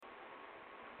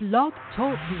Blog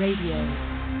Talk Radio.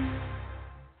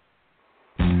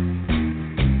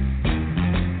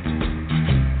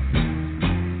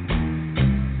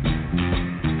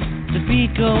 The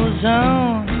beat goes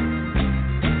on.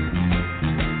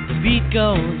 The beat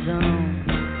goes on.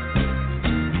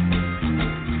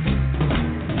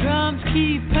 Drums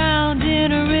keep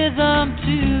pounding a rhythm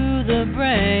to the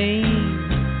brain.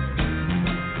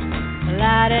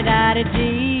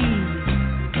 La-da-da-da-dee.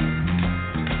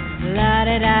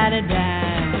 La-da-da-da-da.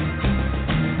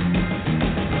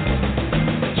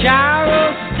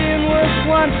 Charleston was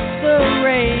once the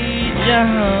rage,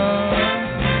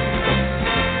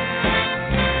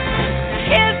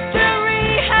 History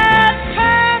has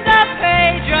turned the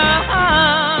page,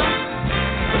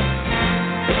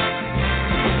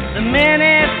 The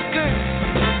miniskirts,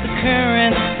 the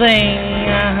current thing,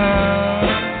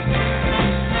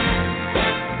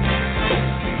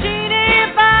 Teeny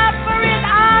Bopper is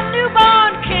our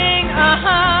newborn king,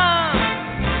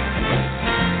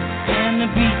 And the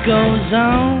beat goes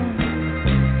on.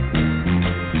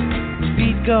 The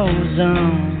beat goes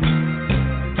on.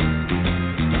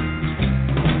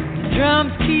 The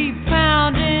drums keep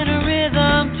pounding a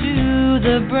rhythm to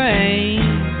the brain.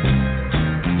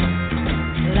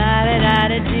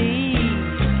 La-da-da-da-dee.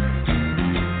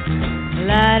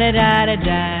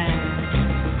 La-da-da-da-da.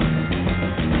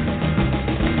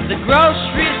 The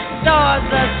grocery store's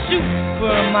a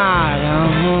supermarket.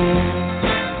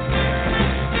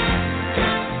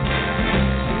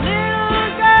 Little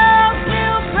girls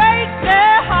still break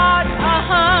their hearts,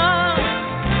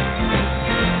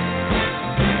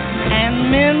 And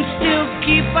men still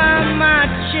keep on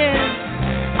marching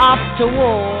off to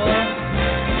war.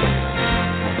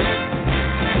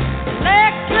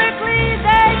 Electrically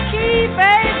they keep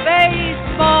a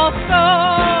baseball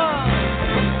score.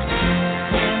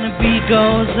 And the beat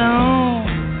goes on.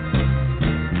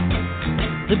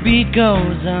 The beat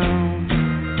goes on.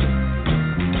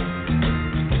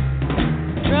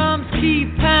 Drums keep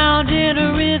pounding a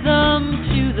rhythm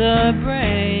to the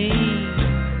brain.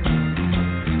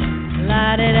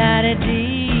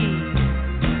 La-da-da-da-dee.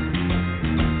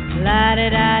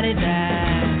 La-da-da-da-da.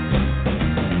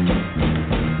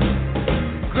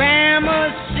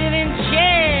 Grandmas sit in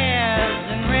chairs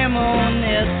and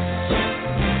reminisce.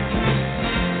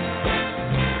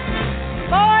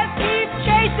 Boys keep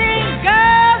chasing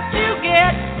girls to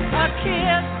get a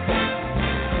kiss.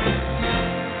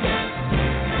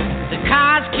 The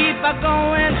cars keep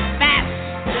going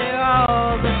faster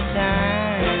all the time.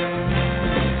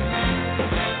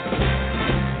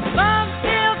 Mom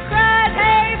still cries,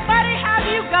 hey buddy, have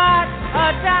you got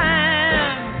a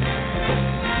dime?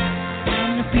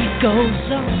 And the beat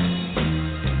goes on.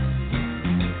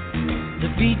 The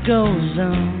beat goes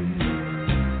on.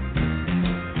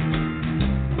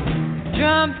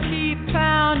 Drums keep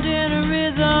pounding a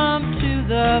rhythm to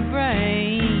the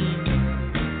brain.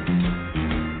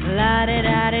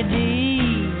 La-da-da-da-dee.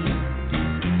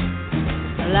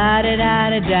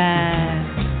 La-da-da-da-da.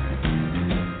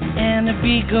 And the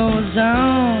beat goes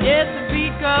on. Yes, the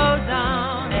beat goes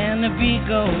on. And the beat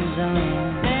goes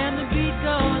on. And the beat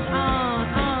goes on.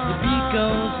 The beat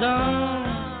goes on.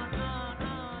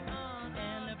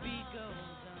 And the beat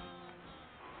goes on.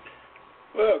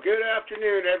 Well, good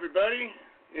afternoon, everybody.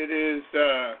 It is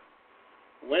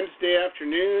Wednesday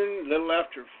afternoon, a little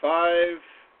after 5,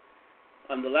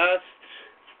 on the last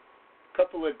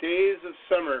couple of days of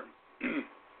summer.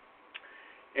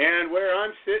 And where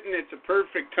I'm sitting, it's a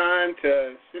perfect time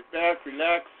to sit back,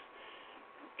 relax,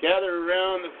 gather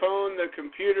around the phone, the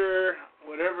computer,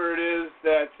 whatever it is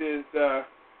that is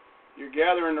you're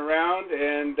gathering around,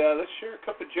 and let's share a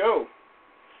cup of Joe.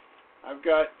 I've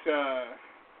got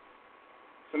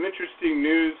some interesting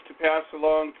news to pass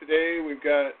along today. We've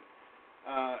got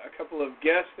a couple of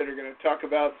guests that are going to talk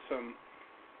about some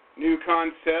new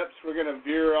concepts. We're going to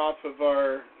veer off of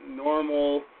our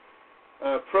normal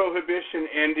prohibition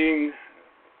ending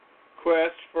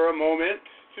quest for a moment,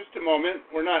 just a moment.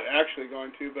 We're not actually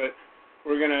going to, but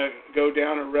we're going to go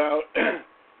down a route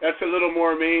that's a little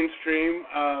more mainstream.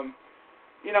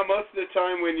 Most of the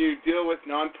time when you deal with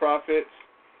nonprofits,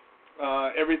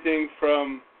 everything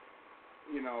from,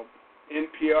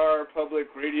 NPR, public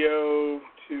radio,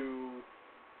 to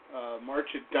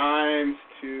March of Dimes,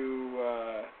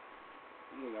 to,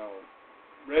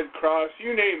 Red Cross,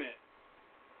 you name it.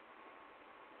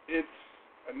 It's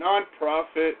a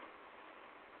nonprofit,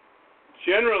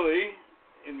 generally,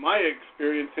 in my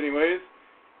experience anyways,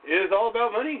 is all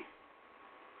about money.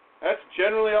 That's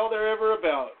generally all they're ever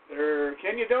about.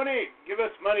 Can you donate? Give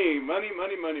us money, money,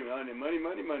 money, money, money, money,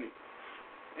 money, money.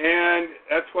 And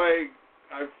that's why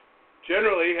I've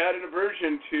generally had an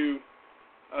aversion to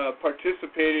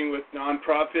participating with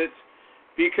nonprofits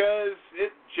because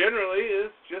it generally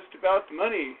is just about the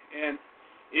money. And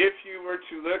if you were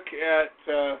to look at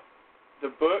the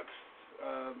books,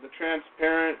 the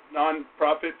transparent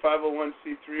nonprofit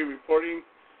 501c3 reporting,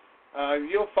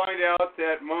 you'll find out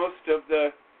that most of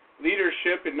the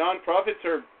leadership in nonprofits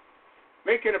are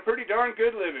making a pretty darn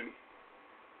good living.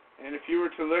 And if you were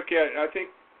to look at, I think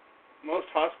most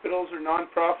hospitals are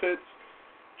nonprofits,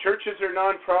 churches are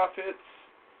nonprofits,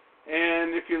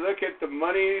 and if you look at the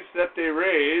monies that they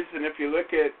raise, and if you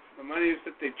look at the monies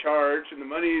that they charge, and the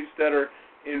monies that are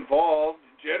involved,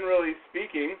 generally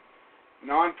speaking,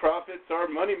 nonprofits are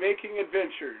money-making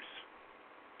adventures,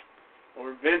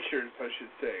 or ventures, I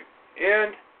should say.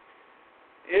 And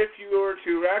if you were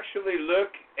to actually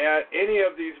look at any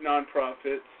of these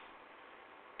nonprofits,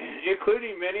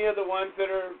 including many of the ones that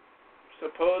are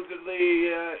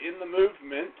supposedly in the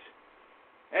movement,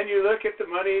 and you look at the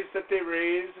monies that they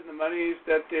raise and the monies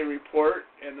that they report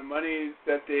and the monies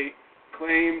that they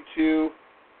claim to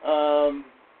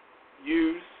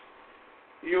use,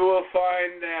 you will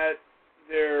find that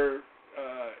their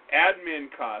admin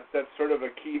costs, that's sort of a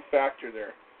key factor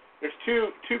there. There's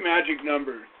two magic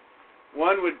numbers.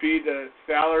 One would be the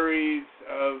salaries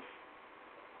of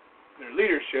their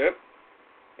leadership,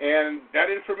 and that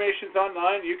information's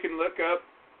online. You can look up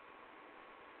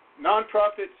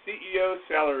nonprofit CEO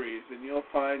salaries, and you'll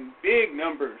find big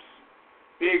numbers.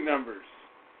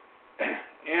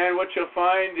 And what you'll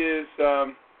find is,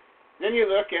 then you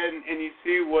look and you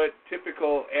see what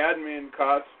typical admin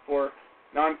costs for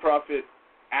nonprofit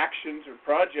actions or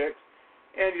projects,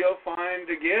 and you'll find,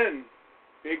 again,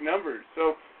 big numbers.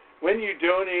 So when you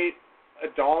donate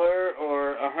 $1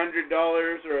 or $100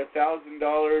 or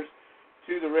 $1,000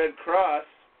 to the Red Cross,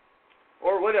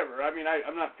 or whatever. I mean,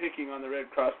 I'm not picking on the Red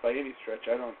Cross by any stretch.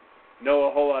 I don't know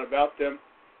a whole lot about them.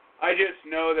 I just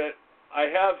know that I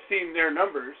have seen their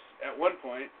numbers at one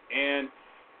point, and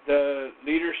the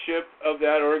leadership of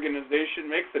that organization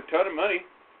makes a ton of money.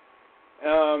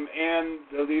 And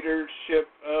the leadership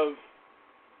of,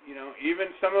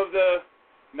 even some of the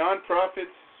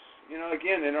nonprofits,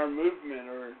 again, in our movement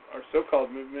or our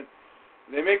so-called movement,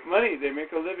 they make money. They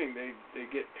make a living. They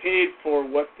get paid for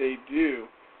what they do.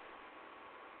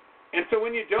 And so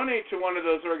when you donate to one of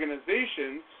those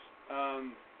organizations,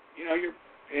 you're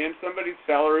paying somebody's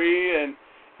salary and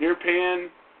you're paying,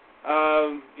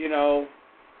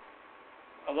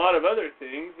 a lot of other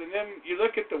things. And then you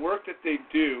look at the work that they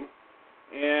do,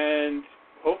 and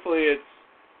hopefully it's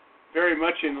very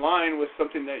much in line with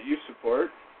something that you support.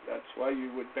 That's why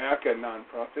you would back a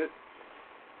nonprofit.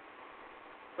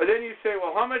 But then you say,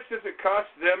 well, how much does it cost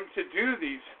them to do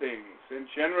these things? And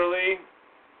generally,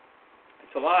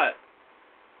 it's a lot.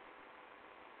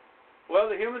 Well,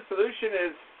 the human solution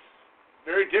is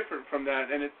very different from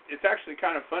that, and it's actually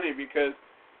kind of funny because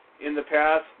in the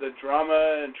past, the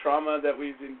drama and trauma that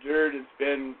we've endured has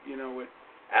been, with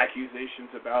accusations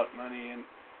about money. And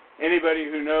anybody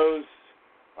who knows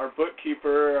our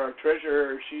bookkeeper, our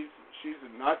treasurer, she's a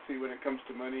Nazi when it comes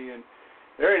to money, and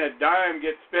there ain't a dime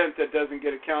gets spent that doesn't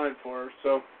get accounted for.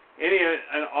 So any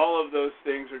and all of those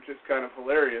things are just kind of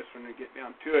hilarious when we get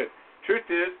down to it.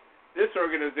 Truth is, this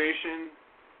organization,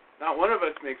 not one of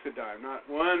us makes a dime. Not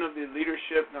one of the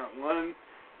leadership, not one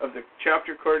of the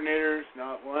chapter coordinators,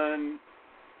 not one.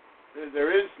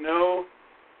 There is no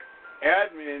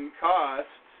admin cost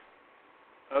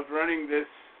of running this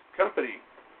company.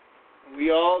 We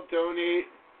all donate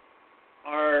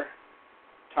our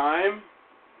time.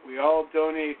 We all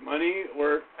donate money.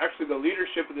 We're actually, the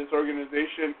leadership of this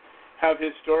organization have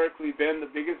historically been the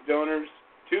biggest donors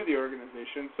to the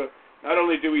organization. So not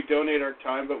only do we donate our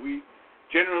time, but we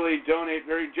generally donate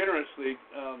very generously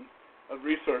of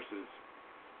resources.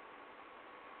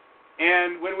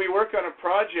 And when we work on a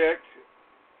project,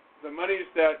 the monies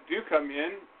that do come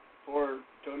in for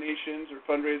donations or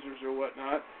fundraisers or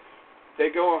whatnot, they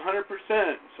go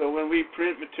 100%. So when we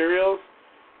print materials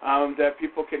that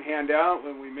people can hand out,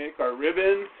 when we make our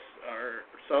ribbons, our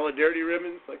solidarity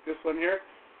ribbons like this one here,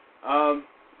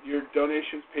 your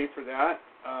donations pay for that.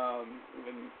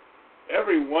 And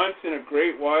every once in a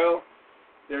great while,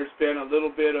 there's been a little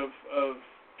bit of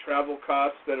travel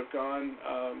costs that have gone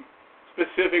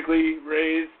specifically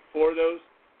raised for those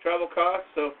travel costs.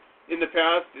 So in the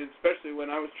past, especially when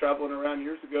I was traveling around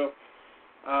years ago,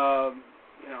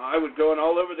 I would go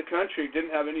all over the country,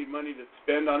 didn't have any money to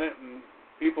spend on it, and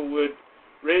people would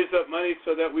raise up money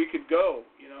so that we could go,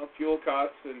 fuel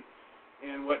costs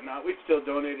and whatnot. We still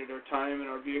donated our time and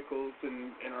our vehicles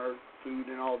and our food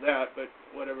and all that, but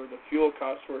whatever, the fuel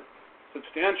costs were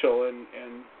substantial,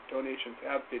 and donations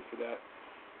have paid for that.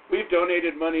 We've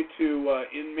donated money to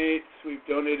inmates. We've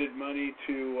donated money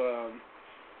to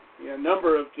a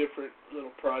number of different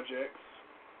little projects.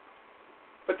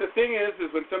 But the thing is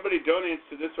when somebody donates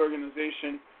to this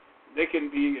organization, they can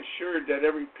be assured that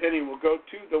every penny will go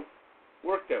to the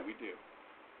work that we do.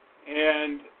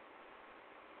 And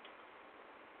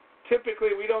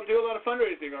typically, we don't do a lot of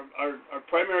fundraising. Our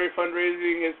primary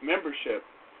fundraising is membership.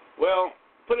 Well,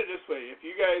 put it this way. If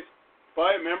you guys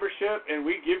buy a membership and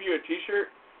we give you a T-shirt,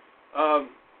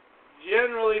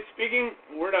 generally speaking,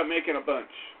 we're not making a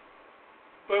bunch.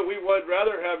 But we would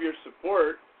rather have your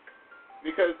support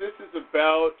because this is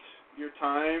about your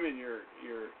time and your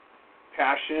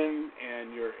passion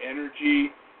and your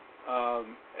energy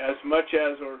as much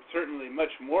as, or certainly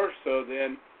much more so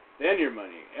than your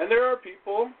money. And there are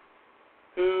people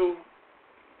who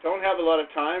don't have a lot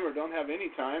of time or don't have any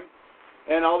time,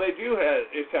 and all they do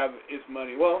have is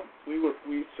money. Well,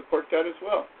 we support that as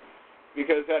well,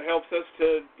 because that helps us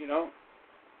to,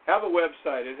 have a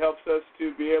website. It helps us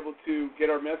to be able to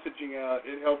get our messaging out.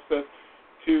 It helps us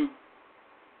to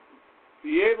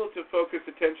be able to focus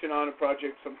attention on a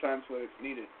project sometimes when it's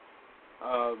needed.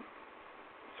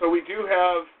 So we do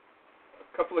have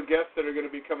a couple of guests that are going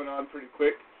to be coming on pretty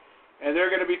quick, and they're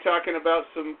going to be talking about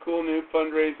some cool new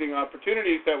fundraising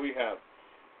opportunities that we have.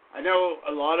 I know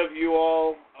a lot of you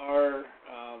all are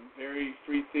very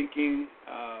free-thinking,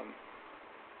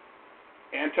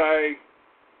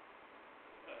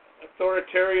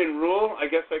 anti-authoritarian rule, I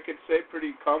guess I could say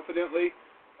pretty confidently.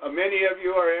 Many of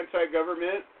you are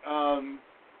anti-government,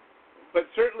 but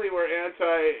certainly we're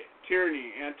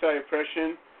anti-tyranny,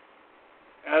 anti-oppression,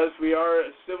 as we are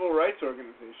a civil rights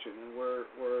organization, and we're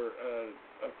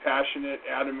a passionate,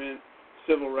 adamant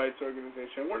civil rights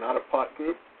organization. We're not a pot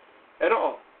group at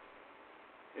all.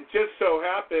 It just so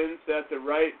happens that the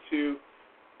right to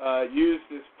use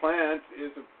this plant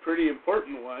is a pretty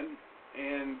important one,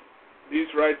 and these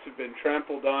rights have been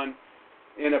trampled on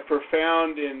in a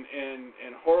profound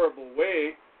and horrible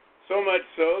way, so much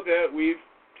so that we've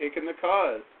taken the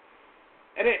cause.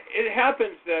 And it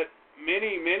happens that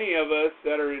many of us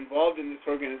that are involved in this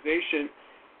organization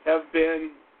have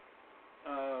been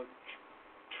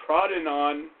trodden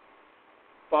on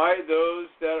by those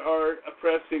that are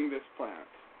oppressing this plant.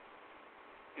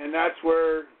 And that's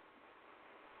where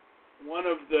one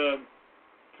of the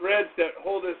threads that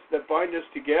hold us, that bind us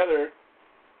together,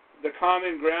 the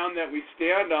common ground that we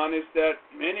stand on, is that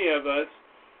many of us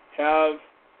have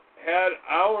had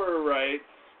our rights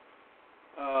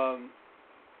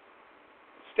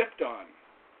stepped on,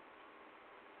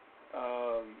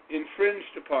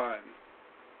 infringed upon.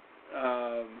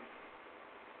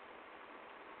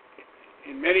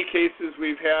 In many cases,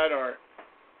 we've had our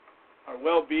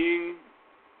well-being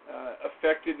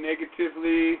affected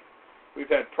negatively. We've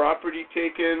had property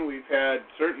taken. We've had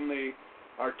certainly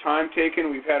our time taken.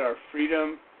 We've had our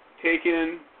freedom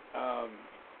taken.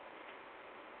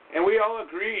 And we all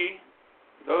agree,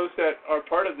 those that are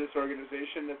part of this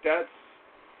organization, that that's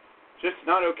just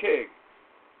not okay.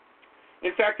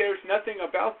 In fact, there's nothing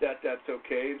about that that's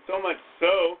okay, and so much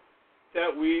so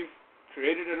that we've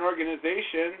created an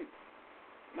organization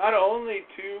not only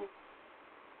to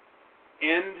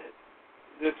end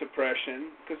this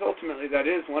oppression, because ultimately that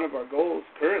is one of our goals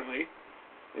currently,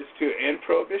 is to end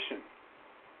prohibition.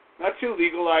 Not to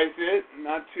legalize it,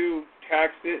 not to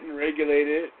tax it and regulate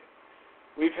it.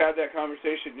 We've had that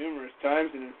conversation numerous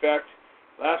times, and in fact,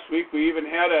 last week we even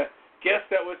had a guest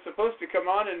that was supposed to come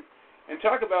on and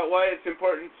talk about why it's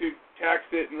important to tax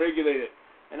it and regulate it.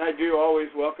 And I do always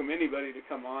welcome anybody to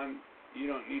come on. You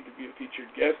don't need to be a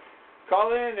featured guest.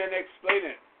 Call in and explain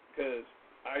it, because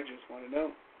I just want to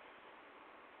know.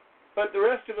 But the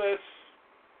rest of us,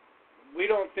 we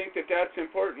don't think that that's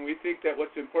important. We think that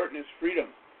what's important is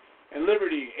freedom and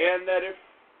liberty, and that if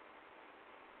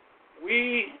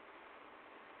we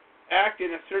act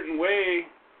in a certain way,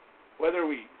 whether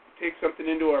we take something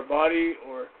into our body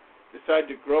or decide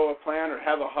to grow a plant or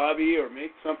have a hobby or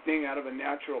make something out of a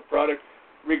natural product,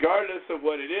 regardless of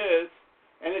what it is,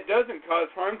 and it doesn't cause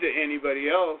harm to anybody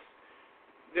else,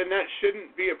 then that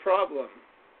shouldn't be a problem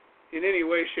in any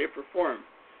way, shape, or form.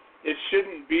 It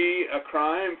shouldn't be a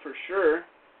crime for sure,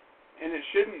 and it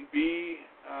shouldn't be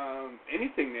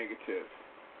anything negative.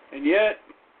 And yet,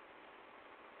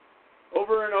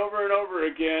 over and over and over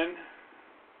again,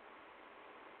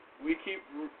 we keep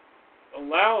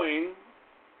allowing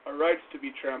our rights to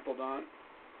be trampled on.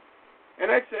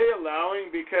 And I say allowing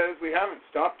because we haven't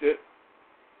stopped it.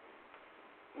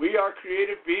 We are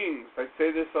creative beings. I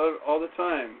say this all the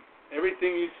time.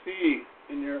 Everything you see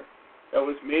that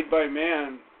was made by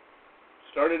man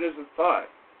started as a thought.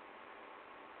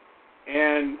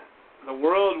 And the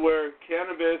world where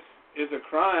cannabis is a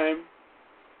crime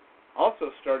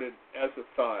also started as a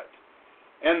thought.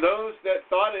 And those that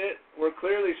thought it were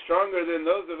clearly stronger than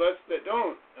those of us that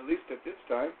don't, at least at this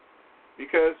time,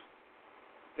 because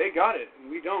they got it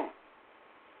and we don't.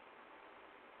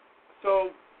 So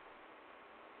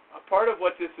a part of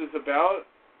what this is about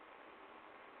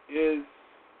is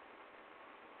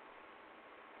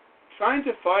trying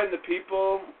to find the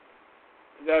people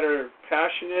that are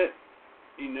passionate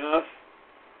enough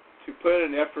to put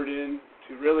an effort in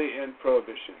to really end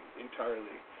prohibition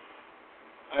entirely.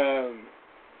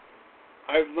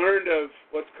 I've learned of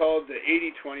what's called the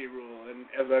 80-20 rule, and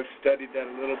as I've studied that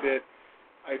a little bit,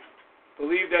 I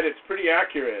believe that it's pretty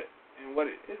accurate. And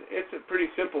it's a pretty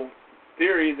simple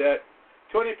theory that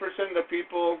 20% of the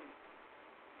people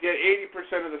get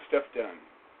 80% of the stuff done.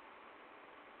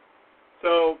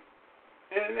 So,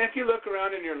 and if you look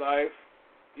around in your life,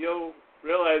 you'll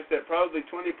realize that probably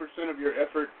 20% of your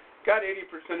effort got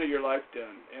 80% of your life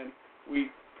done. And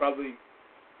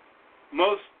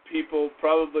most people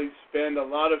probably spend a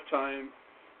lot of time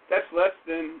that's less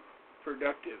than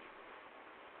productive.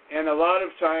 And a lot of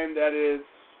time that is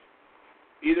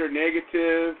either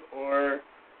negative or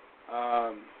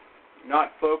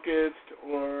not focused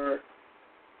or,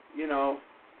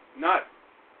 not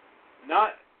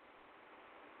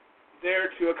there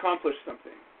to accomplish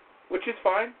something, which is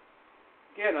fine.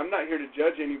 Again, I'm not here to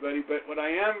judge anybody, but what I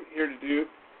am here to do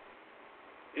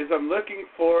is I'm looking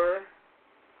for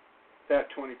that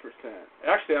 20%.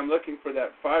 Actually, I'm looking for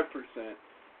that 5%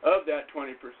 of that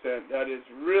 20% that is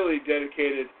really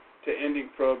dedicated to ending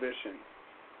prohibition.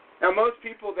 Now, most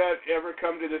people that ever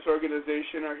come to this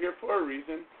organization are here for a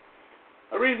reason,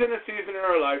 a season,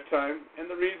 or a lifetime, and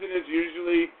the reason is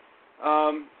usually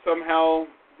somehow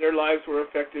their lives were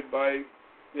affected by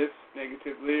this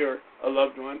negatively, or a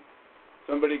loved one.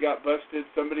 Somebody got busted,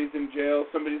 somebody's in jail,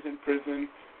 somebody's in prison,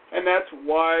 and that's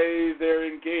why they're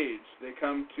engaged. They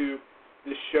come to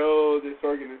this show, this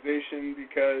organization,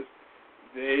 because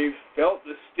they've felt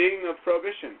the sting of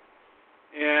prohibition.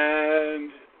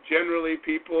 And generally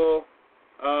people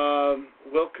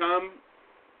will come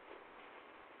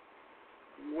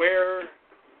where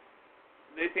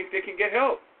they think they can get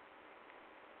help.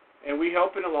 And we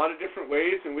help in a lot of different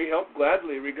ways, and we help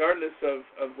gladly, regardless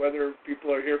of whether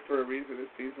people are here for a reason, a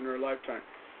season, or a lifetime.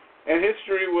 And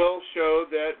history will show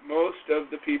that most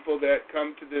of the people that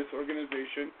come to this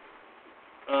organization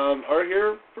are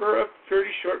here for a pretty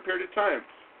short period of time.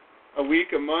 A week,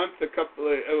 a month, a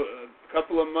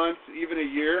couple of months, even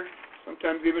a year,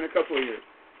 sometimes even a couple of years.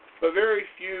 But very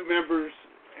few members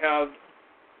have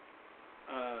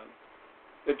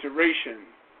the duration.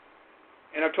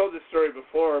 And I've told this story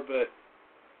before, but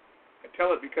I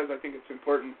tell it because I think it's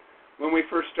important. When we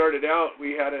first started out,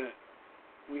 we had an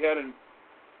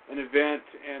event,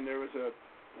 and there was a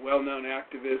well-known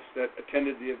activist that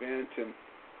attended the event, and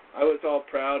I was all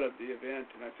proud of the event,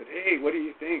 and I said, "Hey, what do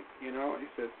you think?" He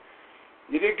said,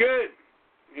 "You did good."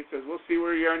 He says, "We'll see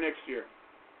where you are next year."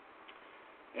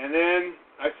 And then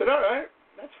I said, "All right,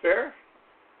 that's fair."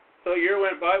 So a year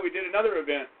went by, we did another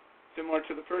event similar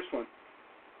to the first one.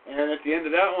 And at the end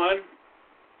of that one,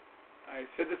 I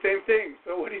said the same thing.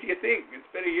 "So what do you think? It's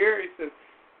been a year." He says,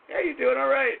 "Yeah, you're doing all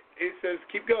right." He says,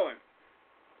 "Keep going."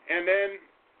 And then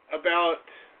about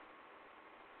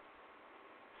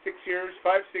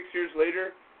 5-6 years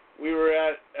later, we were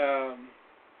at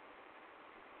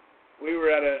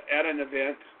an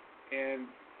event, and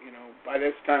by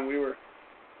this time we were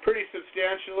pretty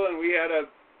substantial, and we had a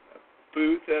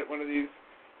booth at one of these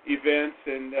events,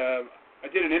 and I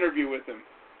did an interview with him.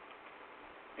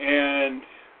 And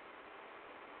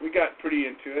we got pretty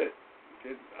into it.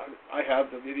 I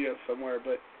have the video somewhere,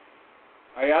 but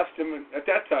I asked him at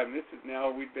that time,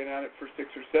 we'd been at it for 6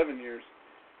 or 7 years,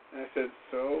 and I said,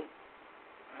 "So,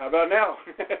 how about now?"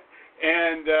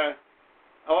 And,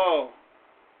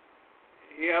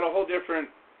 he had a whole different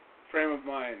frame of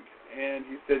mind, and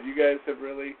he said, "You guys have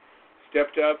really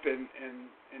stepped up and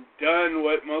done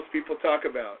what most people talk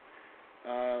about.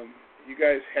 You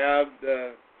guys have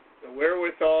the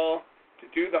wherewithal to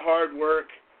do the hard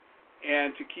work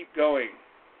and to keep going."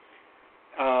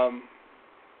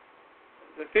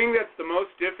 The thing that's the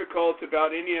most difficult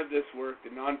about any of this work, the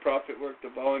nonprofit work, the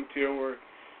volunteer work,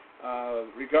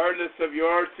 regardless of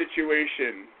your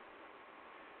situation,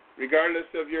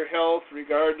 regardless of your health,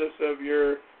 regardless of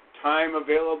your time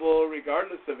available,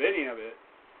 regardless of any of it,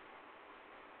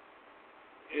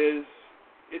 is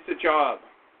it's a job.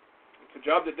 It's a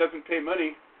job that doesn't pay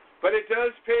money, but it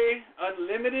does pay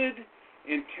unlimited,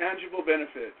 intangible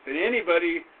benefits. And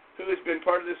anybody who has been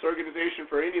part of this organization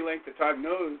for any length of time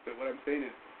knows that what I'm saying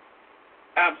is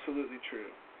absolutely true.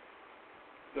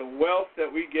 The wealth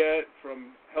that we get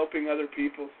from helping other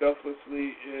people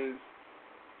selflessly is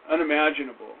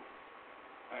unimaginable.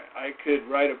 I could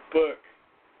write a book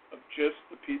of just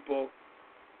the people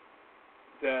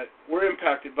that were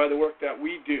impacted by the work that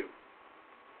we do.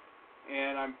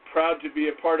 And I'm proud to be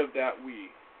a part of that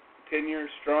we. 10 years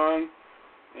strong,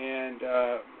 and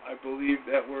I believe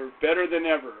that we're better than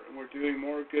ever, and we're doing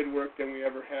more good work than we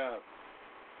ever have.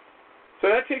 So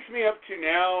that takes me up to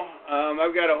now.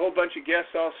 I've got a whole bunch of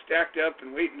guests all stacked up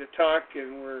and waiting to talk,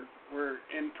 and we're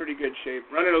in pretty good shape.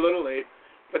 Running a little late,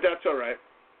 but that's all right.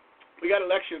 We got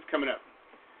elections coming up.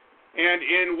 And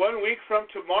in 1 week from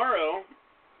tomorrow,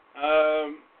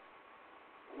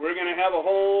 we're going to have a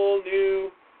whole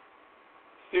new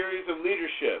series of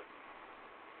leadership.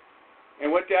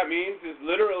 And what that means is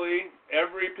literally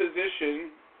every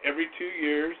position, every 2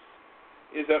 years,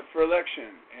 is up for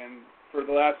election. And for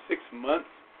the last 6 months,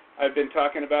 I've been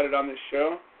talking about it on this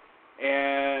show.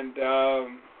 And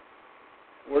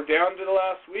we're down to the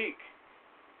last week.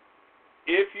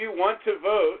 If you want to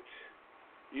vote,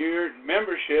 your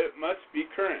membership must be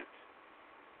current.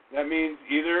 That means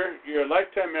either your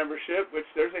lifetime membership, which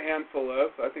there's a handful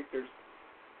of. I think there's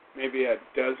maybe a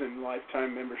dozen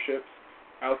lifetime memberships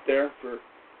out there for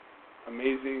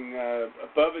amazing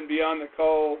above and beyond the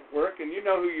call work, and you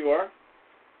know who you are.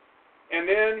 And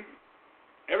then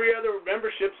every other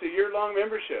membership's a year-long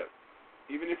membership.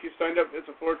 Even if you signed up as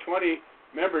a 420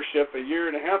 membership a year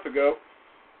and a half ago,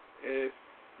 if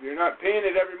you're not paying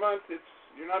it every month,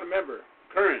 you're not a member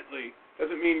currently.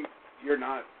 Doesn't mean you're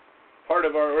not part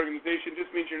of our organization,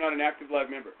 just means you're not an active live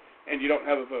member and you don't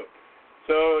have a vote.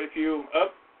 So if you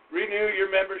renew your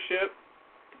membership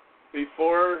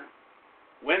before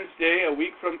Wednesday, a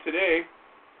week from today,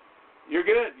 you're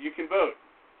good. You can vote.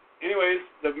 Anyways,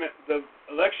 the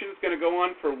election is going to go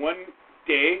on for 1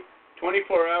 day,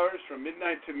 24 hours from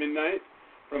midnight to midnight,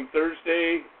 from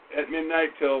Thursday at midnight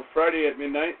till Friday at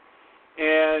midnight.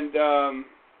 And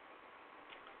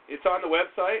it's on the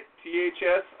website,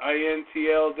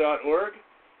 THSINTL.org,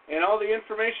 and all the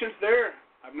information's there.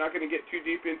 I'm not going to get too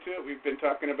deep into it. We've been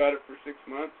talking about it for 6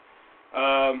 months.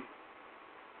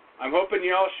 I'm hoping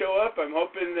you all show up. I'm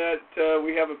hoping that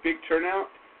we have a big turnout.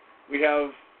 We have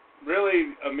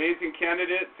really amazing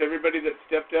candidates. Everybody that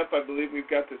stepped up, I believe we've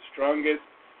got the strongest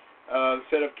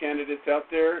set of candidates out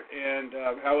there. And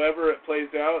however it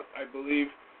plays out, I believe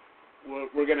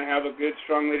we're going to have a good,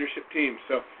 strong leadership team.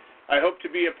 So I hope to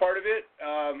be a part of it.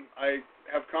 I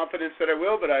have confidence that I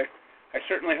will, but I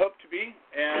certainly hope to be,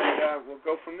 and we'll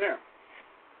go from there.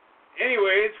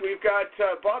 Anyways, we've got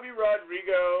Bobby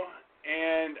Rodrigo,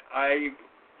 and I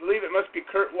believe it must be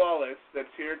Kurt Wallace that's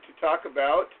here to talk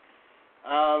about.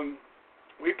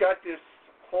 We've got this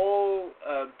whole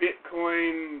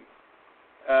Bitcoin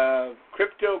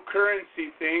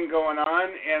cryptocurrency thing going on,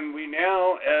 and we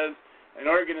now, as an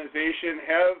organization,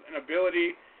 have an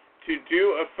ability to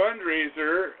do a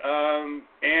fundraiser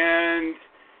and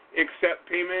accept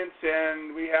payments,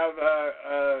 and we have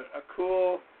a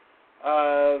cool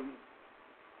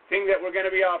thing that we're going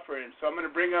to be offering. So I'm going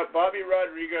to bring up Bobby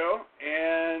Rodrigo,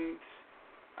 and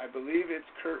I believe it's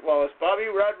Kurt Wallace. Bobby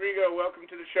Rodrigo, welcome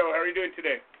to the show. How are you doing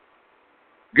today?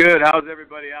 Good. How's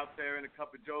everybody out there in the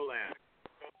Cup of Joe land?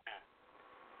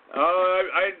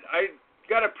 I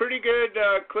got a pretty good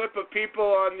clip of people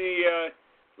on the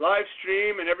live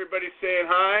stream, and everybody's saying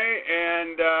hi,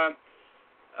 and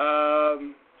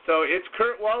so it's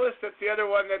Kurt Wallace. That's the other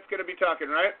one that's going to be talking,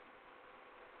 right?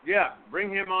 Yeah,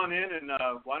 bring him on in, and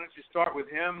why don't you start with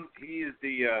him? He's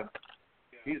the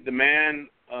man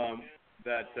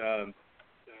that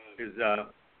is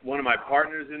one of my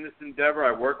partners in this endeavor.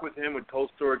 I work with him with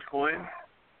Cold Storage Coin.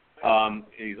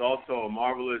 He's also a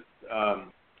marvelous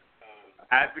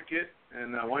advocate,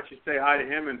 and why don't you say hi to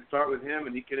him and start with him,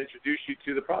 and he can introduce you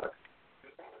to the product.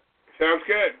 Sounds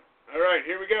good. All right,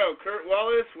 here we go. Kurt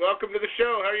Wallace, welcome to the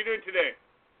show. How are you doing today?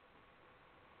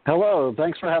 Hello.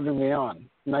 Thanks for having me on.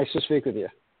 Nice to speak with you.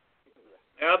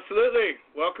 Absolutely.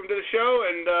 Welcome to the show,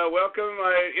 and welcome.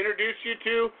 I introduce you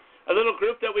to a little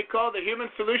group that we call the Human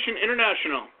Solution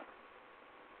International.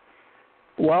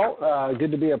 Well,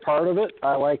 good to be a part of it.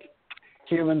 I like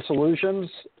human solutions,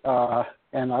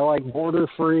 and I like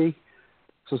border-free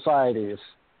societies,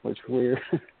 which we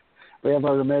have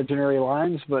our imaginary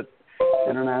lines, but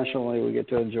internationally we get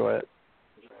to enjoy it.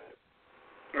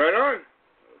 Right on.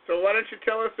 So why don't you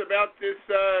tell us about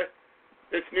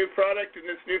this new product and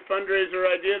this new fundraiser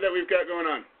idea that we've got going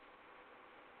on?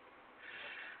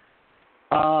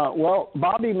 Well,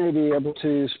 Bobby may be able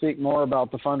to speak more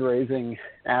about the fundraising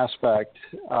aspect.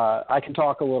 I can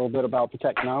talk a little bit about the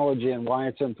technology and why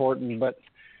it's important, but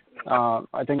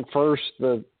I think first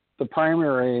the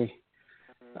primary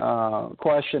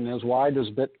question is, why does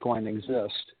Bitcoin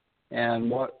exist, and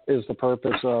what is the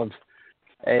purpose of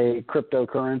a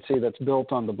cryptocurrency that's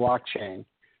built on the blockchain?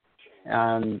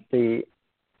 And the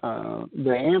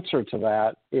answer to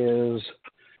that is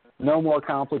no more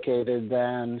complicated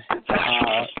than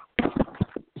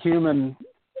human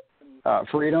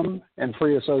freedom and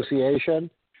free association,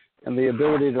 and the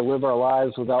ability to live our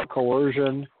lives without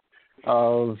coercion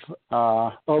of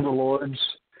overlords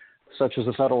such as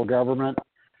the federal government,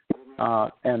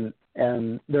 and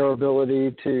their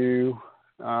ability to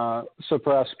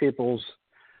suppress people's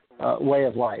way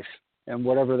of life and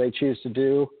whatever they choose to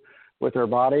do with their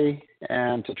body,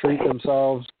 and to treat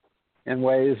themselves in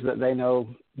ways that they know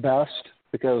best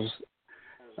because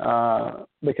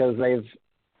they've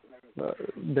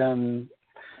been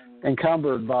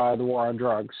encumbered by the war on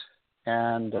drugs.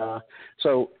 And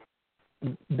so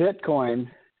Bitcoin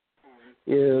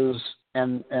is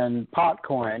and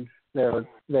Potcoin, they are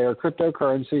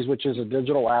cryptocurrencies, which is a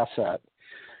digital asset.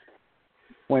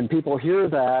 When people hear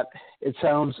that, it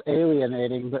sounds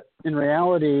alienating, but in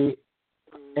reality,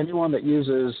 anyone that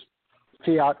uses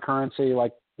fiat currency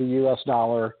like the U.S.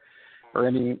 dollar or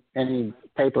any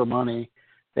paper money,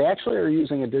 they actually are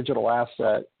using a digital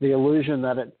asset. The illusion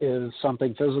that it is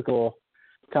something physical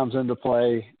comes into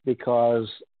play because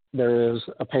there is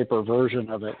a paper version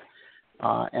of it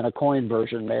and a coin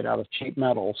version made out of cheap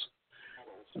metals.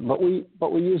 But we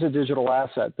use a digital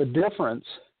asset. The difference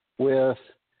with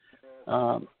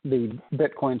the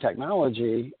Bitcoin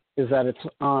technology is that it's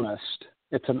honest.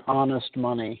 It's an honest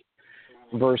money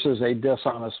versus a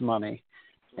dishonest money.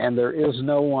 And there is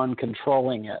no one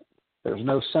controlling it. There's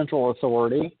no central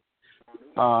authority.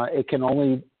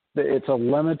 It's a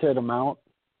limited amount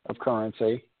of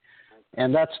currency,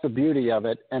 and that's the beauty of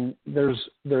it. And there's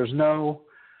no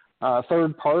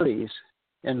third parties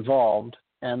involved,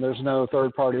 and there's no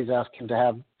third parties asking to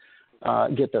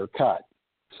have get their cut,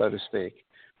 so to speak,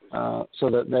 so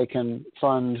that they can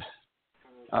fund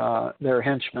their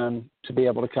henchmen to be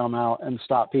able to come out and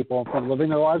stop people from living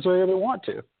their lives the way they want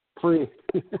to, free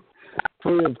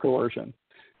of coercion.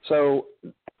 So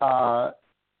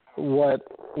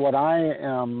what I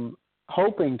am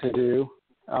hoping to do,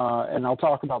 and I'll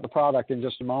talk about the product in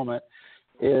just a moment,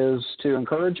 is to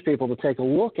encourage people to take a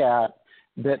look at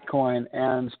Bitcoin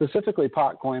and specifically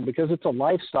Potcoin, because it's a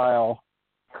lifestyle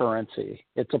currency.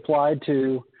 It's applied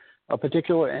to a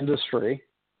particular industry,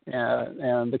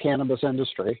 and the cannabis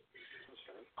industry,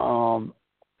 and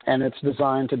it's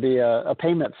designed to be a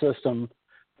payment system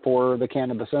for the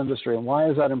cannabis industry. And why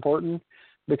is that important?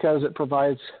 Because it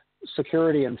provides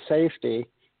security and safety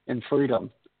and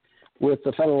freedom. With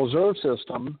the Federal Reserve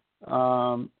System,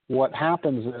 what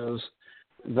happens is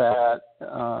that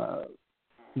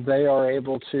they are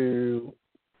able to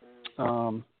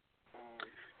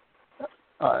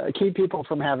keep people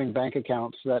from having bank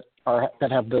accounts that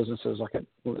have businesses. Like,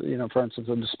 for instance,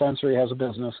 a dispensary has a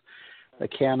business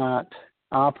that cannot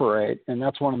operate, and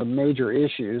that's one of the major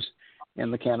issues in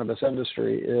the cannabis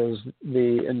industry is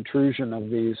the intrusion of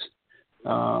these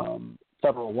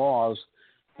federal laws.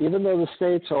 Even though the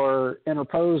states are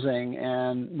interposing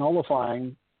and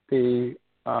nullifying the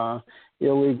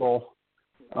illegal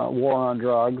war on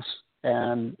drugs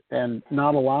and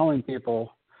not allowing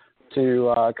people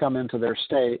to come into their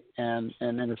state and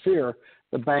interfere,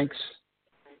 the banks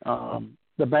are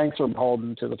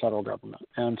beholden to the federal government.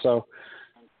 And so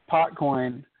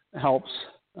Potcoin helps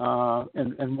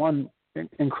in one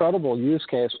incredible use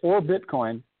case, or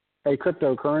Bitcoin, a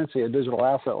cryptocurrency, a digital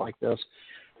asset like this,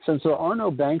 since there are no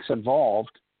banks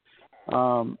involved.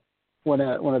 When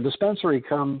a dispensary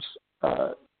comes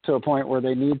to a point where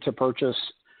they need to purchase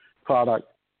product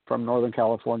from Northern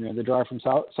California, they drive from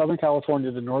Southern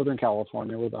California to Northern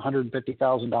California with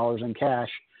 $150,000 in cash.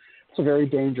 It's a very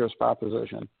dangerous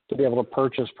proposition to be able to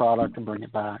purchase product and bring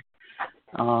it back.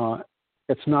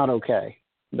 It's not okay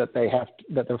that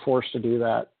they're forced to do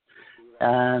that.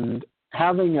 And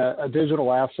having a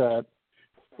digital asset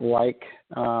like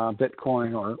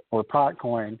Bitcoin or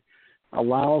Potcoin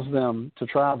allows them to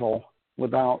travel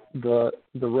without the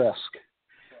risk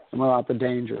and without the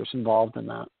dangers involved in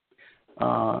that.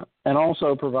 And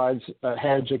also provides a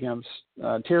hedge against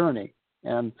tyranny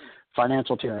and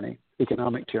financial tyranny,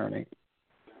 economic tyranny.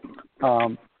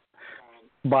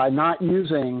 By not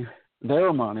using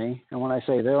their money, and when I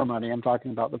say their money, I'm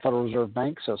talking about the Federal Reserve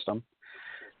Bank system,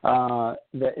 that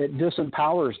it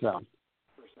disempowers them.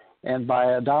 And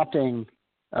by adopting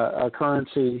a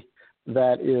currency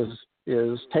that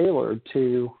is tailored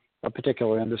to a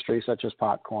particular industry, such as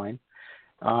Potcoin,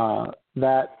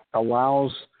 that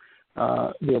allows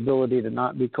the ability to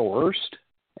not be coerced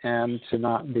and to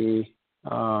not be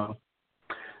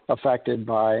affected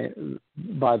by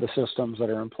the systems that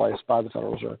are in place by the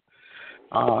Federal Reserve,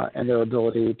 and their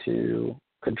ability to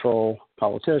control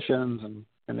politicians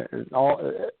and all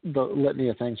the litany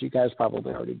of things you guys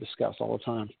probably already discuss all the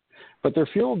time. But they're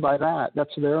fueled by that.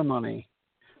 That's their money.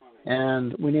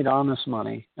 And we need honest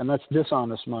money, and that's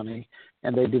dishonest money.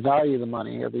 And they devalue the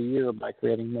money every year by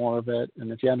creating more of it.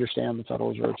 And if you understand the Federal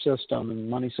Reserve System and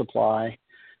money supply,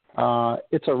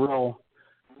 it's a real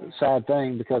sad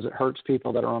thing because it hurts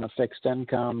people that are on a fixed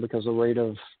income because the rate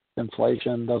of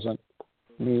inflation doesn't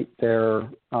meet their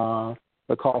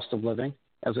the cost of living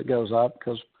as it goes up,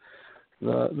 because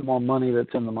the more money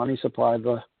that's in the money supply,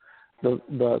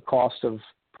 the cost of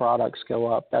products go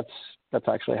up. That's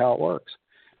actually how it works.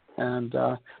 And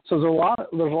so there's a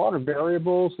lot of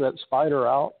variables that spider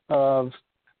out of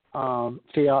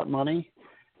fiat money,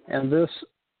 and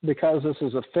because this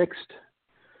is a fixed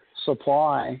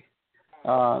supply,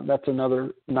 that's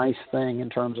another nice thing in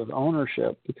terms of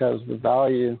ownership, because the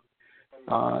value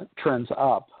trends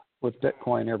up with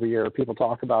Bitcoin every year. People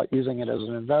talk about using it as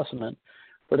an investment,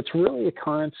 but it's really a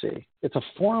currency. It's a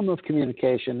form of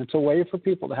communication. It's a way for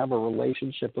people to have a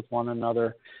relationship with one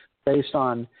another based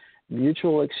on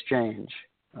mutual exchange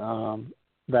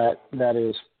that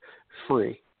is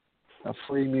free, a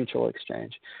free mutual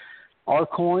exchange. Our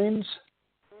coins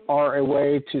are a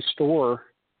way to store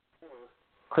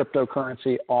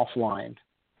cryptocurrency offline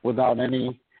without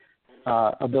any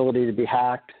ability to be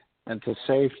hacked, and to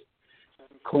safe,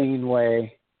 clean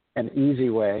way, an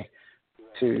easy way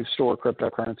to store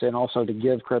cryptocurrency, and also to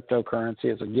give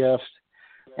cryptocurrency as a gift,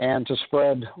 and to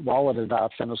spread wallet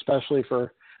adoption, especially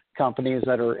for companies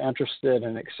that are interested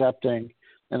in accepting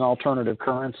an alternative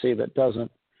currency that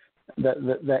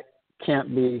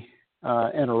can't be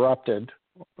interrupted,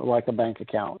 like a bank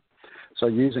account. So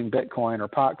using Bitcoin or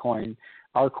Potcoin,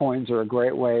 our coins are a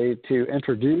great way to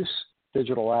introduce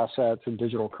digital assets and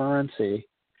digital currency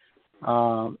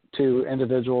to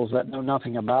individuals that know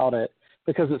nothing about it,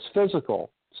 because it's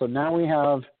physical. So now we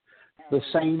have the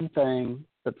same thing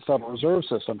that the Federal Reserve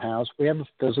System has. We have a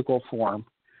physical form,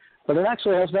 but it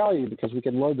actually has value because we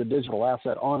can load the digital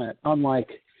asset on it,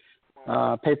 unlike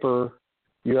paper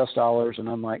U.S. dollars and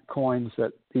unlike coins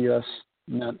that the U.S.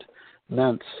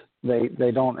 mints.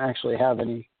 They don't actually have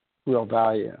any real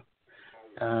value.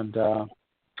 And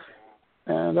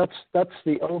that's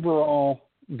the overall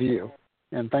view.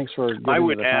 And thanks for giving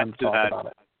me the time to talk about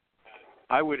it.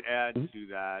 I would add to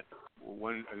that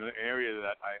an area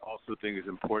that I also think is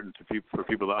important for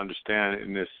people to understand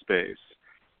in this space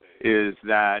is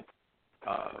that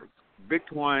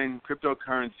Bitcoin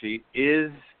cryptocurrency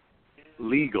is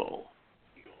legal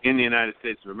in the United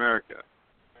States of America.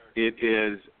 It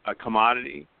is a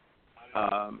commodity.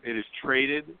 It is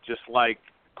traded just like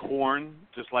corn,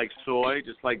 just like soy,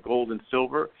 just like gold and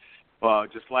silver,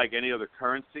 just like any other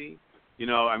currency. You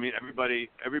know, I mean,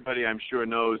 everybody I'm sure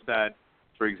knows that,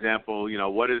 for example, you know,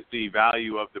 what is the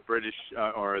value of the British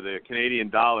or the Canadian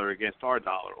dollar against our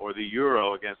dollar, or the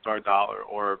euro against our dollar,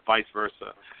 or vice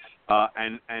versa,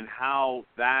 and how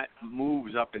that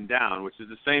moves up and down, which is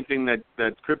the same thing that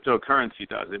cryptocurrency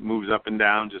does. It moves up and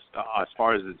down just as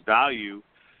far as its value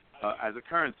as a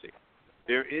currency.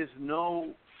 There is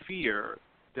no fear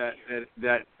that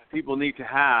people need to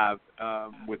have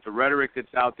with the rhetoric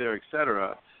that's out there, et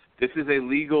cetera. This is a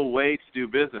legal way to do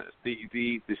business.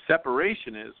 The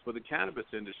separation is for the cannabis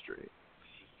industry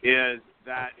is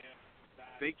that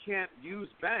they can't use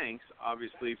banks,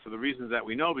 obviously, for the reasons that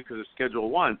we know because of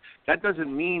Schedule 1. That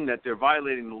doesn't mean that they're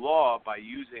violating the law by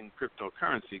using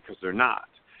cryptocurrency, because they're not.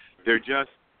 They're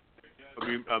just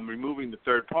removing the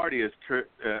third party, as Kurt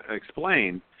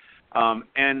explained.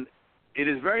 And it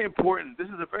is very important. This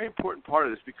is a very important part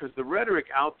of this, because the rhetoric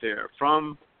out there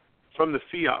from the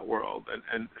fiat world,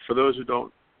 and for those who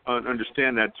don't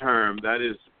understand that term, that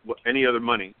is any other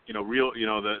money, real,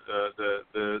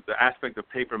 the aspect of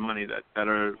paper money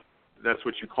that's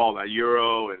what you call that,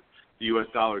 euro and the U.S.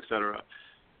 dollar, et cetera.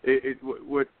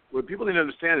 What people need to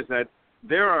understand is that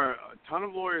there are a ton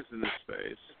of lawyers in this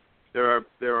space. There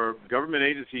are government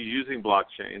agencies using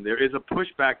blockchain. There is a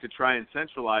pushback to try and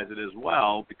centralize it as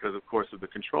well because, of course, of the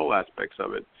control aspects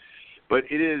of it. But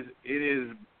it's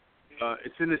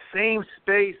in the same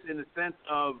space in the sense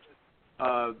of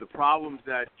the problems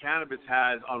that cannabis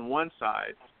has on one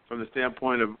side from the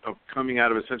standpoint of coming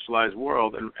out of a centralized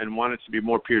world and want it to be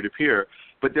more peer-to-peer.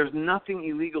 But there's nothing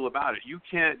illegal about it. You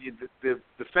can't – the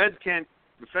feds can't –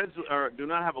 the feds do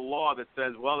not have a law that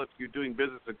says, well, if you're doing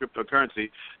business in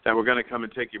cryptocurrency, that we're going to come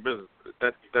and take your business.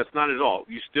 That's not at all.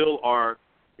 You still are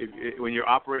when you're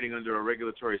operating under a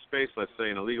regulatory space, let's say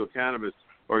in a legal cannabis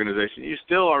organization, you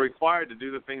still are required to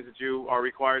do the things that you are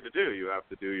required to do. You have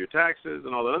to do your taxes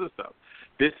and all that other stuff.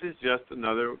 This is just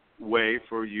another way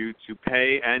for you to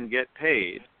pay and get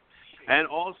paid, and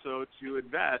also to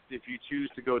invest if you choose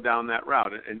to go down that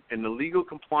route. And the legal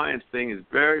compliance thing is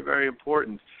very, very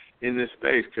important in this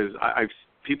space, because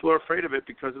people are afraid of it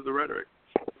because of the rhetoric.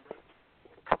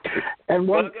 And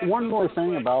one more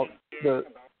thing about the...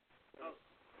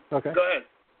 Okay. Go ahead.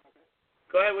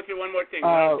 Go ahead with your one more thing.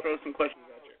 I'll throw some questions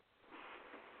at you.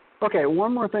 Okay,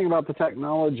 one more thing about the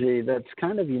technology that's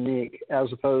kind of unique as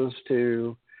opposed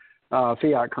to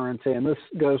fiat currency, and this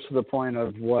goes to the point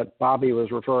of what Bobby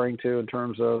was referring to in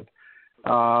terms of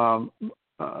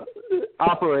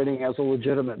operating as a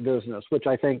legitimate business, which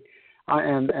I think,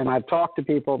 and I've talked to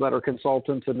people that are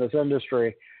consultants in this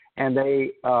industry, and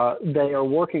they are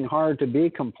working hard to be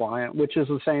compliant, which is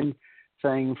the same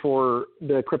thing for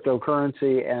the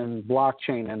cryptocurrency and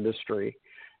blockchain industry,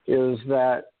 is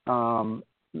that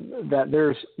that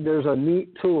there's a neat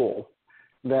tool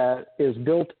that is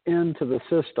built into the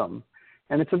system,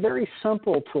 and it's a very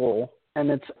simple tool, and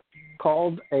it's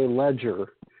called a ledger,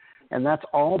 and that's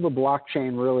all the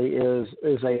blockchain really is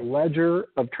a ledger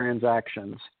of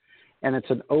transactions, and it's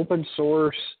an open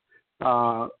source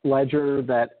ledger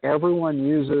that everyone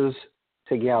uses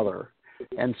together.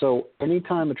 And so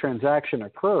anytime a transaction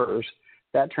occurs,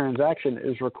 that transaction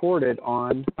is recorded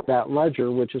on that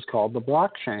ledger, which is called the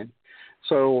blockchain.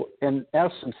 So in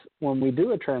essence, when we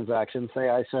do a transaction, say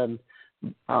I send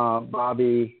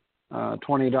Bobby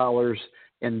 $20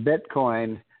 in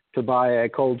Bitcoin to buy a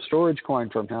cold storage coin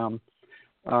from him,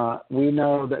 we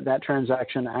know that that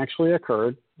transaction actually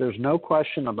occurred. There's no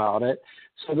question about it.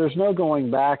 So there's no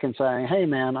going back and saying, hey,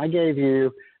 man, I gave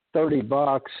you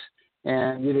 $30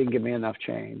 and you didn't give me enough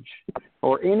change,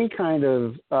 or any kind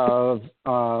of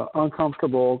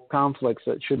uncomfortable conflicts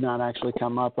that should not actually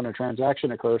come up when a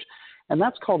transaction occurs. And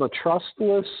that's called a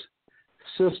trustless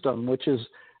system, which is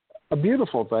a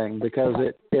beautiful thing because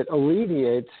it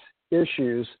alleviates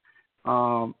issues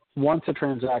once a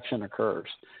transaction occurs.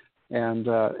 And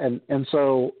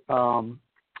so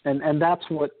that's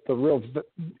what the real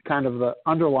kind of the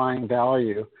underlying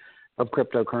value of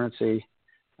cryptocurrency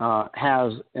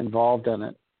has involved in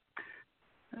it.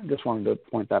 I just wanted to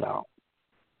point that out.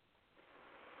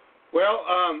 Well,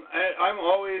 I'm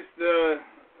always the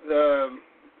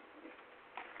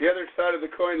other side of the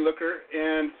coin looker,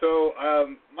 and so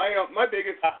my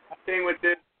biggest thing with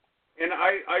this, and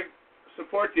I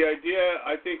support the idea.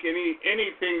 I think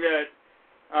anything that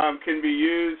can be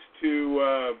used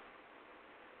to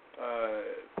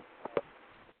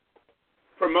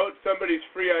promote somebody's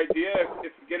free idea,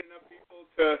 if you get enough people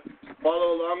to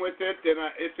follow along with it, then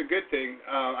it's a good thing.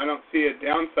 I don't see a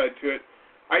downside to it.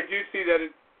 I do see that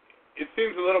it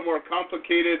seems a little more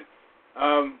complicated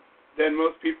than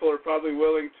most people are probably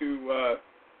willing to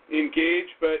engage,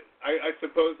 but I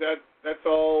suppose that's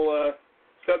all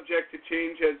subject to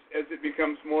change as it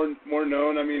becomes more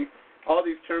known. I mean, all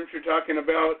these terms you're talking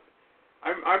about,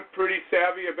 I'm pretty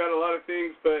savvy about a lot of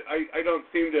things, but I don't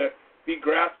seem to be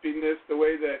grasping this the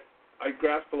way that I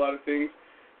grasp a lot of things.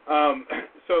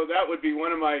 So that would be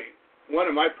one of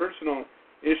my personal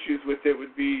issues with it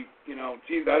would be,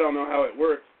 geez, I don't know how it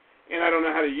works, and I don't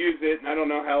know how to use it, and I don't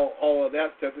know how all of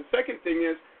that stuff. The second thing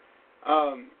is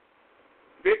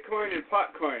Bitcoin and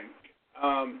Potcoin.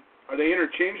 Are they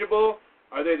interchangeable?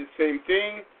 Are they the same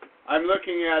thing? I'm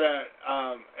looking at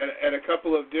a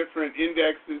couple of different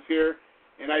indexes here,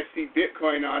 and I see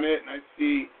Bitcoin on it, and I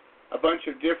see a bunch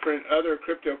of different other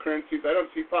cryptocurrencies. I don't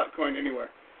see Potcoin anywhere.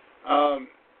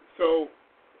 So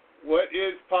what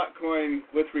is Potcoin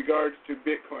with regards to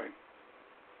Bitcoin?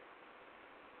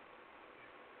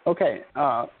 Okay,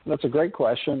 that's a great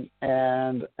question.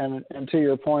 And to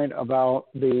your point about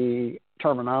the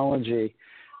terminology,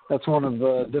 that's one of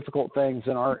the difficult things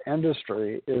in our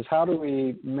industry is how do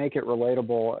we make it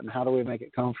relatable and how do we make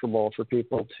it comfortable for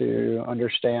people to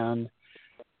understand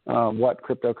what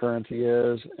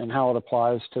cryptocurrency is and how it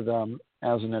applies to them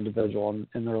as an individual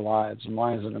in their lives, and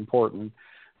why is it important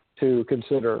to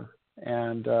consider,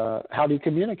 and how do you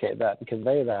communicate that and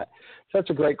convey that? So that's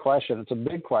a great question. It's a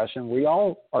big question. We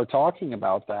all are talking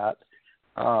about that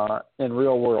in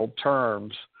real world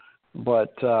terms,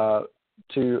 but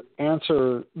to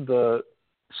answer the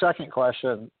second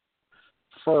question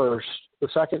first, the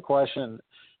second question,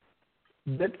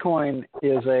 Bitcoin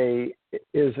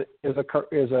is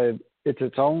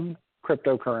its own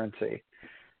cryptocurrency.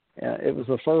 It was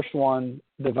the first one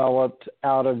developed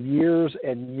out of years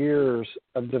and years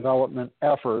of development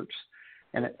efforts,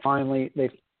 and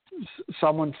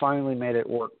someone finally made it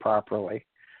work properly.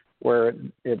 where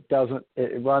it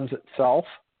runs itself,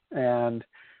 and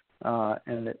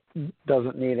it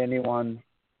doesn't need anyone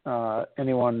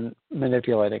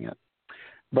manipulating it.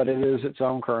 But it is its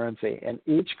own currency, and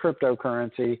each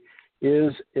cryptocurrency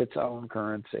is its own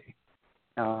currency.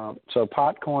 So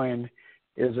Potcoin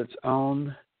is its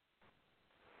own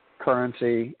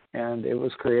currency, and it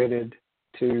was created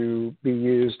to be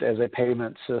used as a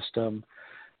payment system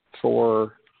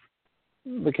for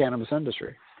the cannabis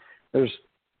industry. There's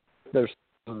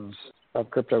thousands of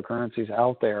cryptocurrencies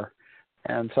out there,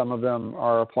 and some of them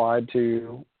are applied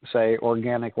to, say,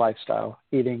 organic lifestyle,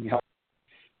 eating, health,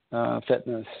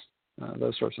 fitness,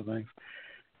 those sorts of things.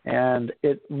 And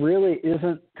it really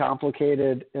isn't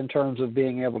complicated in terms of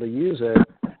being able to use it.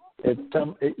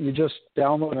 You just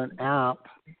download an app,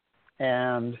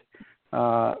 and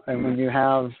when you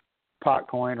have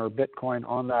Potcoin or Bitcoin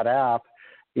on that app,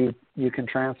 you can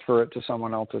transfer it to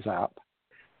someone else's app,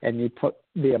 and you put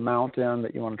the amount in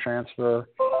that you want to transfer,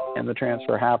 and the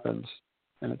transfer happens,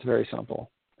 and it's very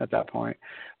simple at that point.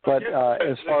 But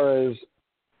as far as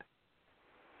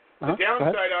the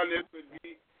downside on this would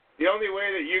be the only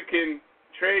way that you can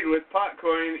trade with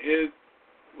Potcoin is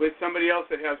with somebody else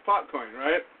that has Potcoin,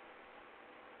 right?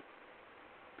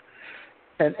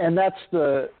 And that's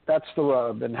the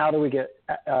rub. And how do we get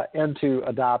into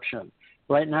adoption?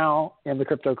 Right now, in the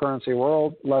cryptocurrency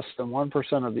world, less than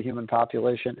 1% of the human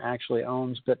population actually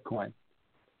owns Bitcoin.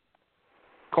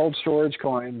 Cold storage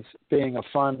coins being a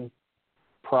fun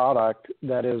product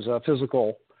that is a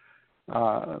physical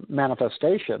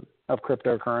manifestation of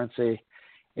cryptocurrency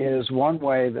is one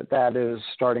way that is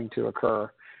starting to occur.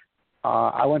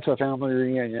 I went to a family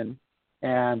reunion,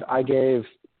 and I gave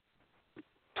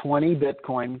 20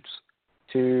 Bitcoins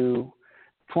to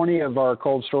 20 of our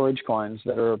cold storage coins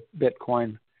that are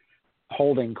Bitcoin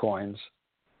holding coins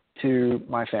to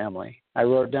my family. I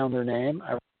wrote down their name,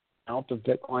 I wrote the amount of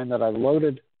Bitcoin that I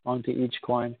loaded onto each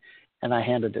coin, and I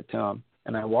handed it to them.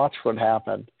 And I watched what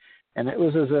happened. And it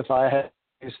was as if I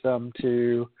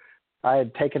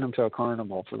had taken them to a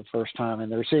carnival for the first time,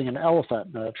 and they're seeing an elephant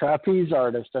and a trapeze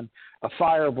artist and a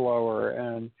fire blower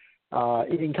and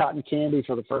eating cotton candy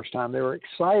for the first time. They were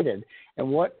excited. And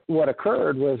what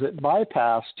occurred was it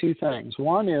bypassed two things.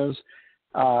 One is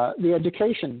the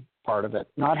education part of it,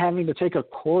 not having to take a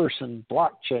course in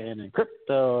blockchain and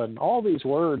crypto and all these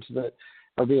words that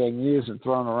are being used and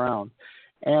thrown around.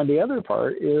 And the other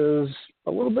part is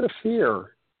a little bit of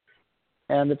fear.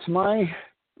 And it's my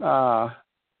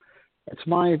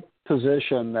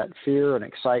position that fear and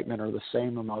excitement are the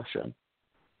same emotion,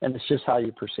 and it's just how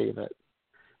you perceive it.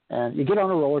 And you get on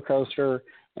a roller coaster,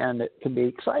 and it can be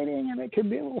exciting, and it can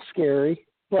be a little scary,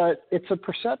 but it's a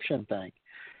perception thing.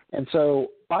 And so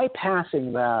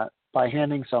bypassing that by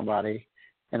handing somebody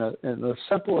in the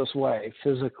simplest way,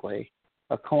 physically,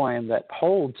 a coin that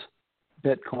holds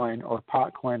Bitcoin or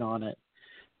Potcoin on it,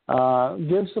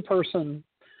 gives the person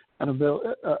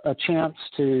a chance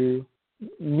to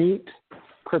meet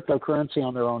cryptocurrency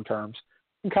on their own terms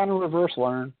and kind of reverse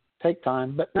learn, take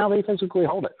time, but now they physically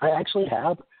hold it. I actually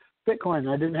have Bitcoin.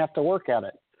 I didn't have to work at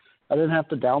it. I didn't have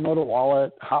to download a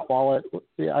wallet, hot wallet.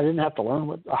 I didn't have to learn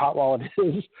what a hot wallet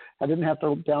is. I didn't have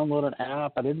to download an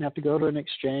app. I didn't have to go to an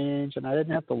exchange, and I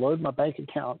didn't have to load my bank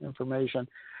account information.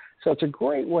 So it's a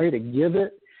great way to give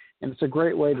it, and it's a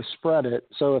great way to spread it.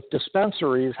 So if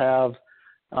dispensaries have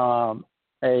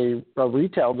a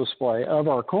retail display of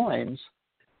our coins,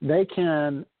 they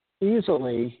can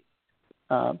easily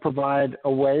provide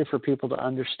a way for people to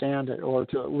understand it, or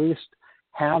to at least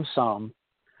have some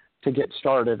to get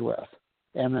started with,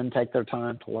 and then take their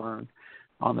time to learn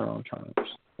on their own terms.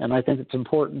 And I think it's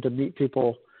important to meet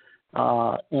people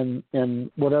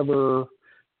in whatever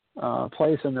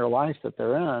place in their life that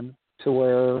they're in, to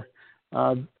where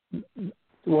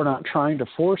we're not trying to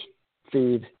force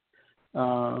feed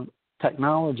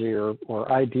technology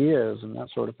or ideas and that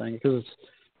sort of thing, because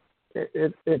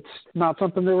it's not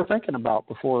something they were thinking about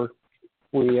before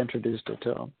we introduced it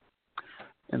to them.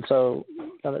 And so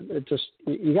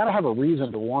you got to have a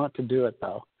reason to want to do it,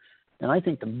 though. And I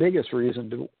think the biggest reason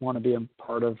to want to be a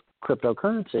part of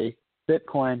cryptocurrency,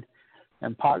 Bitcoin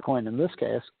and Potcoin in this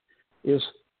case, is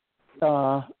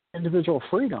individual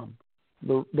freedom,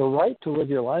 the right to live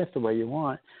your life the way you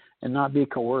want and not be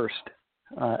coerced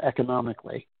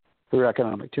economically through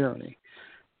economic tyranny.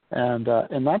 And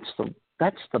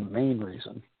that's the main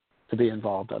reason to be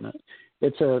involved in it.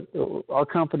 Our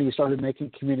company started making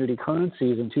community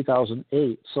currencies in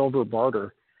 2008, silver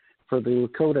barter, for the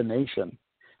Lakota Nation.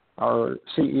 Our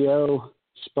CEO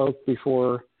spoke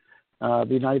before the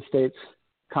United States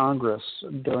Congress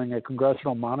during a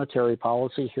congressional monetary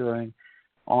policy hearing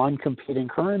on competing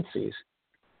currencies.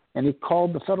 And he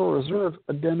called the Federal Reserve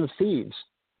a den of thieves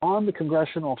on the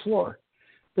congressional floor,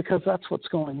 because that's what's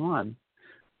going on.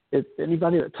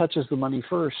 Anybody that touches the money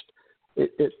first,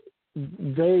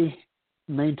 they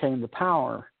maintain the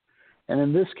power. And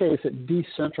in this case, it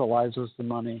decentralizes the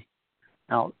money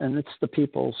out, and it's the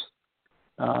people's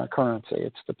currency.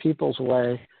 It's the people's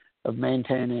way of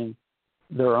maintaining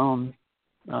their own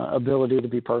ability to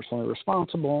be personally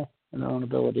responsible and their own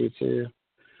ability to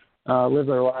live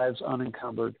their lives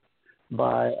unencumbered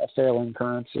by a failing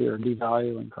currency or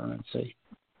devaluing currency.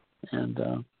 And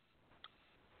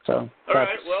so. All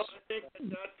right. Well, I think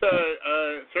that's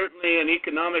certainly an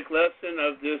economic lesson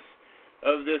of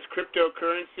this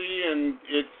cryptocurrency, and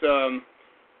it's.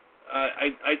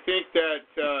 I think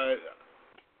that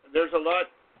there's a lot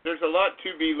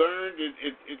to be learned.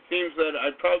 It seems that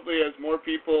as more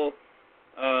people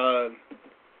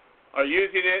are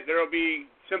using it, there will be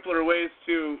simpler ways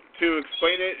to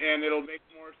explain it, and it'll make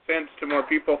more sense to more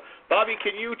people. Bobby,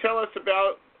 can you tell us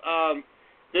about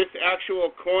this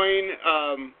actual coin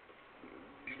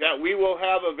that we will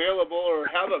have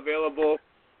available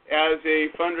as a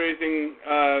fundraising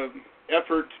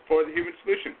effort for the Human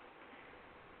Solution?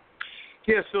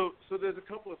 Yeah, so there's a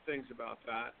couple of things about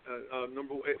that.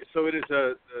 Number one, so it is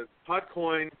a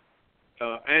Potcoin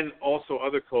and also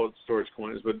other cold storage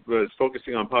coins, but it's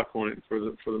focusing on Potcoin for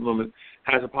the moment.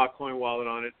 Has a Potcoin wallet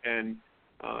on it, and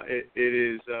it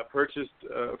is purchased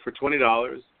for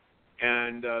 $20,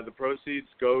 and the proceeds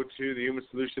go to the Human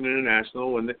Solution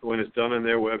International when it's done on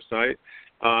their website.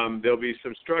 There'll be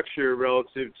some structure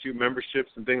relative to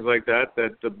memberships and things like that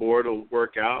the board will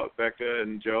work out, Becca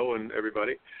and Joe and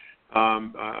everybody.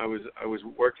 I was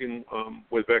working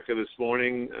with Becca this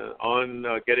morning on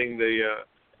getting the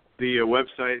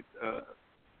website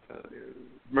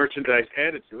merchandise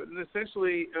added to it, and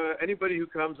essentially anybody who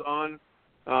comes on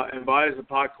and buys a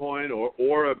Potcoin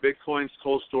or a Bitcoin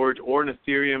cold storage or an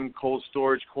Ethereum cold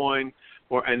storage coin,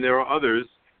 and there are others,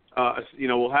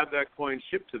 we'll have that coin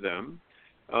shipped to them.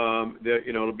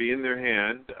 It'll be in their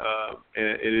hand.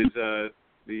 It is.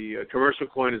 The commercial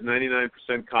coin is 99%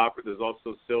 copper. There's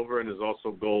also silver and there's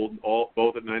also gold,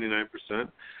 both at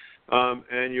 99%.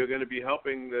 And you're going to be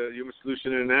helping the Human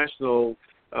Solution International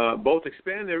both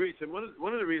expand their reach. And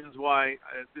one of the reasons why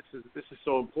this is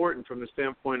so important from the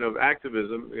standpoint of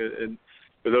activism, and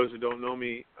for those who don't know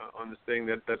me on this thing,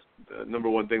 that's the number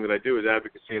one thing that I do is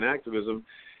advocacy and activism,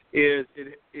 is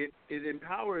it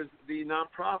empowers the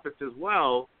nonprofits as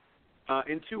well.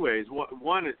 In two ways.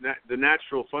 One is the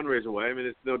natural fundraiser way. I mean,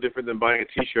 it's no different than buying a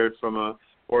T-shirt from an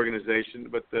organization,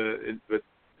 but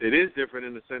it is different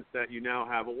in the sense that you now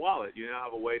have a wallet. You now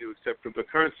have a way to accept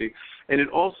cryptocurrency. And it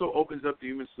also opens up the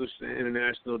Human Solution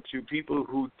International to people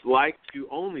who like to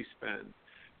only spend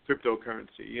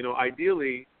cryptocurrency.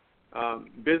 Ideally,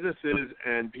 businesses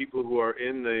and people who are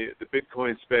in the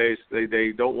Bitcoin space,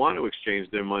 they don't want to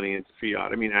exchange their money into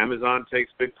fiat. I mean, Amazon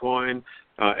takes Bitcoin.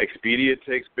 Expedia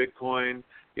takes Bitcoin,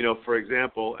 for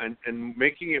example, and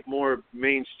making it more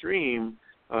mainstream,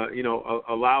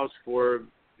 allows for,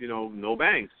 no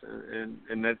banks,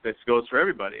 and that goes for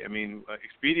everybody. I mean,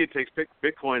 Expedia takes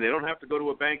Bitcoin. They don't have to go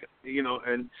to a bank,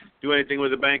 and do anything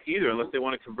with a bank either, unless they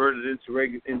want to convert it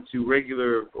into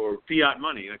regular or fiat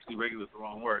money. Actually, regular is the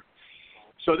wrong word.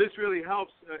 So this really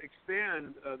helps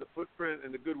expand the footprint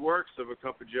and the good works of a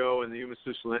Cup of Joe and the Human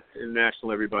Solution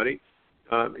International, everybody.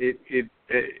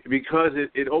 Because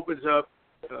it opens up,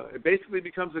 it basically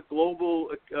becomes a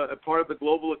part of the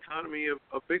global economy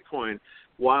of Bitcoin.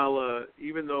 While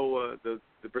even though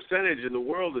the percentage in the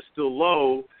world is still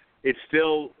low, it's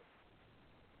still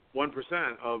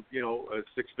 1% of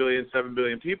 6 billion, 7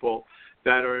 billion people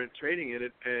that are trading in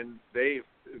it, and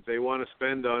they want to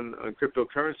spend on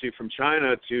cryptocurrency from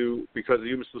China because the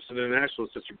Human Solution International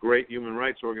is such a great human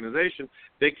rights organization,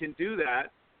 they can do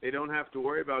that. They don't have to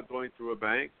worry about going through a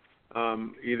bank.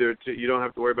 You don't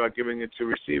have to worry about giving it to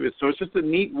receive it. So it's just a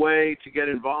neat way to get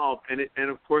involved. And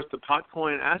of course, the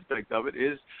Potcoin aspect of it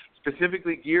is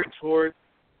specifically geared toward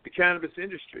the cannabis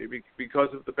industry because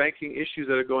of the banking issues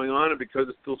that are going on and because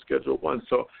it's still Schedule 1.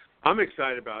 So I'm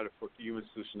excited about it for Human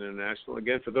Solution International.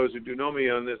 Again, for those who do know me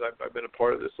on this, I've been a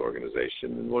part of this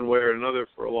organization in one way or another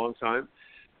for a long time.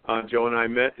 Joe and I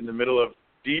met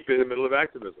deep in the middle of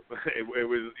activism. It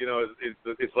was,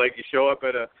 it's like you show up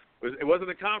at it wasn't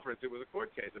a conference, it was a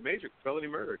court case, a major felony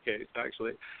murder case,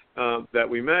 actually, that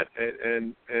we met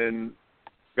and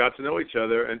got to know each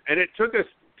other. And it took us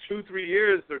 2-3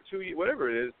 years or 2 years, whatever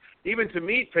it is, even to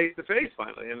meet face to face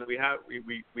finally. And we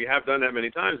have done that many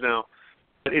times now.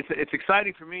 But it's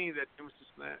exciting for me that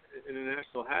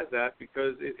International has that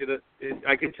because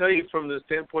I can tell you from the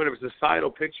standpoint of a societal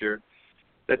picture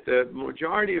that the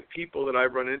majority of people that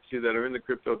I've run into that are in the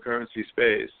cryptocurrency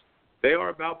space, they are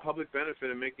about public benefit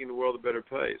and making the world a better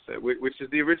place, which is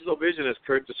the original vision, as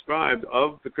Kurt described,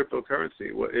 of the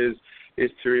cryptocurrency,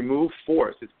 is to remove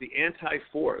force. It's the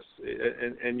anti-force,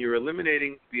 and you're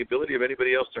eliminating the ability of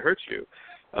anybody else to hurt you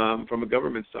from a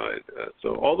government side.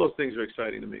 So all those things are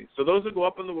exciting to me. So those will go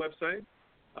up on the website.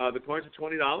 The coins are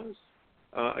 $20.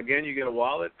 Again, you get a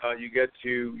wallet. You get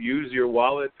to use your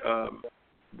wallet,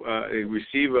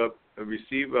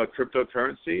 receive a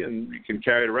cryptocurrency, and you can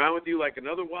carry it around with you like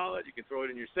another wallet. You can throw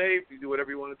it in your safe. You do whatever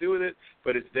you want to do with it,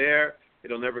 but it's there.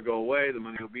 It'll never go away. The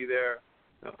money will be there,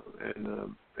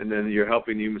 and then you're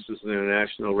helping Human Solutions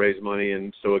International raise money,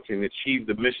 and so it can achieve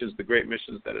the missions, the great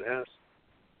missions that it has.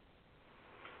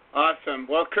 Awesome.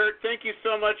 Well, Kurt, thank you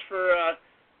so much for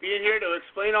being here to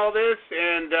explain all this,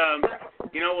 and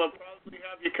we'll probably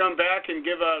have you come back and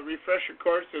give a refresher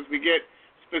course as we get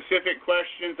specific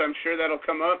questions. I'm sure that'll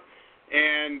come up.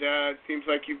 And it seems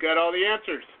like you've got all the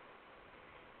answers.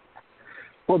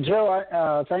 Well,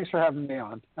 Joe, thanks for having me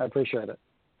on. I appreciate it.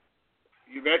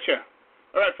 You betcha.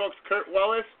 All right, folks, Kurt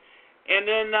Wallace. And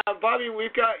then, Bobby,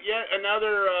 we've got yet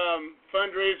another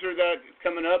fundraiser that's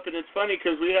coming up. And it's funny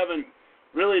because we haven't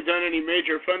really done any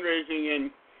major fundraising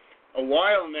in a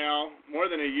while now, more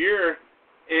than a year,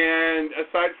 and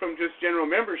aside from just general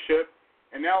membership.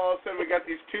 And now all of a sudden we got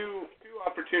these two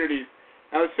opportunities.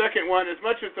 Now, the second one, as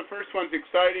much as the first one's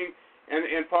exciting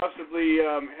and possibly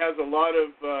has a lot of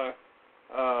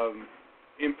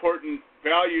important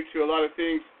value to a lot of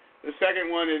things, the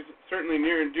second one is certainly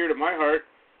near and dear to my heart.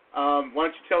 Why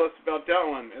don't you tell us about that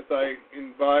one as I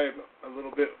imbibe a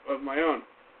little bit of my own?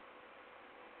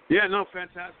 Yeah, no,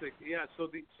 fantastic. Yeah, so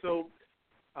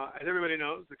as everybody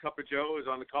knows, the Cup of Joe is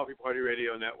on the Coffee Party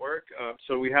Radio Network.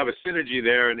 So we have a synergy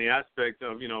there in the aspect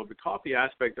of, the coffee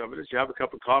aspect of it is you have a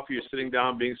cup of coffee, you're sitting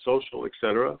down, being social, et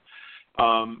cetera.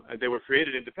 They were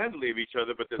created independently of each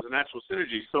other, but there's a natural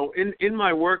synergy. So in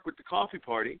my work with the Coffee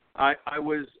Party, a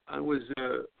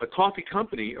coffee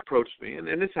company approached me,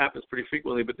 and this happens pretty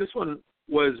frequently, but this one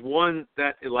was one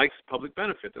that it likes public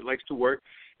benefit, that likes to work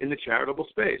in the charitable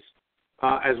space.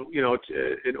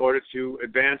 In order to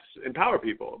empower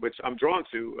people, which I'm drawn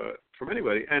to from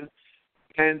anybody. And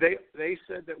they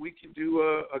said that we could do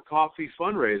a coffee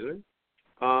fundraiser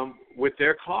with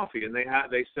their coffee, and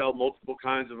they sell multiple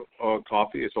kinds of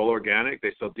coffee. It's all organic.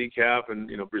 They sell decaf and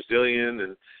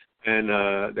Brazilian,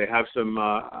 and they have some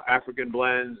African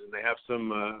blends, and they have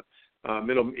some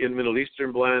Middle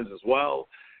Eastern blends as well.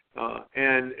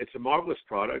 And it's a marvelous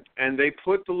product. And they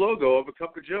put the logo of a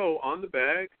Cup of Joe on the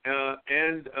bag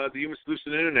and the Human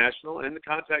Solutions International and the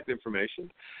contact information.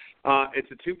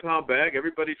 It's a 2-pound bag.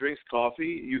 Everybody drinks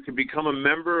coffee. You can become a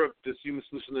member of this Human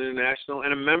Solutions International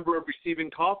and a member of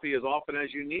receiving coffee as often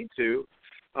as you need to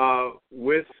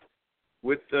with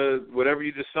whatever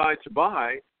you decide to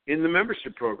buy in the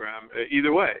membership program.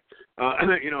 Either way,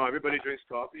 everybody drinks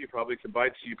coffee. You probably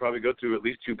go through at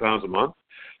least 2 pounds a month.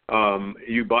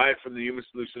 You buy it from the Human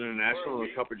Solutions International and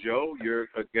a Cup of Joe. You're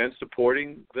again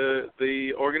supporting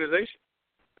the organization.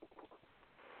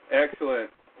 Excellent.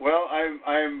 Well,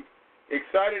 I'm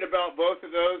excited about both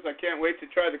of those. I can't wait to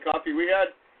try the coffee. We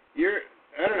had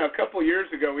a couple years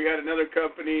ago, we had another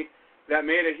company that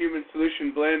made a Human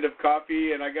Solution blend of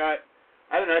coffee, and I got,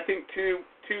 I think two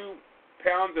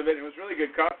pounds of it. It was really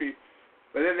good coffee,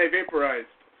 but then they vaporized.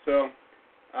 So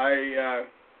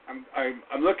I'm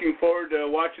looking forward to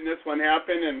watching this one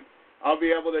happen, and I'll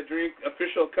be able to drink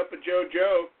official Cup of Joe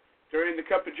during the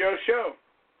Cup of Joe show.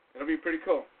 It'll be pretty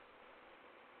cool.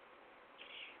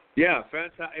 Yeah,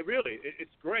 fantastic. Really,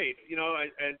 it's great.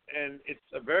 And it's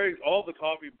all the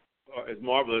coffee is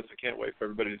marvelous. I can't wait for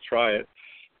everybody to try it.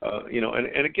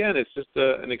 And again, it's just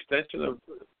an extension of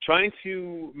trying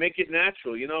to make it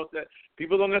natural. That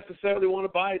people don't necessarily want to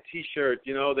buy a T-shirt.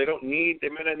 They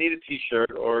may not need a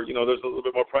T-shirt, or there's a little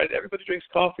bit more price. Everybody drinks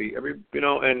coffee.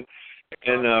 And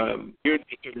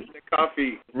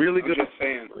coffee. Really good. I'm just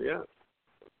saying.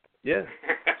 Yeah,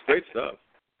 it's great stuff.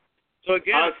 So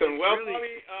again, awesome. Well,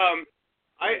 really,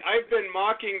 Bobby, I've been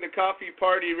mocking the Coffee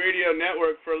Party Radio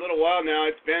Network for a little while now.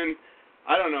 It's been,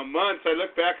 months. I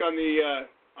look back on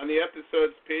the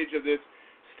episodes page of this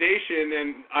station,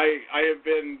 and I have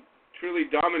been truly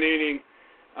dominating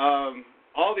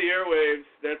all the airwaves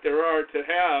that there are to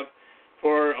have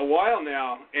for a while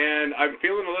now, and I'm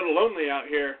feeling a little lonely out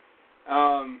here.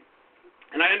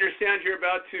 And I understand you're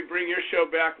about to bring your show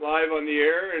back live on the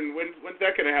air, and when's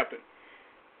that going to happen?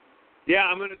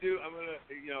 Yeah, in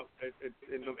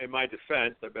my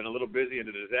defense, I've been a little busy in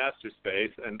the disaster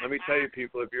space, and let me tell you,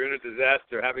 people, if you're in a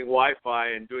disaster, having Wi-Fi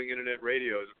and doing internet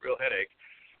radio is a real headache.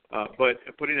 But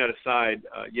putting that aside,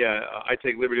 I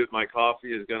Take Liberty with My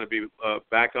Coffee is going to be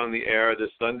back on the air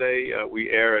this Sunday. We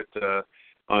air it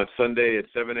on Sunday at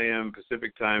 7 a.m.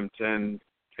 Pacific Time, 10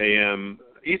 a.m.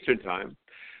 Eastern Time.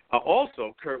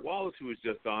 Also, Kurt Wallace, who was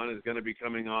just on, is going to be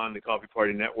coming on the Coffee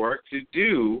Party Network to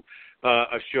do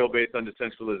a show based on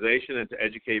decentralization and to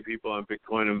educate people on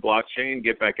Bitcoin and blockchain,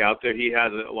 get back out there. He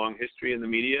has a long history in the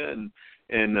media and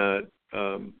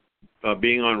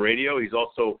being on radio. He's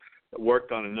also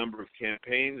worked on a number of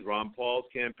campaigns, Ron Paul's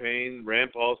campaign,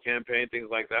 Rand Paul's campaign, things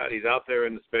like that. He's out there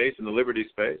in the space, in the liberty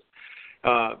space.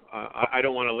 I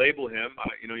don't want to label him.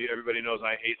 Everybody knows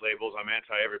I hate labels. I'm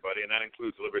anti-everybody, and that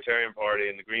includes the Libertarian Party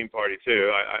and the Green Party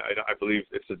too. I believe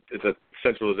it's a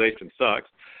centralization sucks.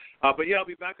 But I'll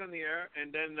be back on the air,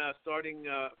 and then starting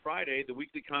Friday, the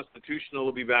Weekly Constitutional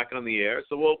will be back on the air.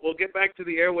 So we'll get back to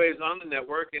the airwaves on the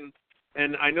network,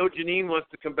 and I know Janine wants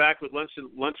to come back with lunch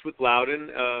with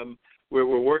Loudon. We're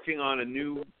working on a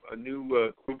new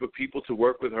group of people to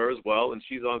work with her as well, and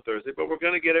she's on Thursday. But we're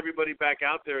going to get everybody back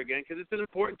out there again because it's an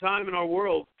important time in our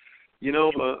world. We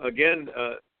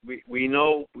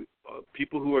know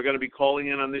people who are going to be calling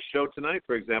in on this show tonight,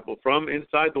 for example, from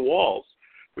inside the walls,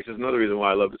 which is another reason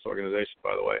why I love this organization,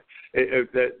 by the way.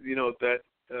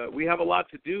 We have a lot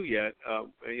to do yet,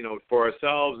 for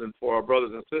ourselves and for our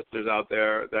brothers and sisters out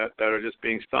there that are just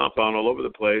being stomped on all over the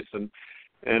place, and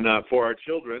for our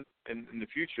children in the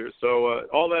future. So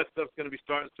all that stuff's going to be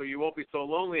starting, so you won't be so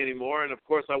lonely anymore. And, of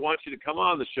course, I want you to come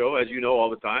on the show, as you know, all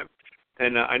the time.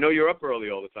 And I know you're up early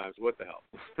all the time, so what the hell?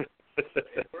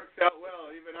 It works out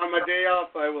well. Even on my day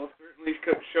off, I will certainly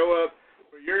show up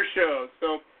for your show.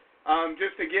 So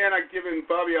just, again, I'm giving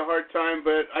Bobby a hard time,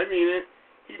 but I mean it.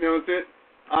 He knows it.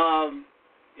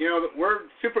 We're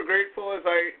super grateful, as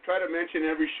I try to mention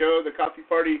every show. The Coffee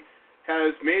Party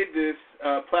has made this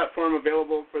platform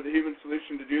available for the Human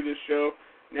Solution to do this show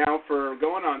now for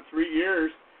going on 3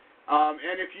 years.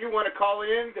 And if you want to call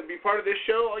in to be part of this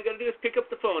show, all you got to do is pick up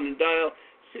the phone and dial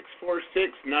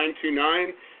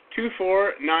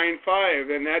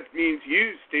 646-929-2495. And that means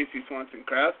you, Stacey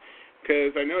Swanson-Kraft,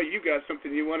 because I know you got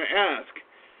something you want to ask.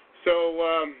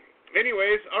 So,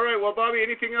 anyways, all right. Well, Bobby,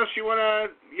 anything else you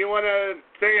wanna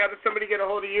say? How does somebody get a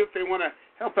hold of you if they want to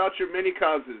help out your many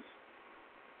causes?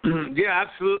 Yeah,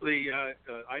 absolutely.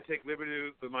 I Take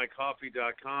Liberty with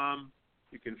mycoffee.com.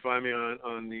 You can find me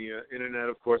on the internet,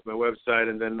 of course, my website,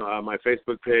 and then my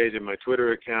Facebook page and my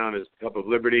Twitter account is Cup of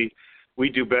Liberty. We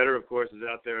Do Better, of course, is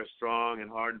out there strong and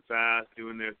hard and fast,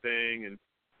 doing their thing,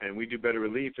 and We Do Better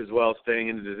Relief as well, staying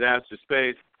in the disaster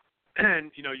space.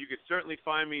 And, you can certainly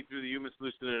find me through the Human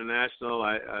Solution International.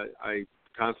 I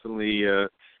constantly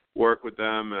work with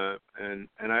them. And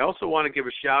I also want to give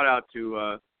a shout-out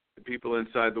to the people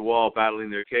inside the wall battling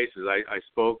their cases. I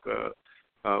spoke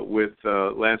with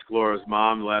Lance Glora's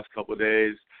mom the last couple of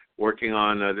days, working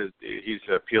on he's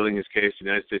appealing his case to the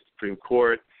United States Supreme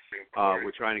Court.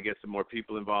 We're trying to get some more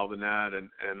people involved in that. And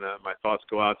my thoughts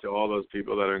go out to all those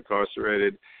people that are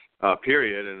incarcerated,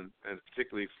 period, and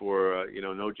particularly for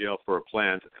no jail for a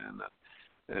plant,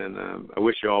 and I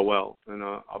wish you all well, and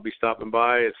I'll be stopping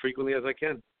by as frequently as I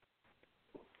can.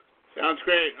 Sounds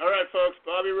great. All right, folks,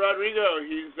 Bobby Rodrigo,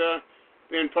 he's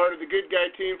been part of the Good Guy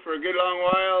team for a good long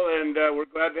while, and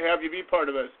we're glad to have you be part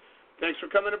of us. Thanks for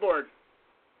coming aboard.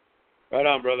 Right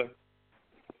on, brother.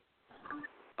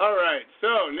 All right,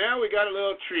 so now we got a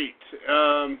little treat.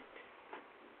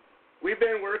 We've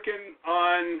been working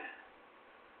on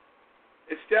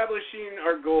establishing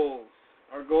our goals.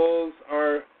 Our goals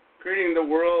are creating the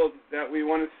world that we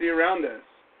want to see around us.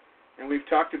 And we've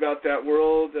talked about that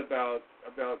world, about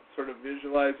sort of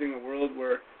visualizing a world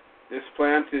where this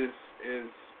plant is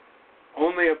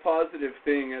only a positive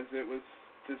thing as it was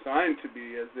designed to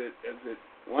be, as it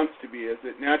wants to be, as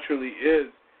it naturally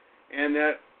is. And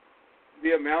that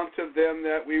the amount of them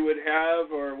that we would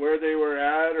have, or where they were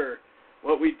at, or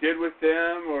what we did with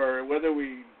them, or whether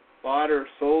we bought or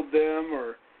sold them,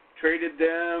 or traded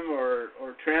them, or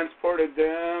transported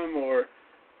them, or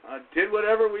did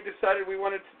whatever we decided we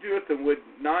wanted to do with them, would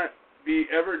not be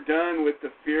ever done with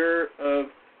the fear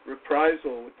of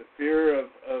reprisal, with the fear of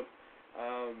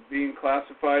being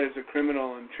classified as a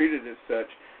criminal and treated as such.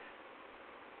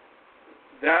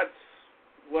 That's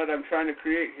what I'm trying to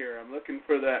create here. I'm looking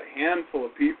for that handful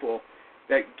of people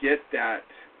that get that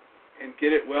and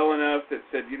get it well enough that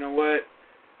said, you know what,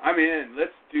 I'm in.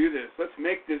 Let's do this. Let's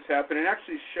make this happen, and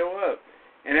actually show up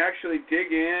and actually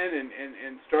dig in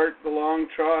and start the long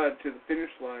trot to the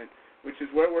finish line, which is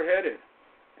where we're headed.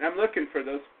 And I'm looking for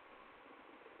those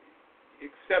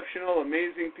exceptional,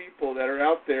 amazing people that are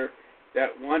out there that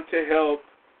want to help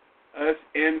us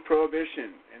end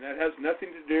prohibition. And that has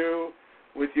nothing to do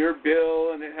with your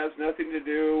bill, and it has nothing to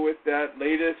do with that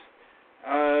latest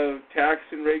tax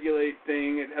and regulate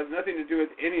thing. It has nothing to do with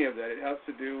any of that. It has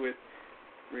to do with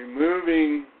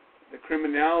removing the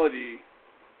criminality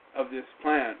of this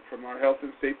plant from our health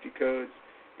and safety codes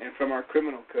and from our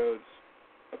criminal codes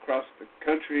across the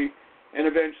country and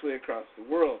eventually across the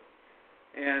world.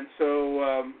 And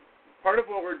so part of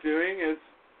what we're doing is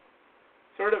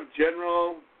sort of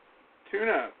general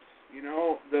tune-ups. You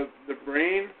know, the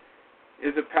brain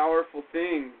is a powerful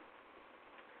thing,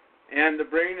 and the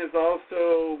brain is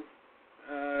also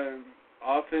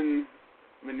often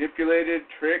manipulated,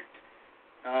 tricked.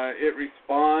 It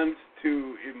responds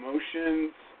to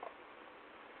emotions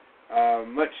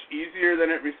much easier than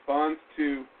it responds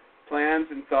to plans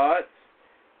and thoughts.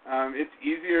 It's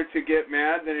easier to get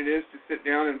mad than it is to sit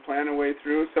down and plan a way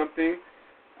through something.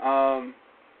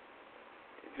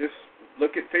 Just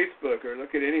look at Facebook or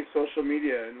look at any social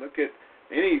media and look at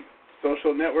any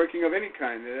social networking of any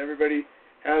kind. That everybody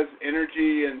has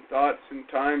energy and thoughts and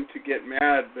time to get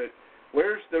mad, but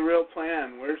where's the real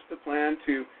plan? Where's the plan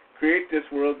to create this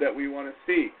world that we want to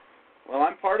see? Well,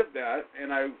 I'm part of that,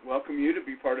 and I welcome you to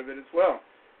be part of it as well.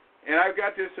 And I've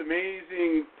got this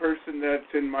amazing person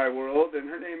that's in my world, and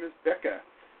her name is Becca.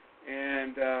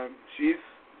 And she's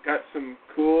got some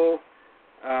cool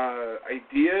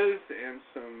ideas and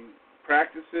some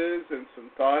practices and some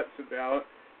thoughts about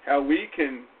how we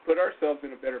can put ourselves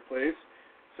in a better place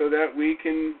so that we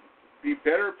can be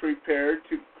better prepared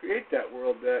to create that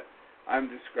world that I'm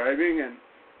describing. And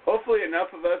hopefully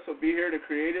enough of us will be here to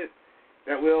create it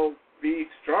that will be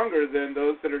stronger than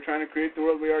those that are trying to create the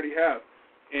world we already have.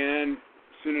 And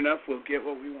soon enough, we'll get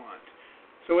what we want.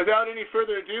 So without any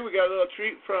further ado, we got a little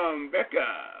treat from Becca.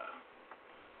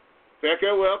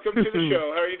 Becca, welcome to the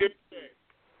show. How are you doing today?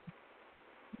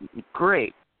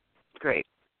 Great.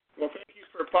 Well, thank you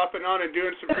for popping on and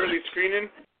doing some early screening.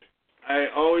 I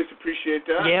always appreciate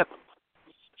that. Yep.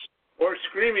 Or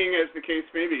screaming, as the case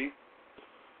may be.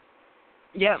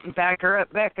 Yep, back her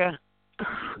up, Becca.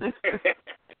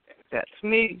 That's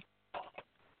me.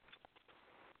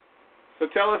 So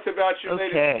tell us about your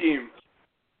latest scheme.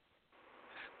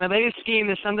 My latest scheme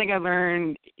is something I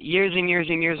learned years and years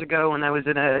and years ago when I was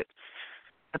in a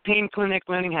pain clinic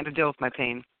learning how to deal with my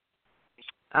pain.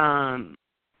 I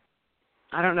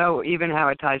don't know even how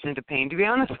it ties into pain, to be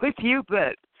honest with you,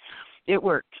 but it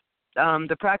worked.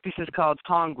 The practice is called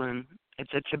Tonglen.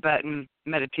 It's a Tibetan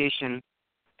meditation.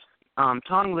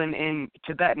 Tonglen in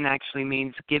Tibetan actually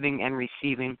means giving and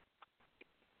receiving.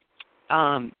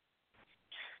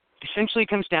 Essentially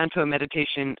comes down to a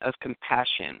meditation of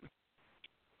compassion.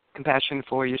 Compassion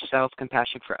for yourself,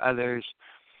 compassion for others.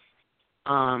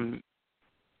 It's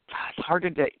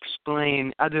harder to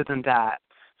explain other than that.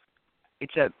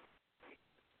 It's a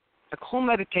cool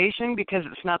meditation because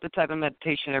it's not the type of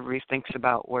meditation everybody thinks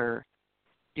about where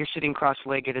you're sitting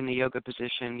cross-legged in the yoga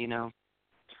position, you know,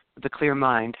 with a clear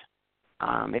mind.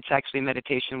 It's actually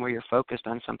meditation where you're focused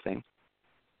on something,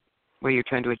 where you're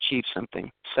trying to achieve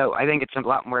something. So I think it's a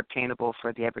lot more attainable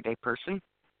for the everyday person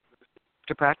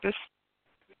to practice.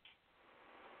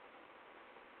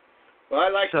 Well, I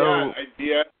like that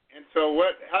idea. And so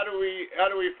how do we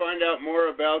find out more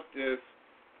about this?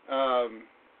 I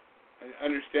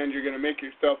understand you're going to make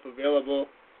yourself available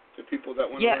to people that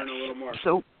want to learn a little more.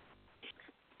 So,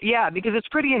 yeah, because it's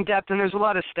pretty in-depth and there's a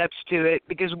lot of steps to it,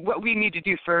 because what we need to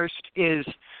do first is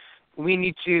we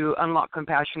need to unlock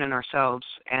compassion in ourselves.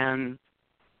 And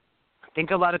I think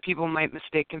a lot of people might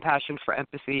mistake compassion for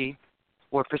empathy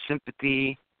or for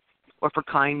sympathy or for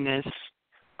kindness,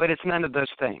 but it's none of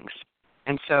those things.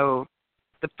 And so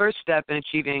the first step in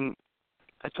achieving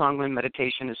a Tonglen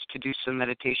meditation is to do some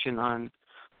meditation on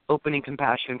opening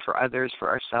compassion for others, for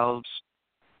ourselves,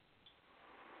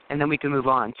 and then we can move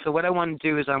on. So what I want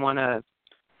to do is I want to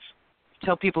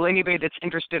tell people, anybody that's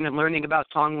interested in learning about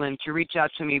Tonglen, to reach out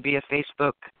to me via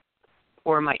Facebook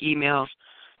or my email,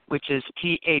 which is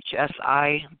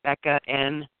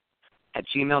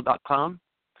thsibeccan@gmail.com,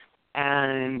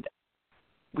 and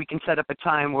we can set up a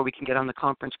time where we can get on the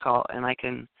conference call, and I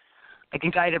can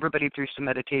guide everybody through some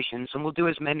meditations, and we'll do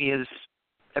as many as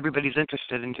everybody's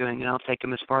interested in doing, and I'll take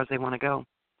them as far as they want to go.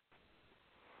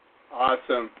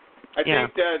 Awesome. I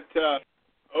think that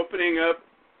opening up,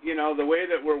 you know, the way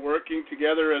that we're working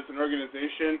together as an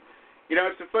organization, you know,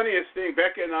 it's the funniest thing.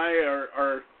 Becca and I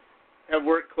have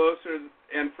worked closer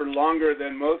and for longer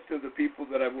than most of the people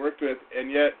that I've worked with,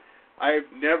 and yet I've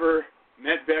never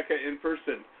met Becca in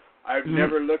person. I've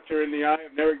never looked her in the eye.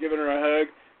 I've never given her a hug.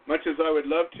 Much as I would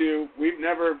love to, we've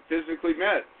never physically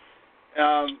met.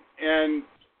 And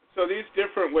so these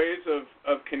different ways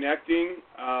of connecting,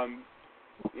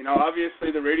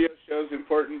 Obviously the radio show is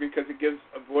important because it gives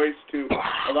a voice to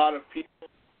a lot of people,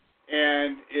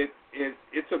 and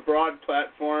it's a broad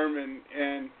platform,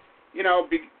 and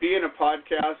being a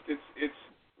podcast, it's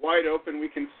wide open. We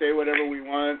can say whatever we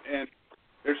want, and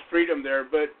there's freedom there.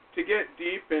 But to get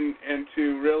deep and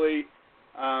to really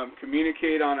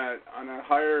communicate on a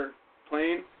higher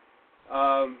plane,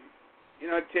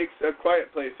 it takes a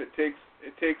quiet place. It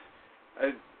takes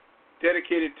a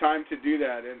dedicated time to do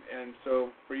that, and so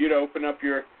for you to open up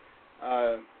your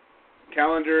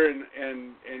calendar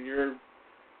and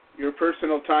your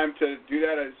personal time to do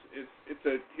that it's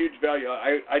a huge value.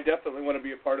 I definitely want to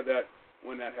be a part of that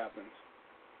when that happens.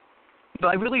 But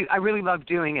I really love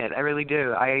doing it. I really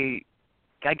do. I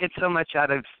get so much out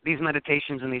of these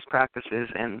meditations and these practices,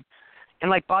 and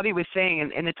like Bobby was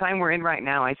saying, in the time we're in right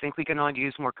now, I think we can all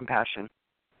use more compassion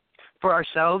for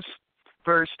ourselves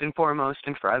first and foremost,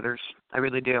 and for others. I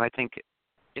really do. I think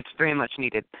it's very much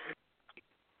needed.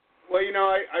 Well,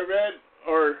 I read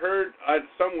or heard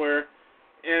somewhere,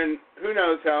 and who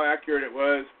knows how accurate it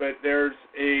was, but there's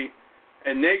a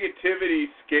negativity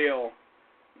scale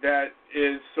that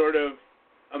is sort of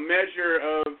a measure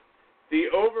of the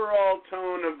overall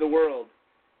tone of the world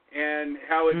and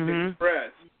how it's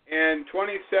expressed. And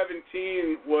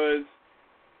 2017 was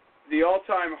the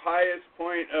all-time highest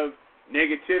point of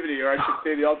negativity, or I should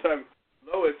say the all-time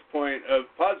lowest point of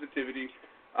positivity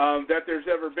that there's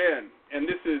ever been. And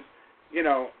this is,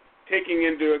 taking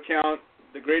into account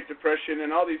the Great Depression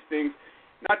and all these things.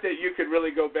 Not that you could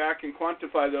really go back and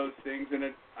quantify those things, and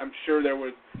I'm sure there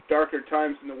was darker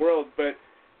times in the world, but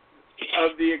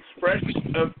of the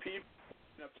expression of people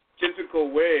in a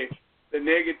physical way, the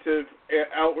negative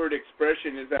outward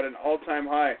expression is at an all-time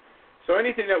high. So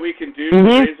anything that we can do to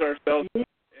raise ourselves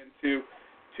and to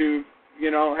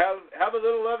have a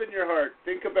little love in your heart,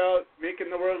 think about making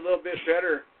the world a little bit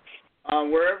better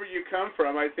wherever you come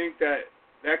from, I think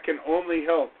that can only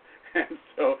help. And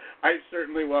so I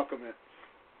certainly welcome it.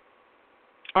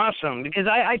 Awesome, because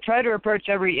I try to approach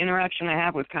every interaction I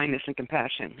have with kindness and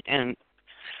compassion, and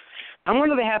I'm one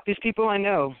of the happiest people I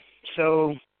know,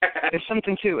 so there's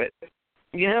something to it,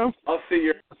 I'll see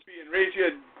your happy and raise you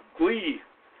a glee,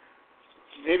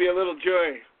 maybe a little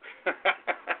joy.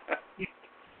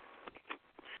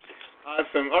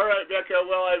 Awesome. All right, Becca,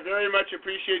 well, I very much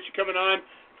appreciate you coming on.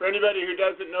 For anybody who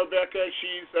doesn't know Becca,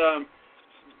 she's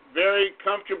very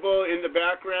comfortable in the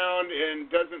background and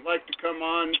doesn't like to come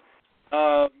on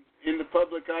in the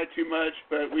public eye too much,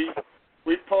 but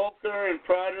we poke her and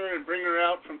prod her and bring her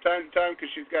out from time to time because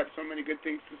she's got so many good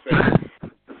things to say.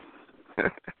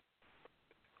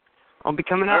 I'll be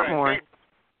coming out more. Thanks.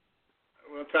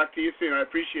 We'll talk to you soon. I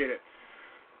appreciate it.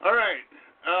 All right.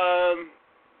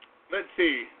 Let's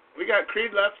see. We got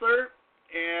Creed Leffler,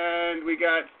 and we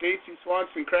got Stacy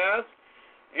Swanson-Kras,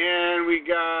 and we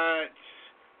got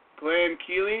Glenn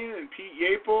Keeling and Pete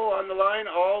Yapel on the line,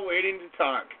 all waiting to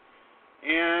talk.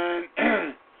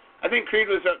 And I think Creed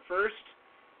was up first,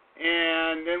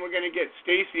 and then we're going to get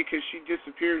Stacy because she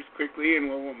disappears quickly, and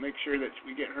we'll make sure that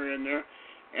we get her in there.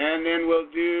 And then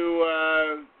we'll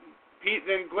do Pete,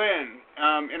 then Glenn.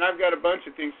 And I've got a bunch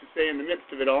of things to say in the midst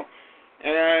of it all.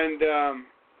 And,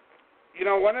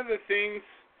 one of the things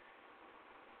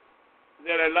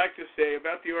that I'd like to say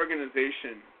about the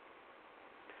organization,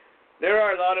 there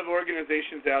are a lot of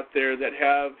organizations out there that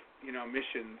have,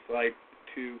 missions like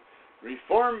to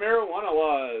reform marijuana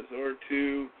laws or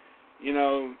to,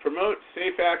 promote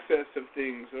safe access of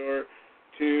things or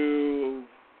to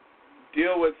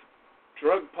deal with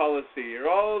drug policy or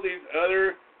all these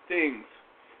other things.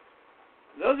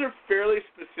 Those are fairly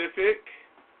specific,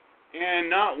 and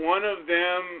not one of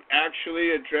them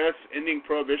actually address ending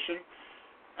prohibition.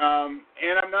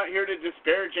 And I'm not here to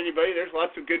disparage anybody. There's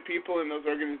lots of good people in those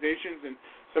organizations, and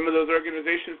some of those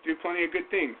organizations do plenty of good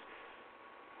things.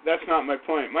 That's not my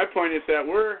point. My point is that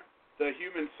we're the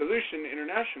Human Solution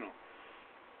International.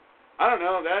 I don't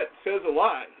know, that says a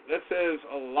lot. That says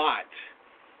a lot.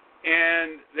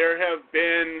 And there have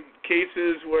been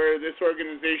cases where this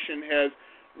organization has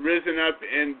risen up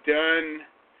and done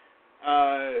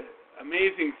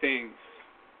amazing things.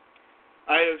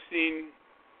 I have seen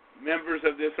members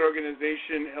of this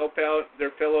organization help out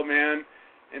their fellow man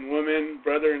and woman,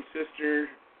 brother and sister,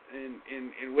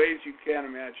 in ways you can't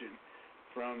imagine,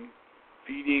 from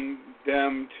feeding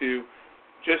them to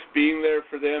just being there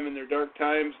for them in their dark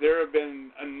times. There have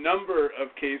been a number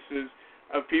of cases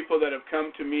of people that have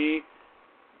come to me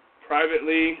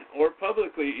privately or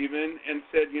publicly even and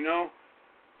said,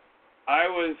 I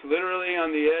was literally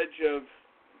on the edge of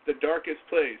the darkest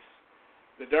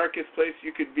place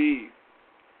you could be.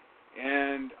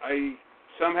 And I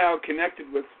somehow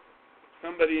connected with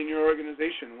somebody in your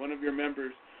organization, one of your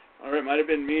members, or it might have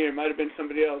been me, or it might have been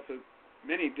somebody else,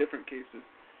 many different cases.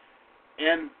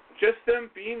 And just them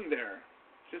being there,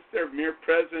 just their mere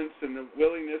presence and the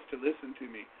willingness to listen to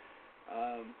me,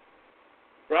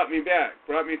 brought me back,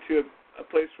 brought me to a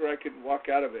place where I could walk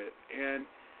out of it. And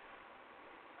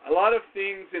a lot of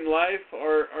things in life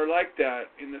are like that,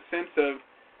 in the sense of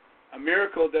a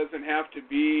miracle doesn't have to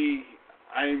be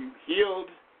I'm healed.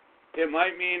 It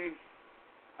might mean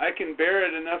I can bear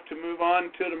it enough to move on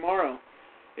to tomorrow.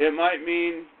 It might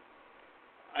mean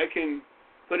I can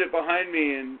put it behind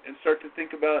me and start to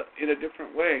think about it in a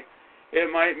different way.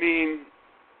 It might mean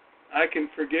I can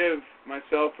forgive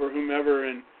myself or whomever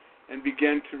and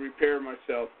begin to repair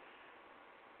myself.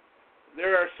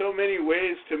 There are so many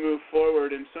ways to move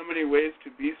forward and so many ways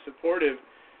to be supportive,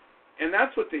 and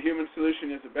that's what the human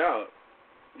solution is about.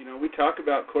 You know, we talk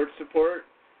about court support.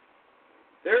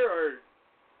 There are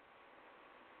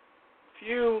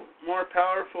few more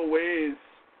powerful ways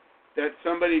that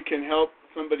somebody can help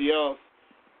somebody else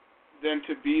than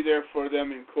to be there for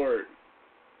them in court.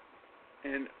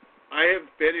 And I have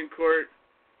been in court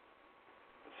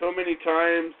so many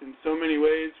times in so many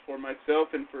ways for myself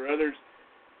and for others.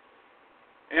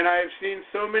 And I have seen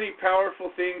so many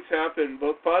powerful things happen,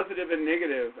 both positive and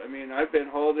negative. I mean, I've been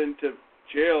hauled into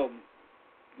jail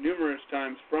numerous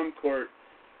times from court,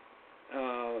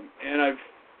 and I've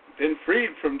been freed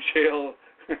from jail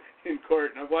in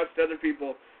court, and I've watched other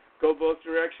people go both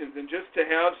directions. And just to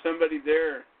have somebody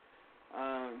there,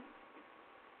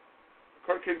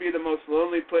 court can be the most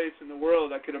lonely place in the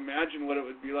world. I could imagine what it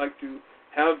would be like to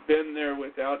have been there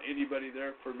without anybody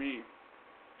there for me.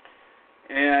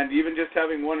 And even just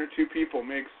having one or two people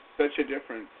makes such a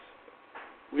difference.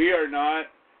 We are not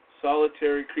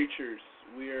solitary creatures.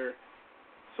 We are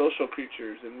social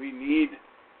creatures, and we need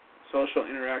social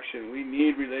interaction. We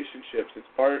need relationships. It's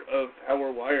part of how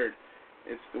we're wired.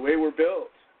 It's the way we're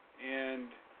built. And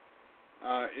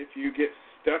if you get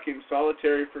stuck in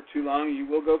solitary for too long, you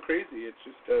will go crazy. It's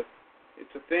just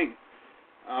it's a thing.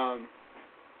 And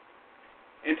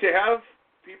to have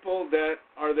people that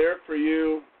are there for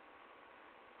you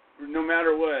no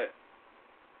matter what,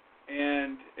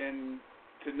 and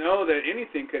to know that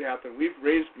anything could happen. We've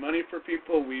raised money for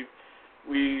people. We've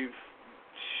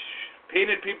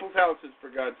painted people's houses, for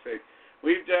God's sake.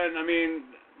 We've done, I mean,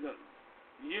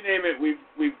 you name it,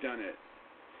 we've done it.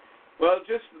 Well,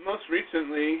 just most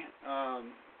recently,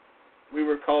 we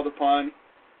were called upon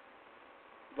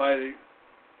by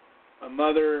a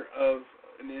mother of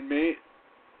an inmate,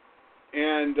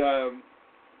 and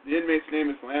the inmate's name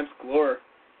is Lance Glore,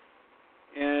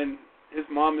 and his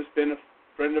mom has been a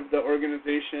friend of the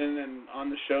organization and on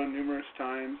the show numerous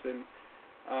times, and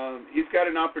he's got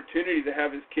an opportunity to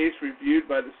have his case reviewed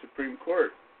by the Supreme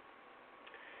Court.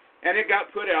 And it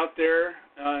got put out there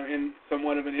in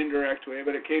somewhat of an indirect way,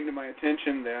 but it came to my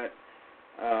attention that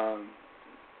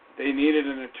they needed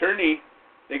an attorney.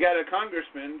 They got a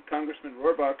Congressman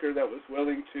Rohrabacher, that was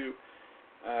willing to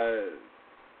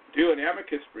do an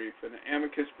amicus brief. An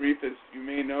amicus brief, as you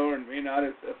may know or may not,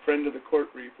 is a friend of the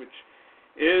court brief, which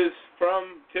is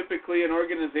from typically an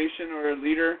organization or a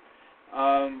leader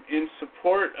in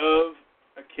support of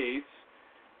a case,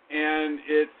 and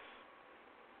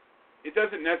it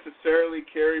doesn't necessarily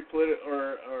carry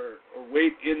or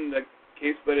weight in the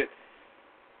case, but it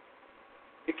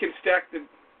can stack the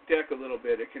deck a little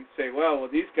bit. It can say, well,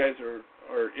 these guys are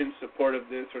in support of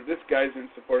this, or this guy's in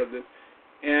support of this,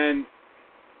 and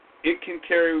it can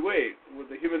carry weight. Well,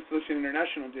 the Human Solution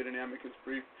International did an amicus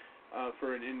brief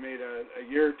for an inmate a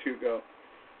year or two ago,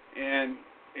 and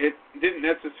it didn't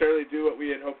necessarily do what we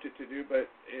had hoped it to do, but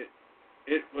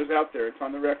it was out there. It's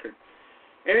on the record.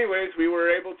 Anyways, we were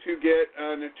able to get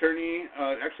an attorney,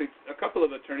 actually a couple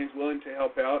of attorneys willing to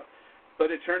help out,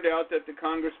 but it turned out that the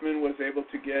congressman was able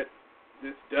to get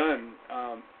this done.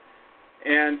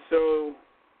 And so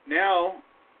now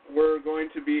we're going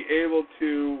to be able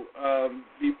to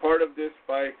be part of this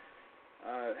by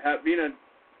being a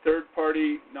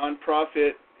third-party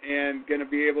nonprofit and going to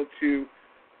be able to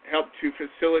help to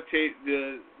facilitate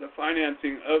the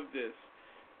financing of this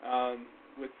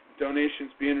with donations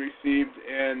being received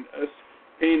and us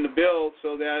paying the bill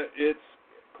so that it's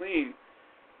clean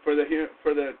for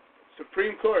the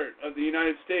Supreme Court of the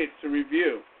United States to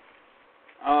review.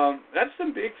 That's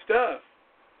some big stuff.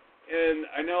 And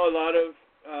I know a lot of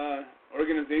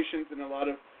organizations and a lot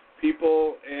of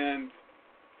people, and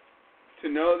to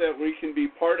know that we can be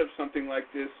part of something like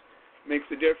this makes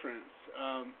a difference.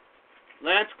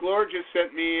 Lance Glore just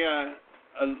sent me a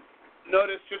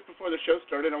notice just before the show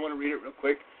started. I want to read it real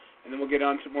quick, and then we'll get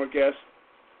on to more guests.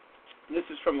 This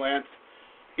is from Lance.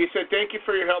 He said, "Thank you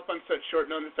for your help on such short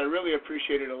notice. I really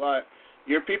appreciate it a lot.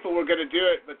 Your people were going to do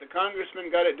it, but the congressman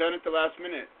got it done at the last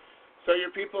minute. So your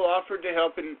people offered to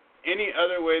help in any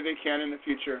other way they can in the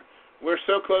future. We're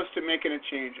so close to making a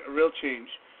change, a real change,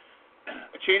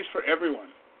 a change for everyone.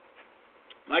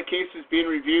 My case is being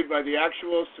reviewed by the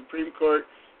actual Supreme Court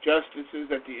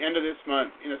justices at the end of this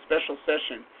month in a special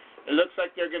session. It looks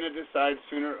like they're going to decide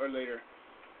sooner or later."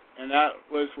 And that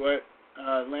was what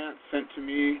Lance sent to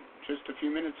me just a few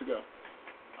minutes ago.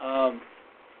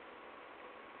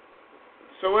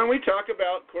 So when we talk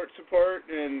about court support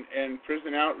and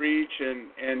prison outreach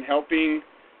and helping,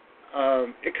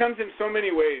 it comes in so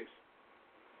many ways.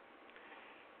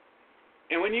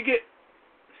 And when you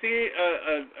see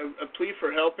a plea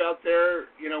for help out there,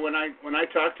 you know, when I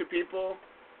talk to people,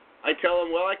 I tell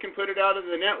them, well, I can put it out of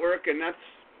the network, and that's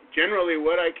generally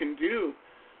what I can do.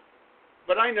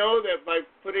 But I know that by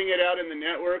putting it out in the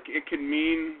network, it can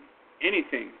mean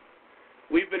anything.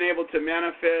 We've been able to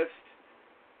manifest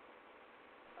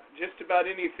just about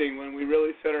anything when we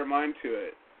really set our mind to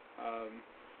it.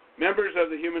 Members of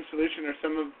the Human Solution are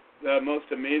some of the most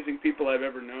amazing people I've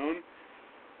ever known.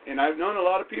 And I've known a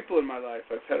lot of people in my life.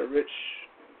 I've had a rich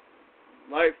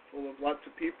life full of lots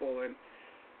of people. And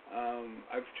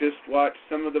I've just watched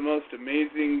some of the most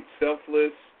amazing,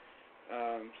 selfless,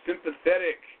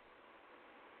 sympathetic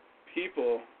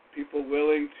people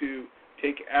willing to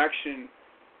take action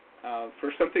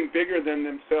for something bigger than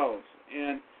themselves.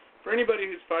 And for anybody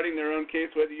who's fighting their own case,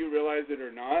 whether you realize it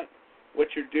or not, what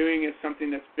you're doing is something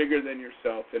that's bigger than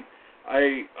yourself. And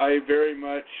I very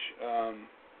much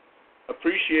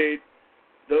appreciate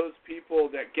those people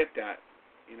that get that.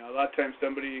 You know, a lot of times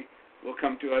somebody will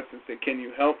come to us and say, "Can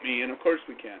you help me?" And of course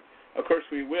we can. Of course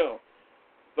we will.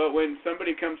 But when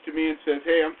somebody comes to me and says,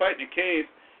 "Hey, I'm fighting a case,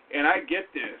 and I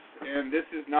get this, and this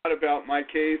is not about my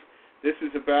case, this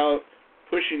is about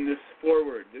pushing this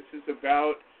forward, this is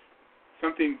about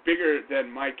something bigger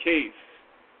than my case,"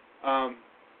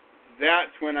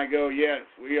 that's when I go, yes,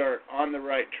 we are on the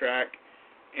right track.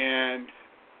 And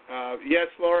yes,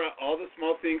 Laura, all the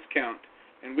small things count.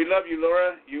 And we love you,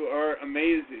 Laura. You are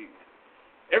amazing.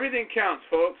 Everything counts,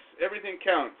 folks. Everything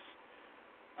counts.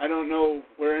 I don't know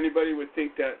where anybody would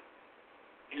think that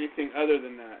anything other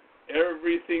than that.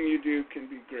 Everything you do can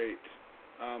be great.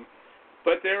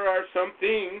 But there are some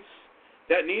things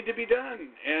that need to be done,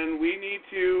 and we need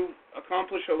to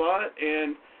accomplish a lot,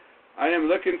 and I am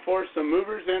looking for some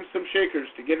movers and some shakers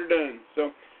to get her done.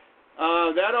 So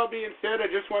that all being said, I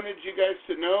just wanted you guys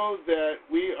to know that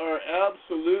we are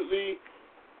absolutely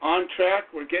on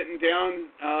track. We're getting down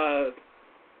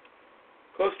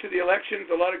close to the elections,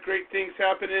 a lot of great things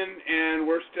happening, and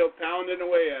we're still pounding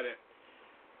away at it.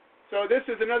 So this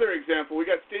is another example. We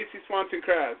got Stacy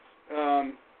Swanson-Kras.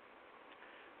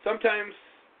 Sometimes,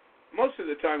 most of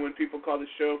the time when people call the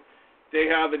show, they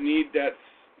have a need that's,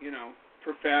 you know,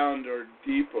 profound or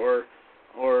deep or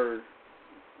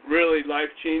really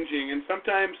life-changing. And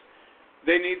sometimes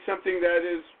they need something that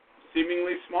is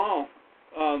seemingly small.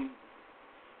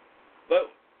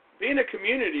 But being a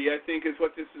community, I think, is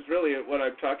what this is really what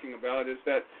I'm talking about, is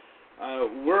that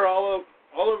we're all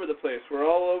over the place. We're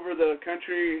all over the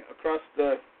country,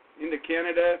 into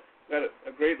Canada. Got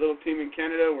a great little team in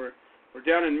Canada. We're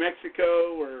down in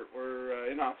Mexico. We're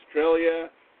in Australia.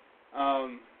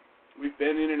 We've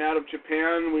been in and out of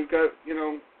Japan. We've got, you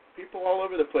know, people all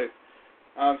over the place.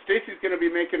 Stacy's going to be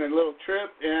making a little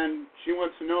trip, and she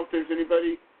wants to know if there's any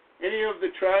of the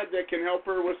tribe that can help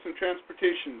her with some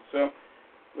transportation. So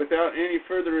without any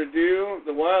further ado,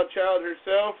 the wild child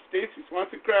herself, Stacy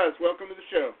Swanson-Kras, welcome to the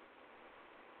show.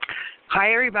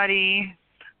 Hi, everybody.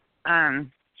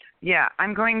 Yeah,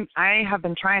 I have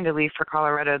been trying to leave for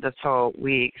Colorado this whole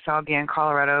week, so I'll be in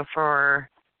Colorado for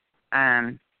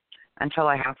until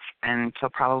I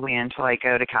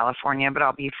go to California, but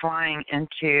I'll be flying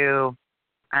into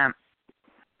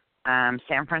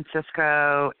San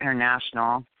Francisco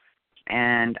International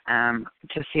and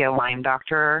to see a Lyme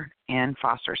doctor in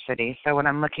Foster City. So what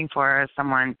I'm looking for is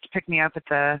someone to pick me up at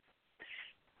the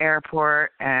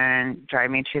airport and drive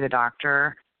me to the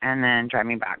doctor and then drive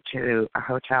me back to a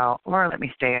hotel or let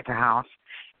me stay at the house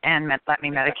and let me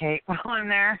medicate while I'm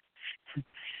there.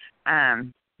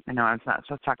 I know I'm not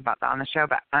supposed to talk about that on the show,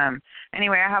 but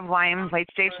anyway, I have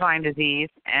late-stage Lyme disease,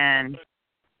 and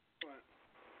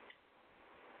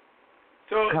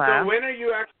So when are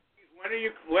you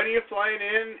flying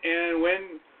in, and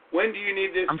when do you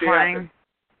need this to happen?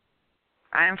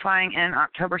 I'm flying in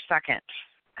October 2nd,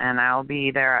 and I'll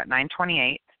be there at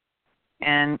 9:28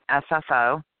 in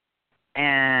SFO,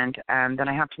 and then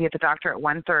I have to be at the doctor at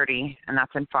 1:30, and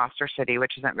that's in Foster City,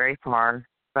 which isn't very far.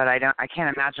 but I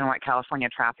can't imagine what California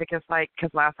traffic is like,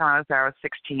 because last time I was there I was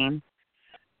 16.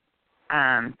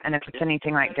 And if it's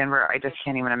anything like Denver, I just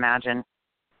can't even imagine.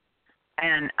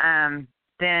 And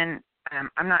then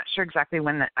I'm not sure exactly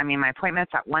when my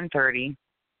appointment's at 1:30,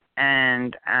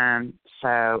 and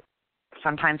so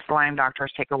sometimes the Lyme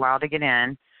doctors take a while to get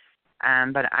in,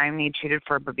 but I need treated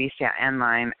for Babesia and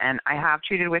Lyme, and I have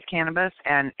treated with cannabis,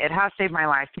 and it has saved my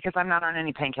life because I'm not on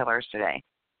any painkillers today.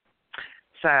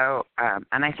 So,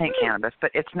 and I thank cannabis,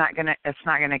 but it's not gonna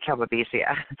kill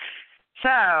Babesia.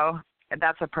 So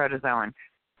that's a protozoan,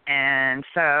 and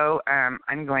so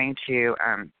I'm going to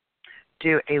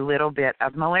do a little bit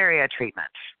of malaria treatment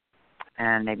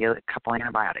and maybe a couple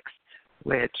antibiotics,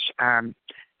 which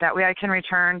that way I can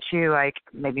return to, like,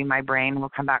 maybe my brain will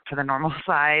come back to the normal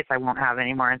size. I won't have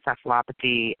any more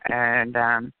encephalopathy, and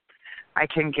I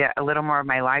can get a little more of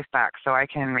my life back so I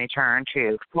can return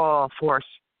to full force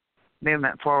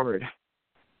movement forward.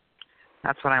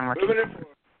 That's what I'm looking for.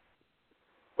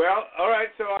 Well, all right,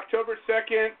 so October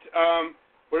 2nd,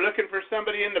 we're looking for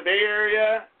somebody in the Bay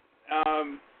Area.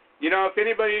 If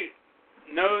anybody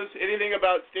knows anything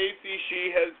about Stacy,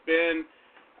 she has been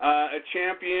a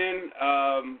champion.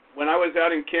 When I was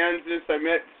out in Kansas, I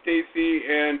met Stacy,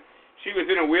 and she was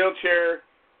in a wheelchair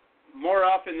more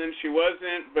often than she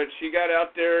wasn't, but she got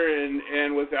out there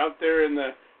and was out there in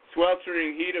the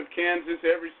sweltering heat of Kansas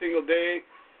every single day,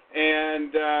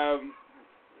 and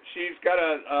she's got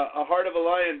a heart of a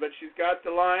lion, but she's got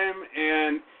the Lyme,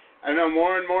 and I know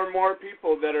more and more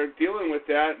people that are dealing with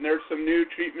that, and there's some new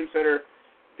treatments that are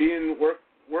being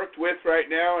worked with right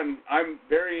now, and I'm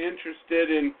very interested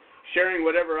in sharing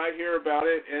whatever I hear about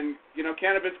it. And,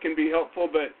 cannabis can be helpful,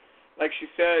 but like she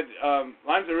said,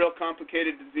 Lyme's a real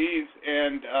complicated disease,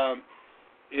 and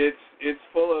it's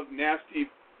full of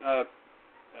nasty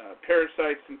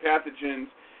parasites and pathogens,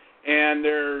 and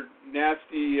they're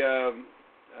nasty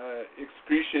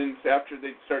excretions after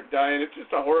they start dying. It's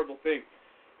just a horrible thing.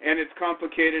 And it's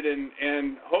complicated,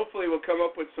 and hopefully we'll come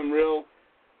up with some real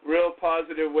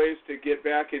positive ways to get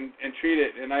back and treat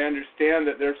it. And I understand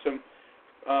that there's some,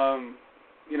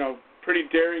 pretty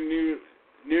daring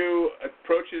new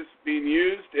approaches being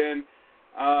used, and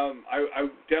I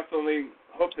definitely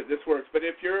hope that this works. But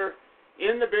if you're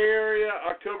in the Bay Area,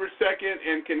 October 2nd,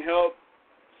 and can help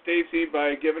Stacy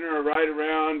by giving her a ride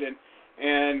around and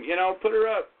put her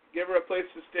up, give her a place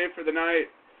to stay for the night.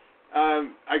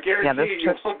 I guarantee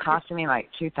this trip's costing me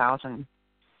like $2,000.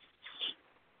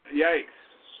 Yikes!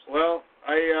 Well,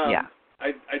 I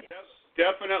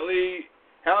definitely.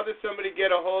 How does somebody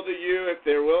get a hold of you if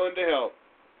they're willing to help?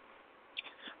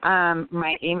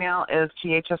 My email is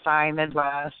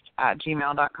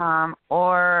thsimidwest@gmail.com,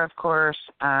 or of course,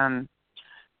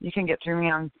 you can get through me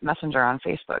on Messenger on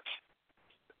Facebook.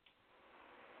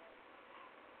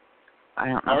 I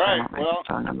don't know if I want my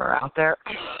phone number out there.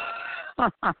 any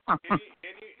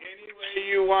way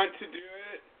you want to do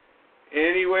it.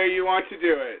 Any way you want to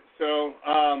do it. So,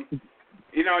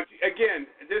 again,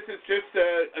 this is just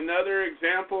another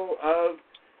example of,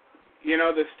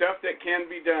 the stuff that can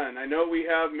be done. I know we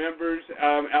have members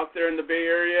out there in the Bay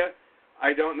Area.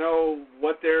 I don't know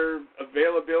what their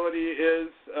availability is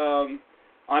on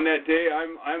that day.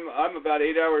 I'm about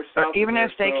 8 hours south. Or even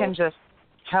if they can just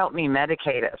help me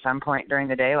medicate at some point during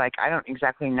the day. Like, I don't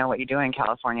exactly know what you do in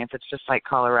California. If it's just like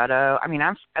Colorado. I mean,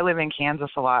 I live in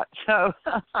Kansas a lot, so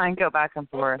I can go back and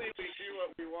forth. Mostly we do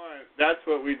what we want. That's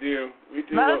what we do. We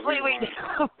do Mostly what we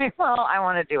want. Well, I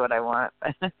want to do what I want.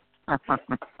 That's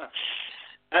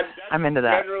I'm into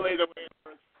that. Generally the way it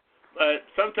works. But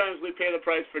sometimes we pay the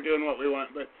price for doing what we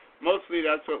want. But mostly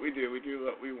that's what we do. We do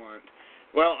what we want.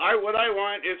 Well, what I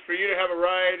want is for you to have a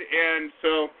ride, and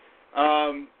so.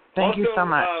 Thank you so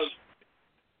much.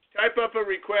 Type up a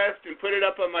request and put it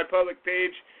up on my public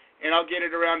page, and I'll get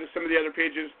it around to some of the other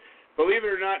pages. Believe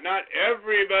it or not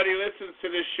everybody listens to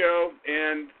this show,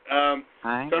 and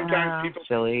sometimes people.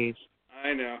 Silly.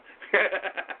 I know.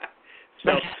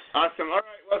 So awesome. All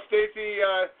right. Well, Stacy,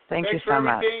 thanks you for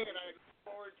everything, and I look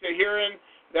forward to hearing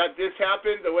that this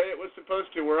happened the way it was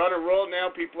supposed to. We're on a roll now.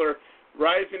 People are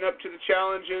rising up to the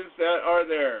challenges that are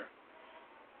there.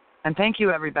 And thank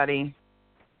you, everybody.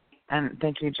 And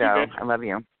thank you, Joe. I love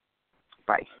you.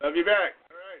 Bye. Love you back.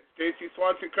 All right. Stacy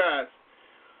Swanson-Krass.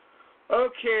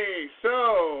 Okay,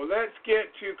 so let's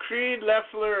get to Creed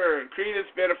Leffler. Creed has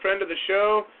been a friend of the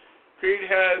show. Creed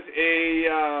has a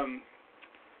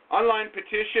online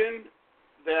petition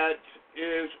that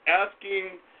is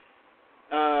asking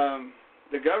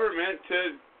the government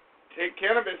to take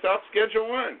cannabis off Schedule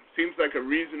 1. Seems like a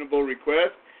reasonable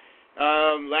request.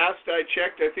 Last I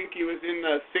checked, I think he was in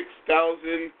the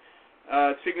 6,000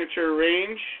 signature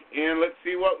range, and let's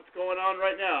see what's going on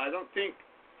right now. I don't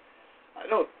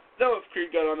know if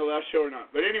Creed got on the last show or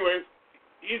not, but anyways,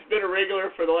 he's been a regular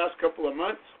for the last couple of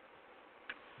months.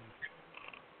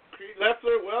 Creed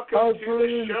Leffler, welcome to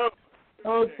the show.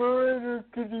 Operator,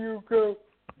 could you go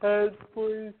ahead,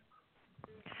 please?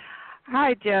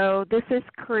 Hi, Joe. This is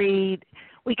Creed.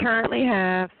 We currently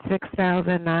have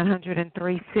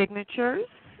 6,903 signatures.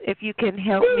 If you can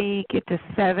help me get to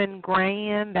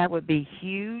 $7,000, that would be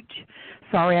huge.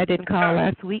 Sorry I didn't call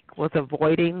last week. Was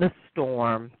avoiding the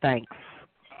storm. Thanks.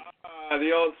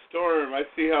 The old storm. I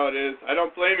see how it is. I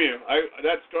don't blame you.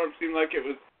 That storm seemed like it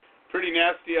was pretty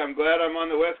nasty. I'm glad I'm on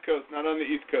the West Coast, not on the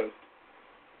East Coast.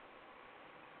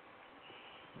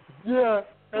 Yeah,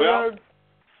 and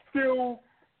well,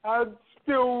 I'm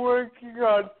still working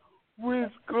on Wiz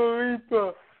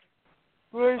Khalifa.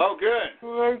 Oh, good.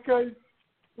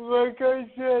 Like I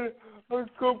said a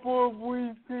couple of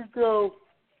weeks ago.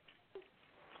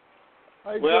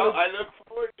 I look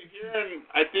forward to hearing.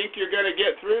 I think you're going to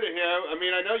get through to him. I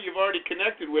mean, I know you've already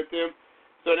connected with him,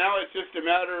 so now it's just a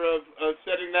matter of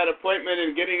setting that appointment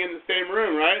and getting in the same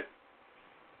room, right?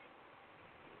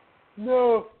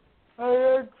 No,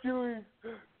 I actually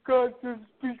got to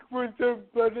speak with him,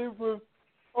 but it was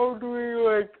only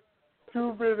like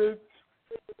 2 minutes.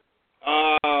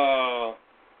 Oh.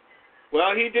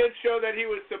 Well, he did show that he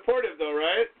was supportive, though,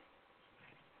 right?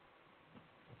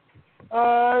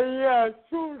 Yeah,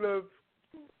 sort of.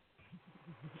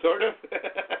 Sort of?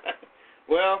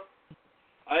 Well,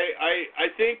 I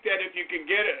think that if you can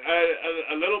get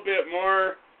a little bit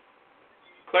more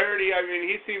clarity, I mean,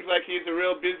 he seems like he's a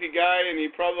real busy guy, and he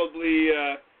probably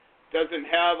doesn't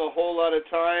have a whole lot of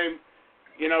time,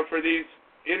 for these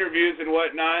interviews and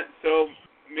whatnot. So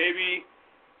maybe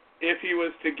if he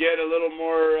was to get a little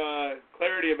more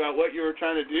clarity about what you were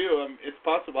trying to do, it's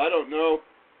possible. I don't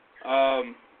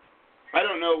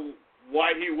know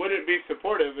why he wouldn't be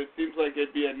supportive. It seems like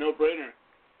it'd be a no-brainer.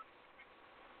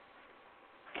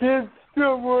 Can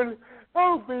someone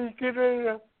help me get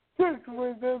in touch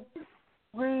with him,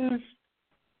 please?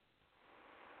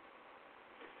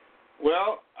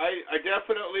 Well, I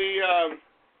definitely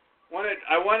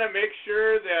want to make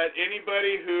sure that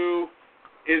anybody who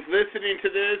is listening to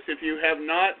this, if you have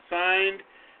not signed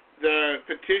the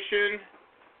petition,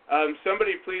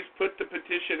 somebody please put the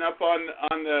petition up on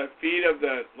the feed of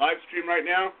the live stream right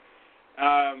now.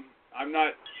 I'm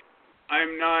not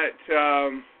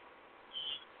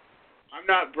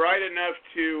bright enough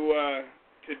to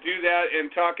do that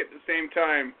and talk at the same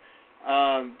time.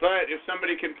 But if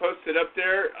somebody can post it up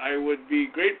there, I would be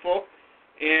grateful.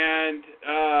 And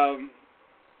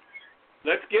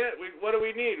what do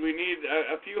we need? We need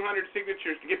a few hundred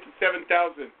signatures to get to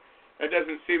 7,000. That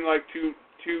doesn't seem like too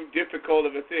difficult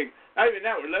of a thing. Not even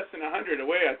that, we're less than 100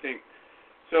 away, I think.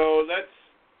 So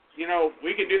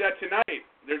we can do that tonight.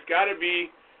 There's got to be,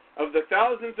 of the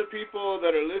thousands of people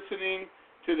that are listening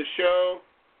to the show,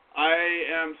 I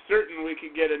am certain we can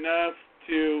get enough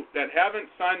that haven't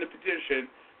signed the petition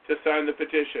to sign the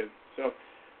petition. So,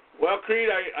 well, Creed,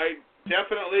 I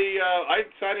definitely, I'd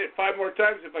sign it 5 more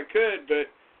times if I could, but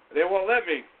they won't let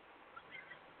me.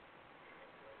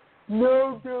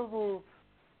 No trouble,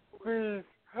 please.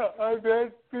 I've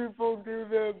had people do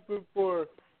that before.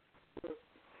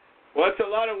 Well, it's a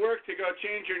lot of work to go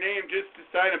change your name just to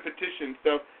sign a petition,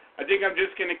 so I think I'm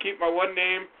just going to keep my one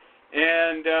name,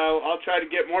 and I'll try to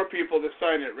get more people to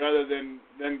sign it rather than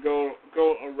go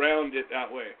around it that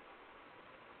way.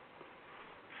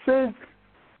 Thanks.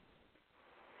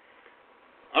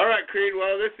 All right, Creed.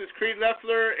 Well, this is Creed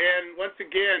Leffler, and once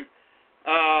again,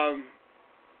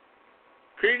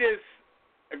 Creed is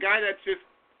a guy that's just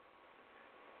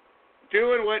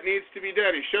doing what needs to be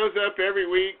done. He shows up every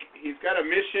week. He's got a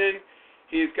mission.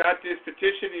 He's got this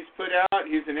petition he's put out.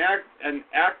 He's an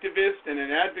activist and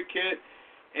an advocate,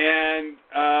 and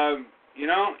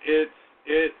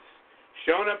it's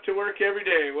showing up to work every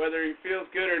day, whether he feels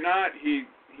good or not. He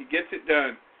gets it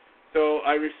done. So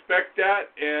I respect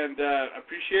that and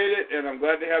appreciate it, and I'm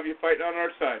glad to have you fighting on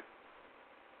our side.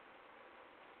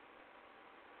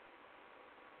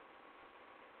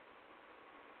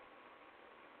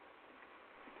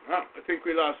 Oh, I think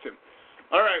we lost him.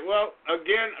 All right, well,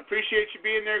 again, appreciate you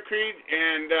being there, Creed,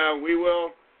 and we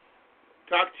will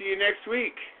talk to you next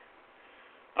week.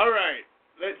 All right,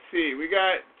 let's see. We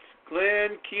got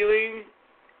Glenn Keeling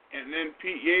and then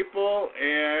Pete Yapel,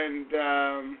 and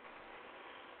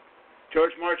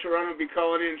George Marchorano will be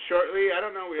calling in shortly. I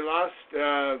don't know, we lost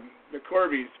the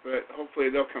Corbys, but hopefully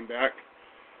they'll come back.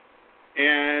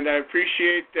 And I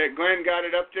appreciate that Glenn got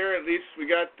it up there. At least we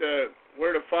got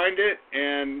where to find it,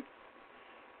 and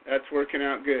that's working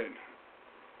out good.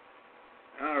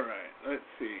 All right, let's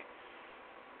see.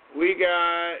 We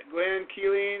got Glenn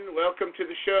Keeling. Welcome to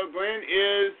the show. Glenn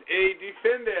is a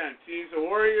defendant. He's a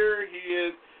warrior. He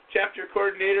is chapter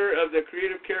coordinator of the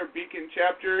Creative Care Beacon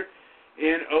chapter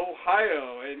in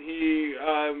Ohio. And he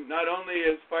not only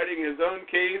is fighting his own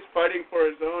case, fighting for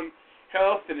his own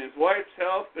health and his wife's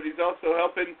health, but he's also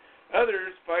helping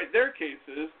others fight their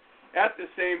cases at the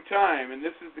same time. And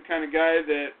this is the kind of guy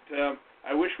that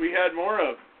I wish we had more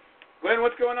of. Glenn,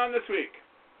 what's going on this week?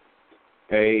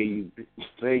 Hey,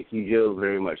 thank you, Joe,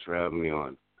 very much for having me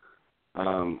on.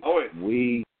 Always.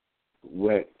 We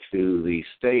went to the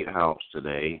State House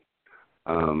today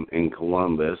in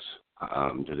Columbus.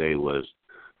 Today was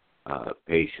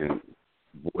Patient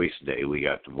Voice Day. We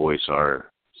got to voice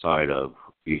our side of,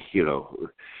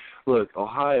 look,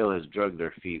 Ohio has drugged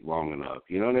their feet long enough.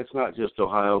 And it's not just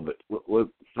Ohio, but we'll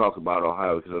talk about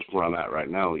Ohio because that's where I'm at right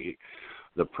now.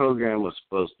 The program was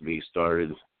supposed to be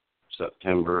started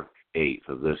September 8th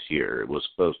of this year. It was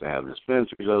supposed to have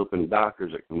dispensaries open,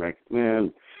 doctors that can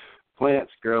recommend,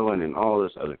 plants growing, and all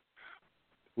this other.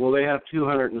 Well, they have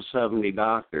 270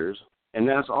 doctors, and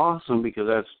that's awesome because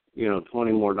that's,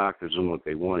 20 more doctors than what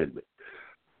they wanted. But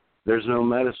there's no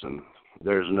medicine.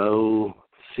 There's no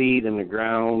seed in the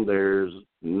ground. There's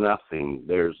nothing.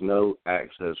 There's no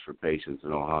access for patients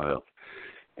in Ohio.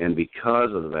 And because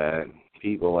of that,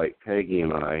 people like Peggy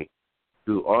and I,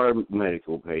 who are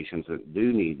medical patients that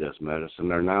do need this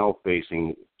medicine, are now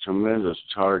facing tremendous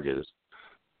charges.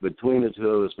 Between the two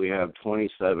of us, we have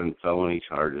 27 felony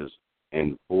charges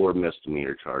and 4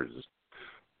 misdemeanor charges.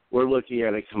 We're looking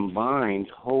at a combined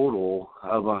total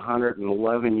of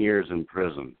 111 years in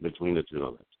prison between the two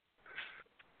of us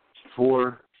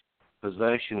for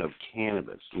possession of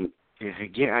cannabis. And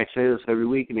again, I say this every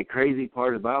week, and the crazy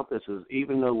part about this is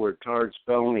even though we're charged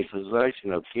felony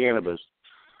possession of cannabis,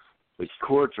 the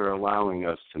courts are allowing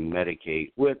us to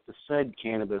medicate with the said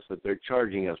cannabis that they're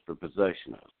charging us for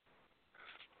possession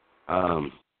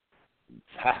of.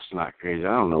 That's not crazy. I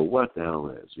don't know what the hell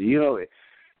it is.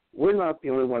 We're not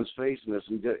the only ones facing this.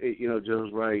 And,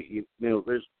 Joe's right.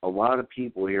 There's a lot of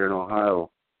people here in Ohio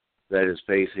that is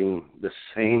facing the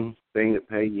same thing that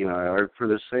Peggy and I are for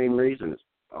the same reason.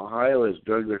 Ohio has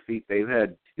drugged their feet. They've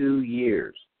had 2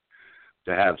 years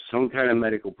to have some kind of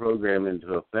medical program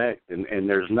into effect, and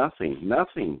there's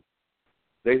nothing.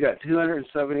 They've got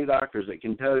 270 doctors that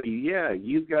can tell you, yeah,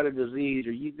 you've got a disease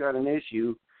or you've got an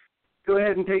issue, go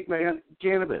ahead and take my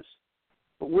cannabis.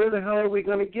 But where the hell are we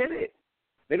going to get it?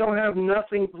 They don't have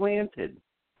nothing planted.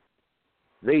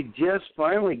 They just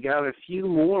finally got a few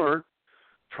more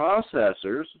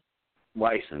processors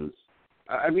licensed.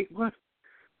 I mean, what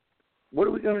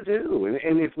are we going to do?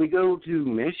 And if we go to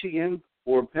Michigan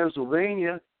or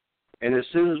Pennsylvania, and as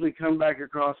soon as we come back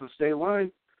across the state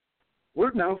line,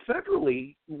 we're now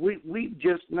federally, we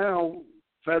just now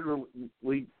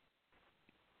federally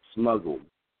smuggled,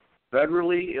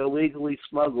 federally illegally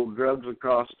smuggled drugs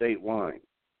across state lines,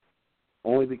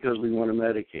 only because we want to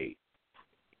medicate.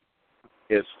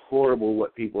 It's horrible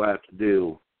what people have to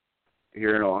do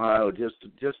here in Ohio just to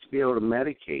be able to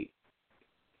medicate.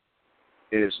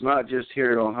 And it's not just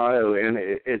here in Ohio, and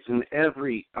it's in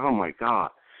every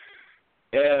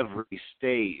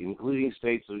state, including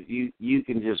states that you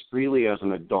can just freely as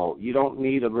an adult. You don't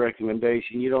need a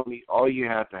recommendation. All you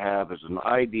have to have is an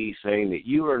ID saying that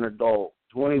you are an adult,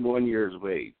 21 years of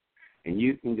age, and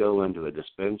you can go into a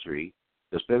dispensary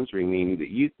meaning that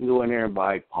you can go in there and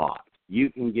buy pot. You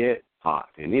can get pot.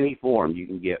 In any form, you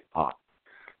can get pot.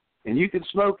 And you can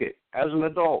smoke it as an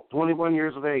adult, 21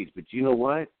 years of age. But you know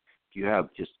what? You have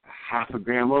just half a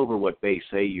gram over what they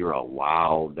say you're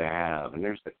allowed to have. And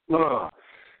there's the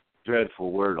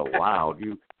dreadful word, allowed.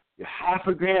 You're half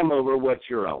a gram over what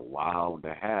you're allowed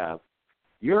to have.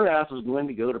 Your ass is going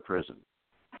to go to prison.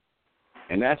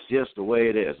 And that's just the way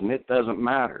it is. And it doesn't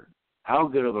matter how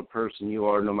good of a person you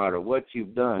are, no matter what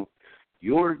you've done,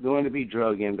 you're going to be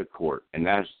dragged into court. And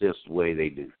that's just the way they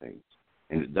do things.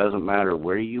 And it doesn't matter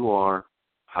where you are,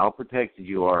 how protected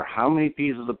you are, how many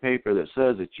pieces of paper that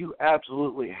says that you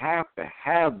absolutely have to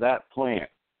have that plant.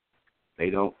 They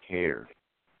don't care.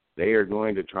 They are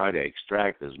going to try to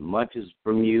extract as much as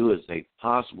from you as they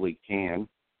possibly can,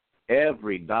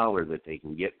 every dollar that they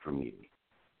can get from you.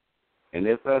 And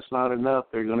if that's not enough,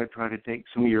 they're going to try to take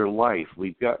some of your life.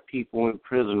 We've got people in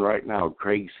prison right now.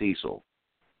 Craig Cecil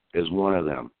is one of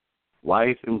them.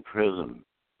 Life in prison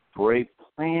for a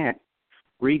plant.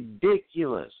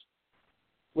 Ridiculous.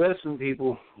 Listen,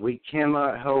 people, we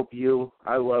cannot help you.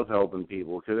 I love helping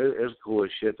people because it's cool as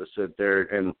shit to sit there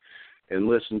and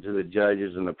listen to the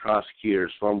judges and the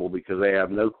prosecutors fumble because they have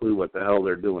no clue what the hell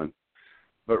they're doing.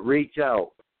 But reach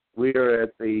out. We are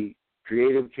at the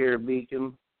Creative Care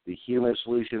Beacon, the Human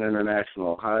Solution International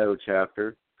Ohio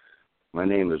chapter. My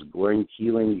name is Glenn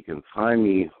Keeling. You can find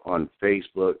me on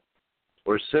Facebook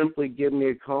or simply give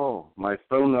me a call. My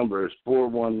phone number is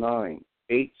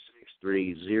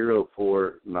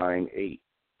 419-863-0498.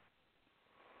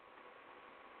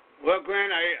 Well, Glenn,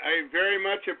 I very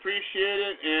much appreciate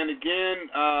it. And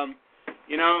again,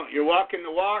 you're walking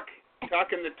the walk,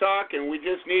 talking the talk, and we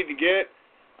just need to get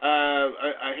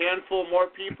a handful more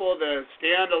people to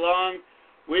stand along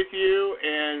with you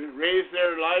and raise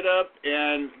their light up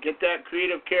and get that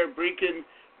creative care beacon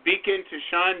to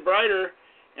shine brighter.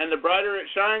 And the brighter it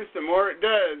shines, the more it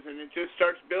does, and it just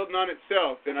starts building on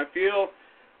itself. And I feel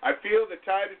the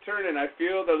tide turning. I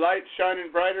feel the light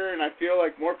shining brighter, and I feel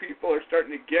like more people are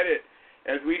starting to get it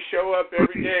as we show up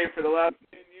every day for the last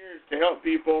 10 years to help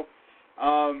people.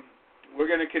 We're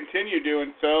going to continue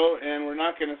doing so, and we're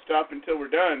not going to stop until we're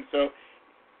done. So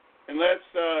unless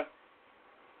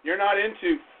you're not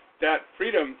into that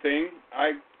freedom thing,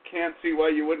 I can't see why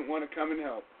you wouldn't want to come and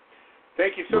help.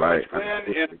 Thank you so much, Glenn,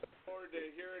 and look forward to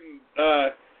hearing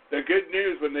the good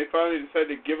news when they finally decide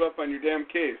to give up on your damn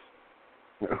case.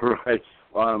 Right.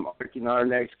 Well, our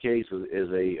next case is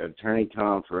a attorney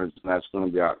conference, and that's going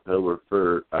to be October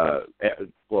 12th,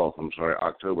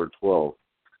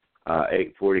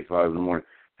 8:45 in the morning.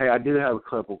 Hey, I do have a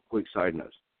couple quick side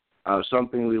notes.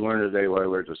 Something we learned today while we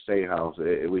were at the State House,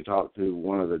 we talked to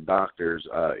one of the doctors.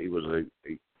 He was a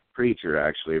preacher,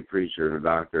 actually, a preacher and a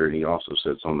doctor, and he also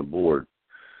sits on the board.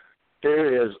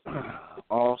 There is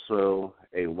also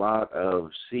a lot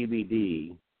of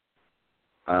CBD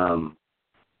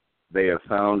they have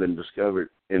found and discovered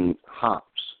in hops.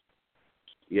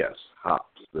 Yes,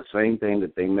 hops. The same thing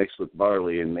that they mix with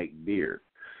barley and make beer.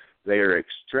 They are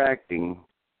extracting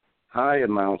high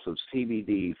amounts of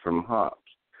CBD from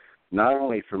hops. Not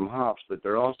only from hops, but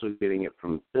they're also getting it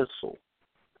from thistle.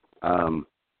 And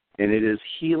it is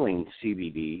healing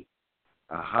CBD,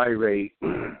 a high-rate,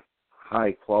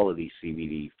 high-quality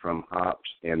CBD from hops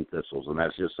and thistles. And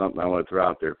that's just something I want to throw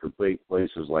out there for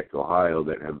places like Ohio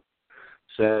that have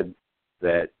said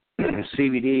that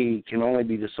CBD can only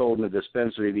be sold in a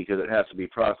dispensary because it has to be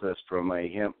processed from a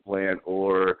hemp plant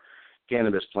or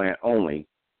cannabis plant only.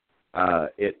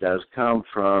 It does come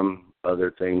from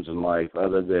other things in life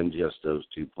other than just those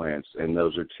two plants, and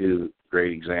those are two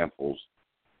great examples.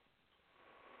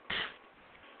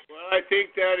 Well, I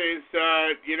think that is,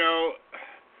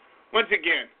 once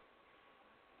again,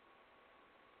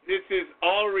 this is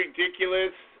all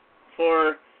ridiculous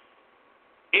for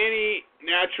any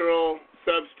natural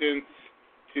substance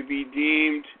to be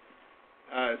deemed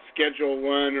Schedule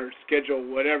 1 or Schedule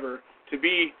whatever, to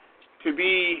be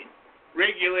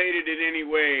regulated in any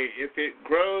way. If it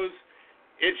grows,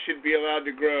 it should be allowed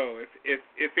to grow.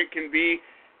 If it can be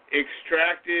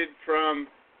extracted from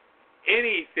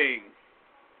anything,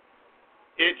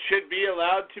 it should be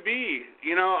allowed to be.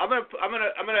 I'm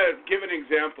gonna give an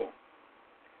example,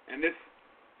 and this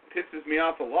pisses me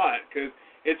off a lot because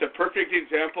it's a perfect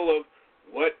example of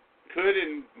what could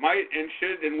and might and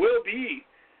should and will be.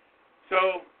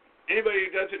 So anybody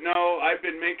who doesn't know, I've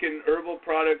been making herbal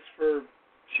products for,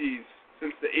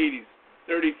 since the 80s,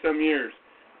 30-some years,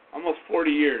 almost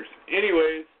 40 years.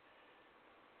 Anyways,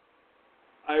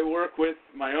 I work with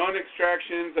my own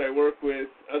extractions. I work with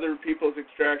other people's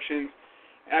extractions.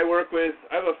 I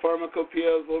have a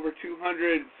pharmacopoeia of over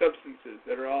 200 substances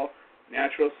that are all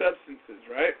natural substances,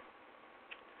 right?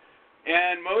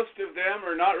 And most of them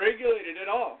are not regulated at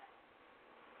all.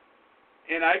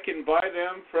 And I can buy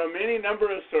them from any number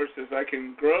of sources. I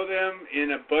can grow them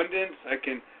in abundance. I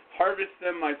can harvest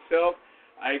them myself.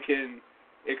 I can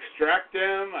extract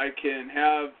them. I can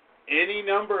have any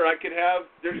number I could have.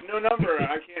 There's no number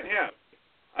I can't have.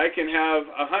 I can have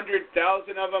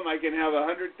 100,000 of them. I can have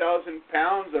 100,000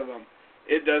 pounds of them.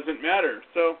 It doesn't matter.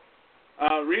 So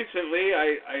recently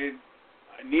I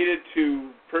needed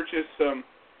to purchase some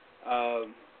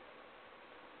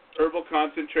herbal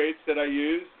concentrates that I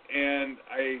use, and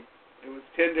it was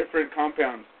 10 different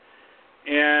compounds.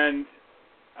 And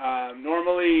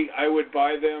normally I would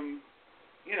buy them,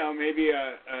 maybe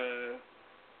a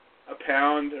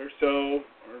pound or so,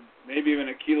 or maybe even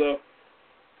a kilo.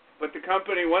 But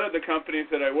one of the companies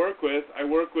that I work with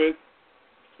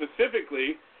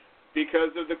specifically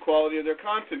because of the quality of their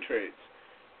concentrates.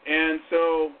 And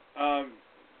so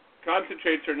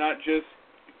concentrates are not just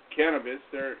cannabis,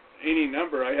 they're any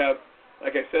number. I have,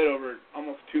 like I said, over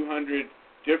almost 200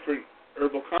 different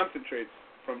herbal concentrates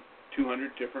from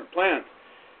 200 different plants.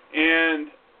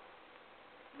 And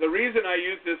the reason I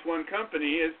use this one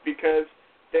company is because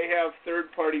they have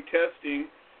third-party testing,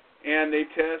 and they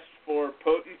test for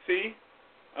potency,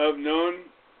 of known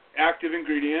active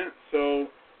ingredients. So,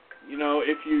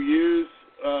 if you use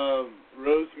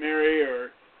rosemary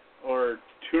or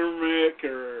turmeric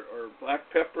or black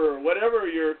pepper or whatever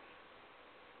your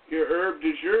herb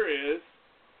du jour is,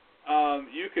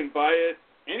 you can buy it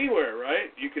anywhere,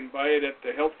 right? You can buy it at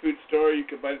the health food store, you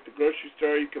can buy it at the grocery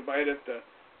store, you can buy it at the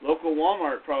local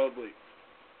Walmart probably.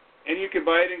 And you can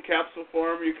buy it in capsule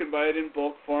form, you can buy it in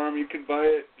bulk form, you can buy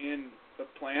it in the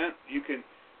plant, you can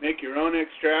make your own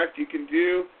extract, you can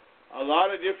do a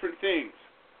lot of different things.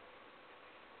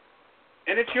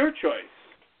 And it's your choice.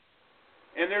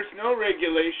 And there's no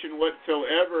regulation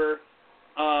whatsoever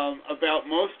about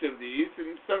most of these.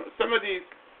 And some of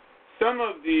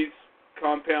these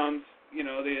compounds,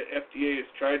 the FDA has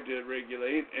tried to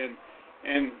regulate,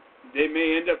 and they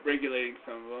may end up regulating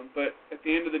some of them. But at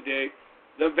the end of the day,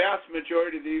 the vast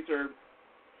majority of these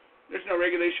there's no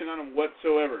regulation on them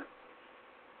whatsoever.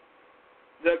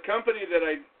 The company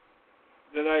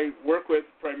that I work with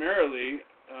primarily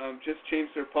just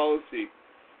changed their policy,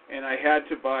 and I had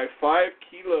to buy 5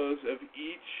 kilos of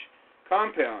each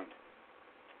compound.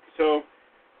 So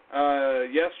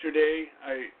yesterday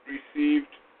I received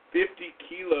 50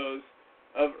 kilos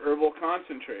of herbal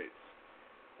concentrates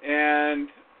and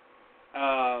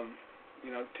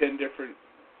 10 different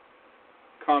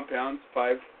compounds,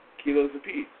 5 kilos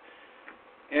apiece.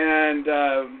 And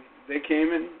they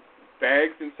came in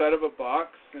bags inside of a box,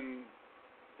 and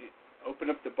open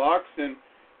up the box, and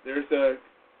there's a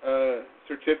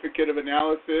certificate of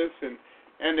analysis,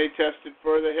 and they tested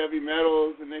for the heavy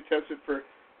metals, and they tested for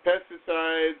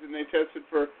pesticides, and they tested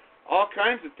for all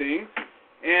kinds of things,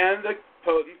 and the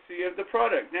potency of the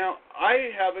product. Now, I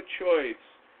have a choice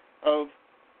of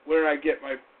where I get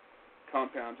my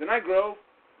compounds, and I grow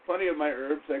plenty of my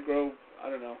herbs. I grow,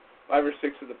 5 or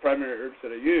 6 of the primary herbs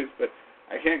that I use, but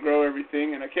I can't grow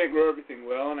everything, and I can't grow everything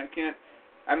well,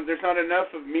 and there's not enough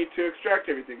of me to extract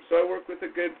everything. So I work with a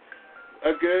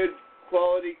good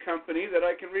quality company that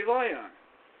I can rely on.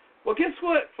 Well, guess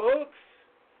what, folks?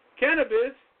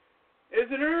 Cannabis is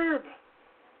an herb.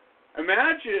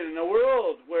 Imagine a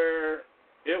world where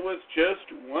it was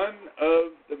just one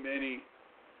of the many.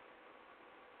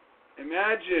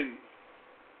 Imagine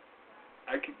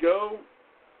I could go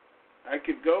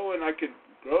and I could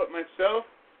grow it myself.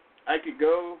 I could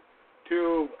go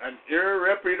to an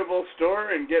irreputable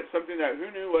store and get something that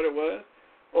who knew what it was,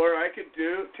 or I could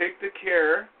take the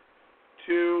care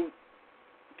to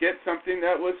get something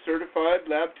that was certified,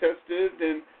 lab tested,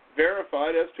 and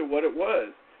verified as to what it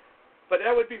was. But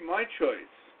that would be my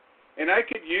choice. And I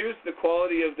could use the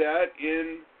quality of that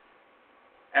in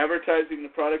advertising the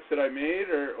products that I made,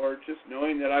 or just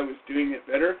knowing that I was doing it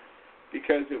better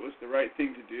because it was the right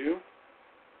thing to do.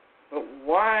 But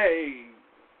why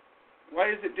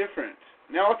is it different?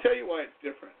 Now I'll tell you why it's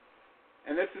different.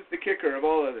 And this is the kicker of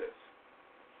all of this.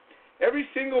 Every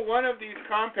single one of these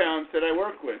compounds that I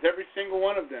work with, every single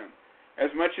one of them,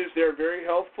 as much as they're very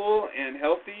helpful and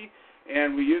healthy,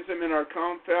 and we use them in our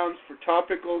compounds for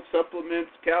topical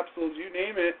supplements, capsules, you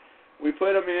name it, we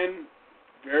put them in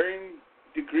varying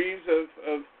degrees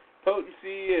of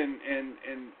potency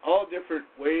and all different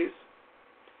ways.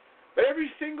 But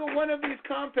every single one of these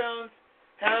compounds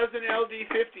has an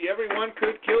LD50. Every one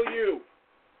could kill you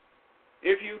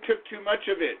if you took too much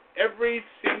of it. Every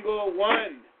single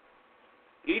one.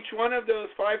 Each one of those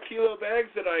 5 kilo bags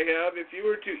that I have, if you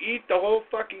were to eat the whole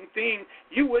fucking thing,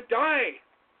 you would die.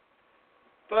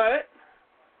 But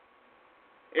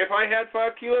if I had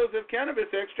 5 kilos of cannabis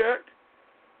extract,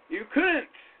 you couldn't.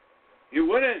 You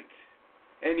wouldn't.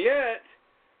 And yet,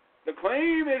 the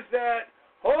claim is that,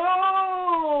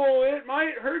 it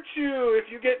might hurt you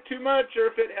if you get too much, or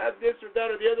if it has this or that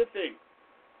or the other thing.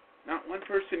 Not one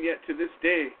person yet to this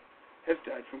day has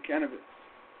died from cannabis.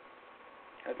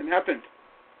 Hasn't happened.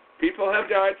 People have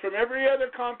died from every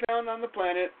other compound on the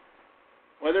planet,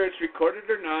 whether it's recorded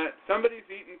or not. Somebody's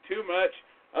eaten too much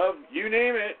of you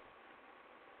name it,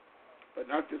 but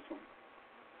not this one.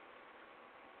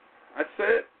 That's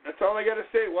it. That's all I got to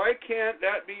say. Why can't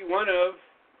that be one of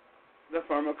the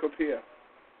pharmacopoeia?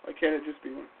 Why can't it just be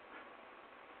one?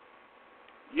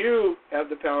 You have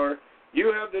the power.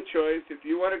 You have the choice. If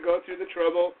you want to go through the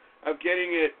trouble of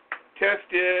getting it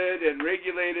tested and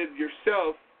regulated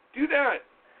yourself, do that.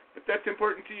 If that's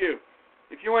important to you.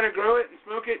 If you want to grow it and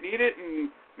smoke it and eat it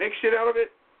and make shit out of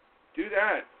it, do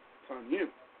that. It's on you.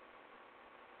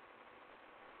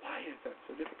 Why is that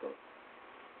so difficult?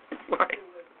 Why?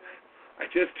 I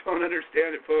just don't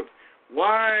understand it, folks.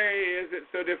 Why is it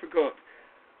so difficult?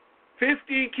 50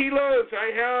 kilos I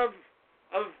have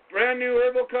of brand new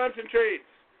herbal concentrates.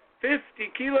 50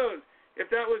 kilos.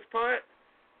 If that was pot,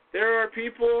 there are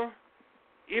people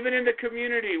even in the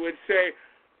community, would say,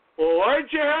 well,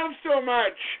 why'd you have so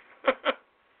much?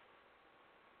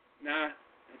 Nah,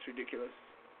 that's ridiculous.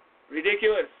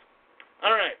 Ridiculous.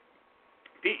 All right.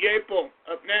 Pete Yapel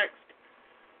up next.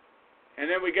 And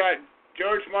then we got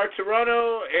George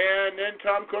Martirano and then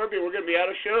Tom Corby. We're going to be out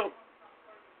of show.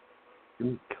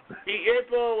 Pete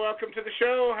Yapel, welcome to the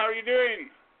show. How are you doing?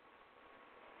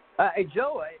 Hey,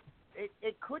 Joe,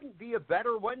 it couldn't be a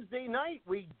better Wednesday night.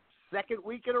 Second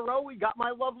week in a row, we got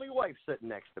my lovely wife sitting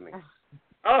next to me.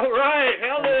 All right.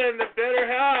 Helen, the better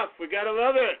half. We got to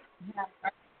love it.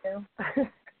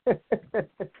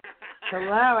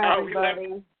 Hello,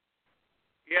 everybody.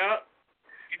 Yeah.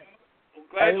 I'm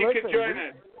glad you could join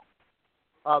us.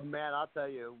 Man, I'll tell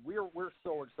you, we're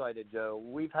so excited, Joe.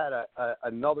 We've had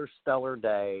another stellar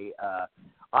day.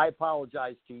 I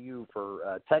apologize to you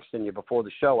for texting you before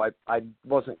the show. I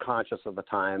wasn't conscious of the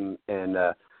time, and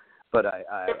but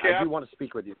I do want to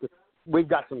speak with you. We've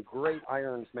got some great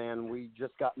irons, man. We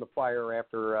just got in the fire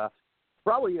after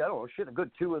probably, I don't know, a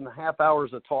good 2.5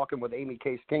 hours of talking with Amy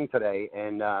Case King today,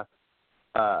 and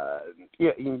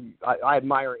yeah, I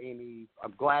admire Amy.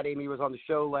 I'm glad Amy was on the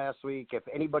show last week. If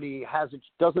anybody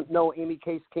doesn't know Amy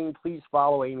Case King, please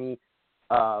follow Amy.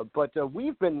 But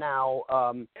we've been now,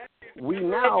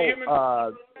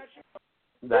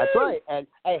 that's right. And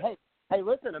hey,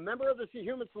 listen, a member of the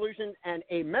Human Solution and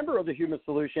a member of the Human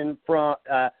Solution from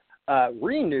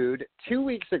renewed 2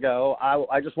 weeks ago.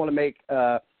 I just want to make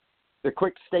the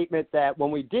quick statement that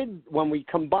when we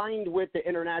combined with the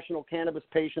International Cannabis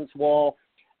Patients Wall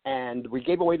and we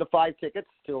gave away the 5 tickets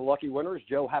to the lucky winners,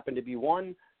 Joe happened to be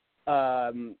one,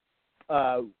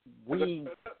 we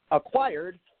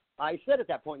acquired, I said at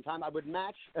that point in time, I would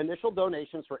match initial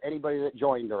donations for anybody that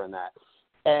joined during that.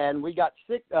 And we got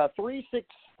 3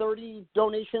 $630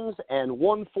 donations and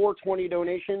 1 $420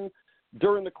 donation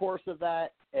during the course of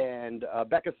that. And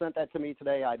Becca sent that to me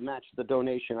today. I matched the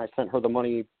donation. I sent her the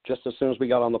money just as soon as we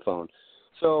got on the phone.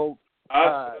 So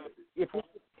if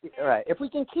we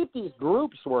can keep these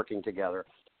groups working together,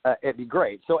 it'd be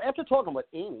great. So after talking with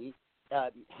Amy,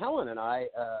 Helen and I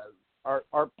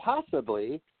are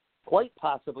possibly, quite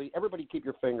possibly, everybody keep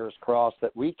your fingers crossed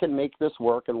that we can make this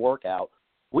work and work out.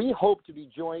 We hope to be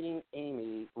joining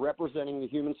Amy representing the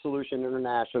Human Solution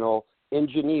International in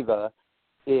Geneva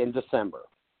in December.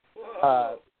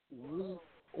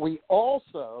 We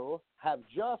also have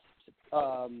just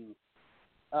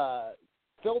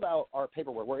filled out our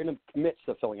paperwork. We're in the midst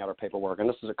of filling out our paperwork, and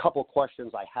this is a couple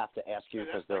questions I have to ask you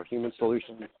because they're Human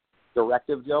Solution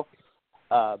Directive, Joe.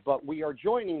 But we are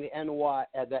joining the NY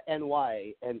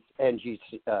and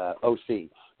NGOC.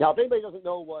 Now, if anybody doesn't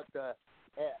know what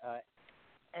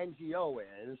NGO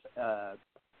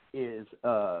is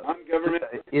non-government.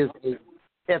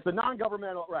 It's a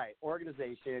non-governmental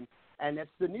organization, and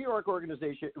it's the New York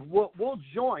organization. We'll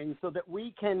join so that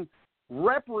we can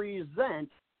represent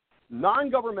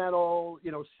non-governmental,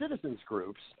 citizens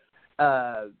groups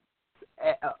on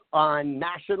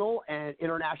national and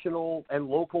international and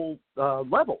local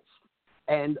levels.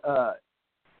 And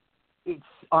it's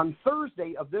on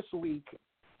Thursday of this week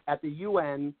at the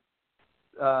UN.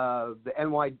 The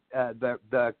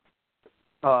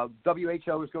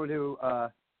WHO is going to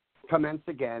commence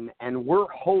again, and we're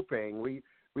hoping we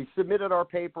submitted our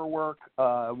paperwork.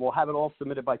 We'll have it all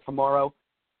submitted by tomorrow,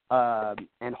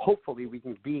 and hopefully we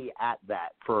can be at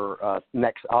that for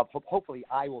next. Hopefully,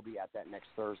 I will be at that next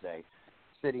Thursday,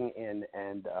 sitting in,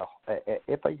 and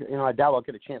if I doubt I'll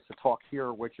get a chance to talk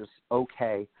here, which is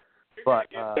okay. But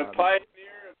the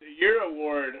Pioneer of the Year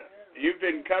award. You've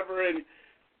been covering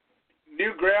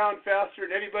new ground faster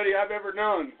than anybody I've ever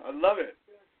known. I love it.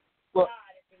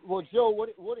 Well, Joe, what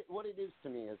it is to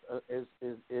me is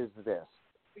this: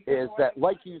 is that,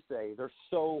 like you say, there's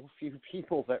so few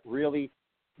people that really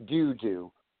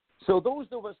do. So those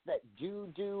of us that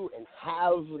do and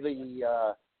have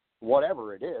the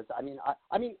whatever it is. I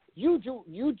mean, you do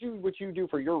what you do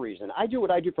for your reason. I do what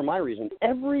I do for my reason.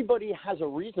 Everybody has a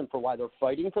reason for why they're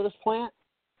fighting for this plant.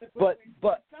 But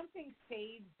something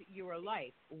saves your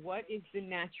life, what is the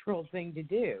natural thing to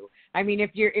do? I mean,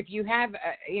 if you have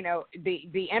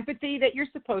the empathy that you're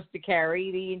supposed to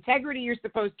carry, the integrity you're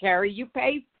supposed to carry, you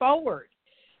pay forward.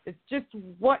 It's just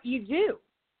what you do.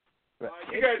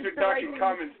 You guys are talking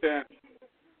common sense.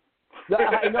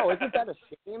 I know. Isn't that a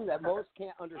shame that most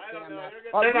can't understand that?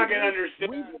 They're not going to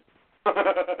understand.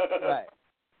 Right.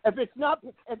 If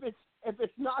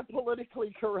it's not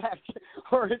politically correct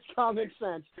or it's common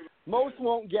sense, most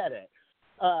won't get it.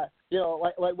 Like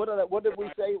what did we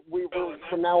say?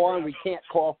 From now on we can't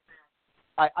call.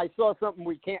 I saw something,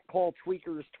 we can't call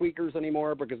tweakers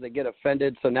anymore because they get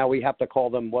offended. So now we have to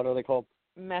call them, what are they called?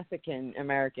 Mexican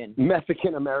American.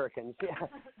 Mexican Americans, yeah.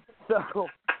 So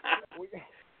we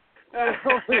have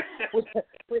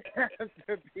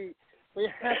to be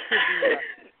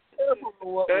careful with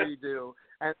what we do,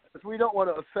 and we don't want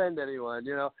to offend anyone.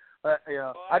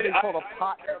 I've been called a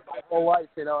pothead my whole life,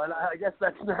 and I guess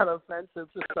that's not offensive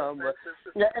to some, but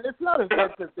yeah, and it's not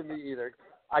offensive to me either.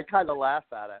 I kind of laugh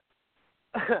at it.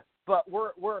 But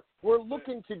we're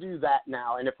looking to do that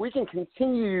now, and if we can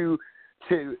continue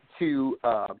to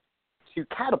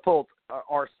catapult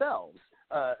ourselves,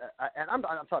 and I'm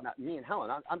talking about me and Helen.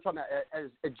 I'm talking about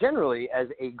as generally as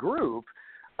a group.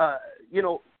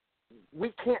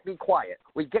 We can't be quiet.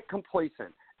 We get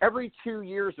complacent. Every 2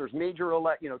 years, there's major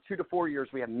 2 to 4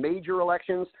 years, we have major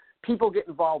elections. People get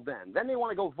involved then. Then they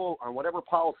want to go vote on whatever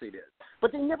policy it is.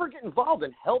 But they never get involved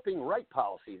in helping write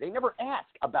policy. They never ask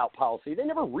about policy. They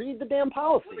never read the damn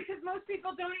policy. Well, because most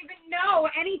people don't even know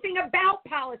anything about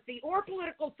policy or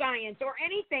political science or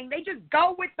anything. They just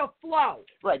go with the flow.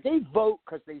 Right. They vote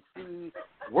because they see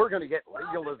we're going to get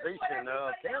legalization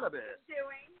of cannabis.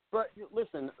 But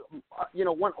listen,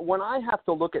 when I have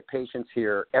to look at patients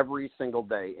here every single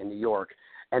day in New York,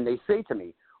 and they say to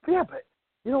me, yeah, but,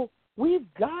 we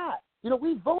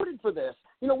voted for this.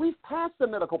 We've passed the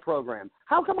medical program.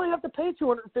 How come I have to pay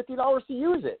 $250 to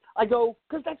use it? I go,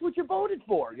 because that's what you voted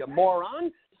for, you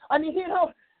moron. I mean,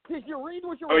 did you read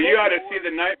what you were voting for? Oh, you ought to see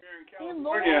the nightmare in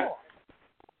California.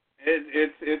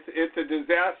 It's a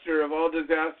disaster of all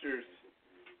disasters.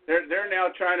 They're now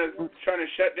trying to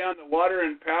shut down the water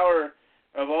and power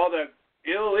of all the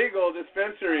illegal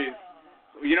dispensaries.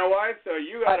 You know why? So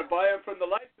you got to buy them from the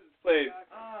license plate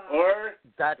or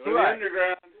that's go right. to the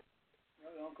underground.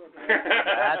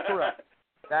 That's right.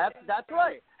 That's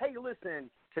right. Hey, listen.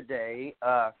 Today,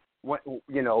 when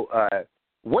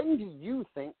do you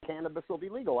think cannabis will be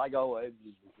legal? I go,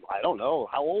 I don't know.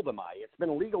 How old am I? It's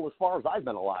been illegal as far as I've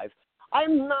been alive.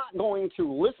 I'm not going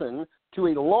to listen to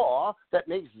a law that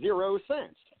makes 0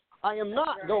 sense. I am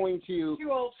not going to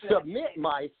submit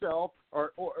myself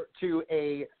or to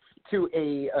an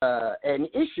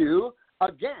issue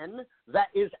again that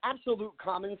is absolute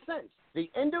common sense.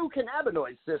 The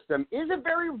endocannabinoid system is a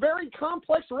very, very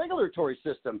complex regulatory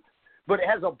system, but it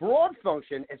has a broad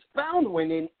function. It's found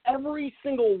within every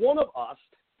single one of us,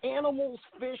 animals,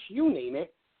 fish, you name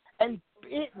it, and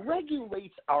it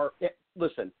regulates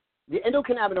listen, the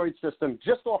endocannabinoid system,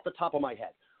 just off the top of my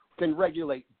head, can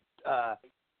regulate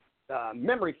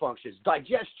memory functions,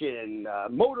 digestion,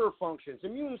 motor functions,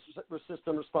 immune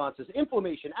system responses,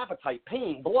 inflammation, appetite,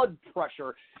 pain, blood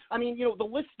pressure. I mean, the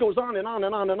list goes on and on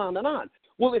and on and on and on.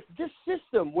 Well, if this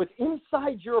system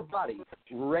inside your body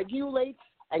regulates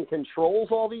and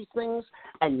controls all these things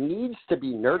and needs to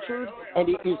be nurtured, and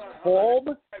it is called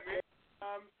up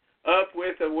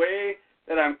with a way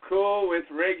that I'm cool with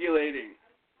regulating.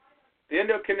 The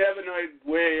endocannabinoid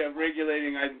way of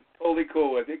regulating, I'm totally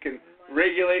cool with. It can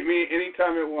regulate me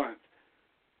anytime it wants.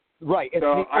 Right. It's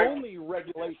the only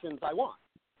regulations I want.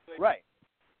 Right.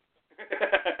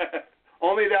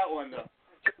 Only that one, though.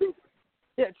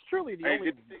 Yeah, it's truly the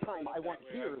only time I want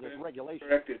to hear this regulation.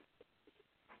 Corrected.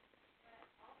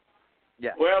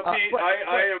 Yeah. Well, Pete,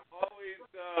 I am always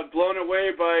blown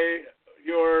away by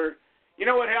your... You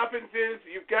know what happens is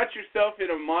you've got yourself in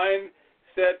a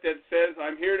mindset that says,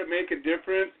 I'm here to make a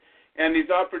difference, and these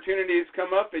opportunities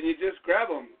come up, and you just grab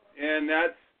them. And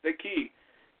that's the key.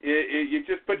 You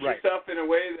just put yourself in a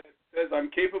way that says, I'm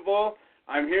capable,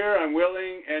 I'm here, I'm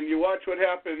willing, and you watch what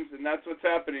happens, and that's what's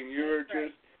happening. You're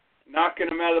just knocking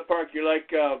them out of the park. You're like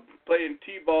playing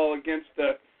t-ball against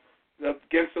the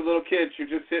little kids.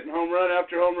 You're just hitting home run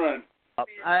after home run.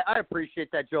 I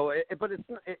appreciate that, Joe, but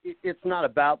it's not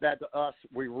about that to us.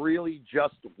 We really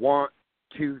just want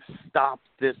to stop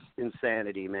this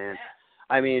insanity, man.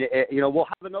 I mean, we'll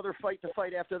have another fight to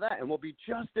fight after that, and we'll be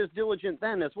just as diligent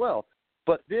then as well.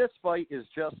 But this fight is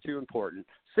just too important.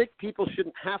 Sick people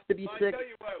shouldn't have to be sick.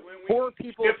 Poor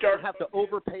people shouldn't have to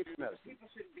overpay for medicine. People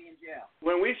shouldn't be in jail.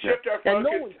 When we shift our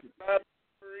focus to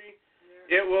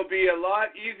it will be a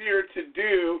lot easier to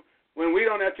do when we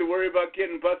don't have to worry about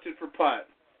getting busted for pot.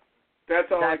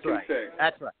 That's all I can say.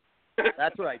 That's right.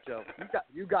 That's right, Joe.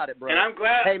 You got it, bro. And I'm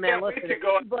glad. Hey, man, listen, to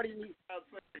go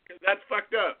because that's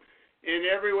fucked up in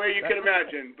every way you can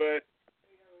imagine. But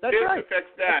this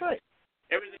affects that. That's right.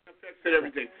 Everything affects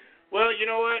everything. Well, you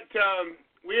know what?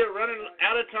 We are running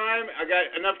out of time. I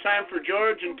got enough time for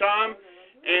George and Tom,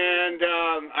 and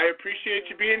I appreciate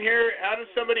you being here. How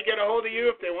does somebody get a hold of you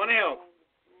if they want to help?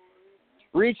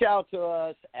 Reach out to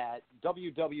us at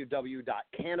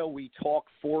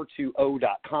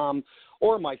www.canowetalk420.com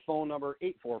or my phone number,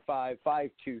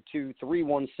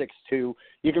 845-522-3162. You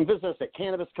can visit us at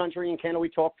Cannabis Country and Can We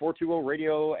Talk 420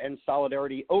 Radio and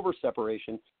Solidarity Over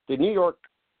Separation, the New York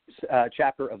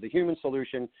chapter of the Human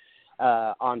Solution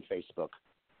on Facebook.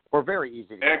 We're very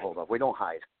easy to get hold of. We don't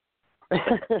hide. Well,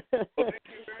 thank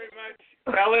you very much,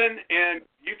 Ellen, and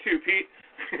you too, Pete.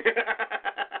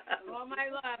 All my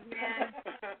love, man.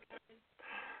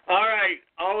 All right.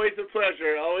 Always a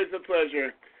pleasure. Always a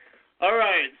pleasure. All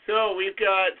right. So we've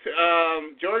got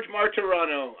George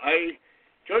Martirano.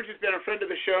 George has been a friend of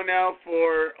the show now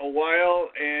for a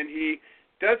while, and he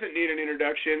doesn't need an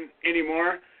introduction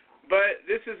anymore. But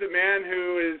this is a man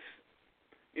who has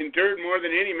endured more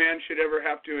than any man should ever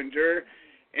have to endure.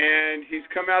 And he's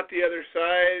come out the other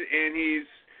side, and he's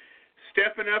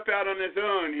stepping up out on his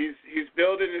own. He's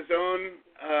building his own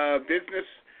business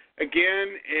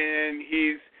again, and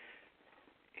he's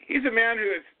a man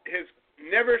who has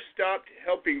never stopped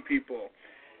helping people.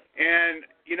 And,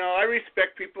 you know, I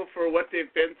respect people for what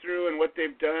they've been through and what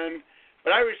they've done,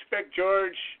 but I respect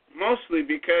George mostly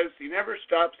because he never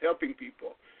stops helping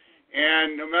people.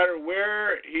 And no matter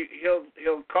where,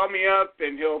 he'll call me up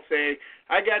and he'll say,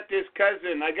 I got this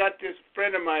cousin, I got this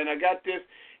friend of mine, I got this,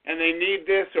 and they need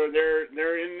this, or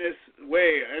they're in this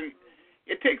way. And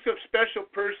it takes a special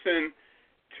person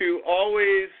to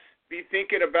always be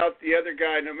thinking about the other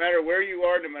guy, no matter where you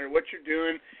are, no matter what you're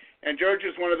doing. And George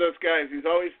is one of those guys. He's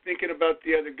always thinking about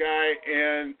the other guy,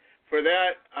 and for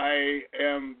that, I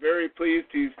am very pleased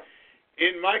he's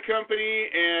in my company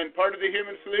and part of the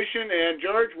Human Solution. And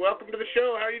George, welcome to the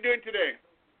show. How are you doing today?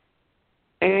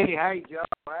 Hey, hi, Joe.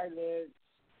 Hi, Liz.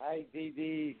 Hi, Dee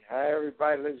Dee. Hi,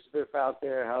 everybody. Elizabeth out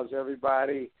there. How's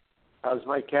everybody? How's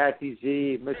my Kathy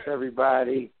Z? Miss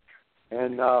everybody.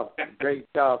 And great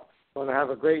stuff. Going to have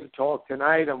a great talk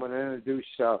tonight. I'm going to introduce.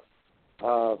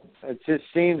 It just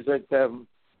seems that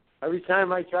every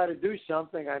time I try to do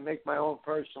something, I make my own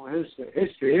personal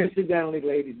history. Incidentally,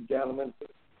 ladies and gentlemen,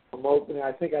 I'm opening.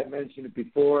 I think I mentioned it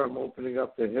before. I'm opening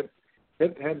up the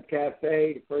Hip Hemp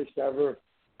Cafe, the first ever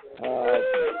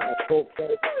full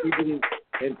CBD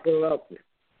in Philadelphia.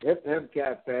 Hip Hemp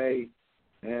Cafe,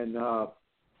 and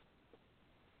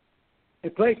the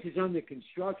place is under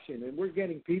construction, and we're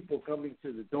getting people coming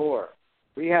to the door.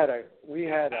 We had a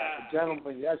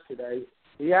gentleman yesterday.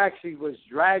 He actually was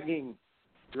dragging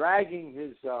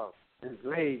his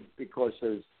leg because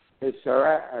his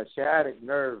sciatic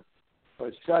nerve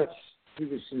was such. He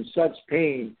was in such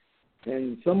pain,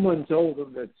 and someone told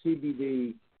him that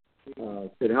CBD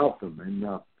could help him,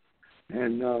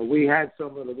 and we had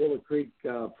some of the Willow Creek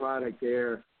product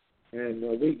there, and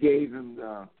we gave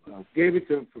it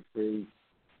to him for free,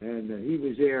 and he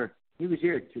was there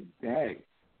today,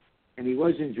 and he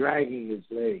wasn't dragging his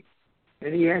leg,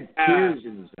 and he had tears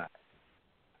in his eyes.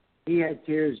 He had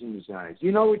tears in his eyes.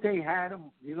 You know what they had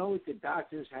him? You know what the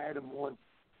doctors had him on?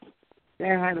 They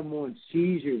had him on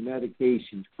seizure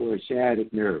medications for a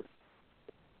sciatic nerve.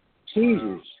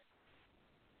 Seizures.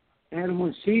 They had him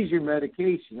on seizure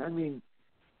medication. I mean,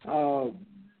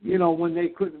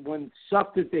 when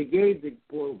stuff that they gave the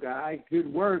poor guy could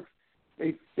work,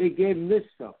 they gave him this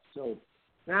stuff. So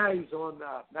now he's on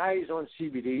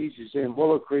CBDs. He's in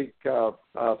Willow Creek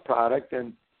product,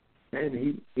 and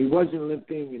he wasn't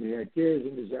limping, and he had tears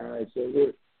in his eyes. So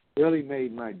it really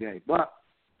made my day. But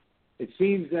it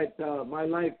seems that my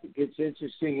life gets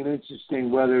interesting,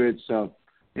 whether it's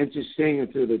interesting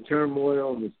through the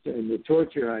turmoil and the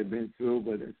torture I've been through,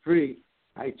 but it's free.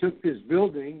 I took this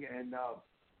building, and the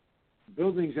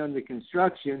building's under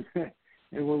construction,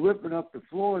 and we're ripping up the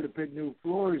floor to put new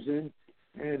floors in.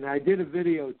 And I did a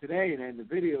video today, and the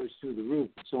video is through the roof.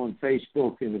 It's on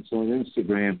Facebook and it's on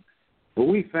Instagram. But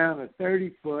we found a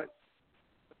 30-foot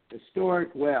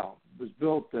historic well. It was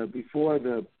built before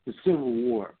the Civil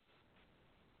War.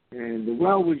 And the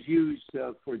well was used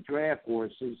for draft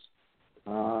horses,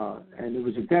 and it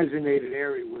was a designated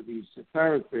area where these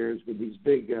thoroughfares with these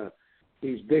big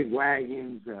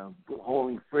wagons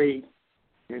hauling freight,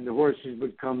 and the horses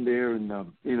would come there and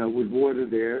would water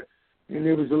there, and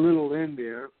there was a little inn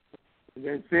there. And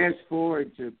then fast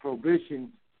forward to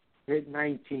Prohibition hit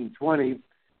 1920,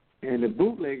 and the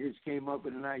bootleggers came up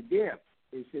with an idea.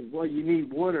 They said, well, you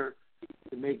need water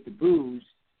to make the booze,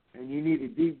 and you need a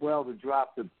deep well to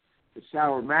drop the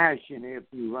sour mash in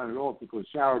after you run it off, because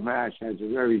sour mash has a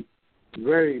very,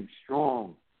 very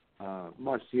strong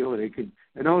musty odor.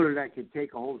 An odor that could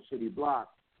take a whole city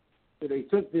block. So they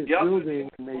took this building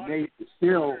and they made the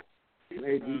still.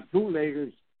 These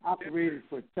bootleggers operated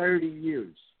for 30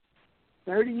 years.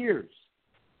 30 years.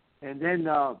 And then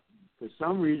for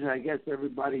some reason, I guess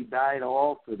everybody died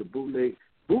off for the bootleg.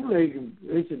 Bootlegging,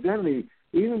 incidentally,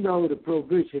 even though the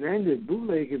prohibition ended,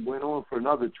 bootlegging went on for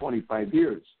another 25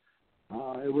 years.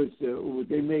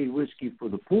 They made whiskey for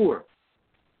the poor.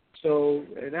 So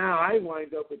and now I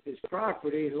wind up with this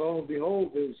property, and lo and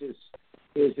behold, there's this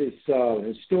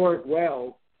historic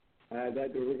well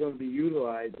that we're going to be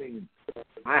utilizing.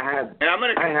 I have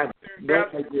no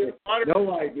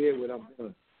idea what I'm going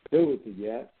to do with it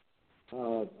yet.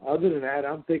 Other than that,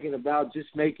 I'm thinking about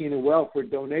just making a well for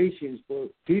donations for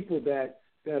people that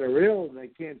are ill and they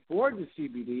can't afford the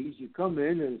CBDs. You come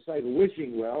in and it's like a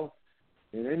wishing well,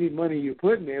 and any money you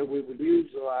put in there, we would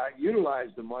utilize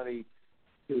the money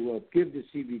to give the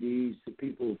CBDs to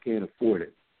people who can't afford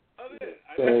it.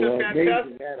 So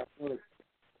amazing that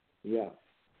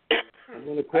I'm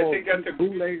going to call it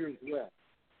bootleggers well.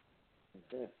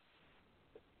 Okay.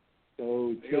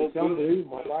 So it's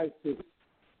unbelievable. My life just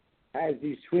has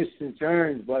these twists and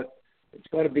turns, but it's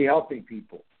going to be helping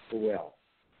people for well.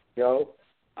 Joe?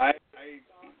 I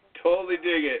totally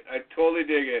dig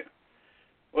it.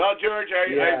 Well, George, I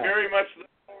very much look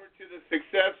forward to the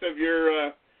success of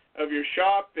your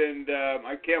shop, and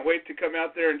I can't wait to come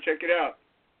out there and check it out.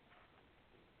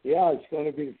 Yeah, it's going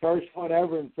to be the first one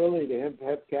ever in Philly, the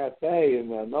Hemp Cafe, and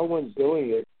no one's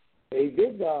doing it. They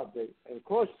did,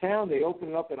 across town, they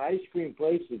opened up an ice cream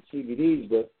place with CBDs,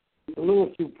 but it's a little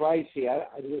too pricey.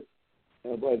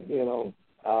 But, you know,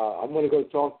 I'm going to go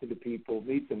talk to the people,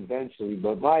 meet them eventually.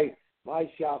 But my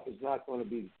shop is not going to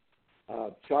be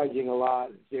charging a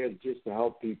lot. It's there just to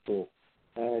help people.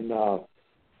 And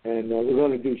we're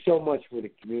going to do so much for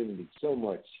the community, so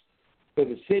much for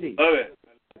the city. Love it.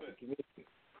 The community.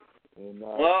 And,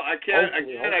 well, I can't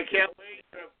wait.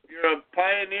 You're a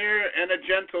pioneer and a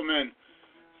gentleman.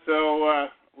 So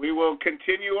we will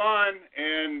continue on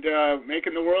and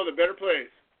making the world a better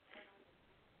place.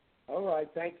 All right.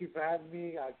 Thank you for having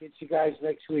me. I'll get you guys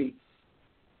next week.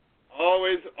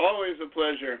 Always a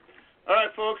pleasure. All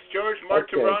right, folks. George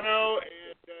Martirano,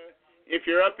 and if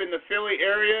you're up in the Philly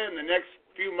area in the next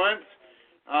few months,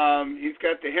 he's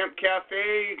got the Hemp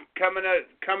Cafe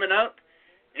coming up,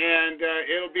 and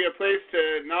it'll be a place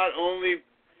to not only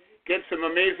get some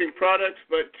amazing products,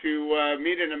 but to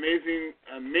meet an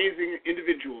amazing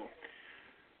individual.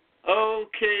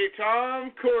 Okay,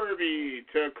 Tom Corby,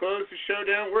 to close the show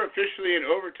down. We're officially in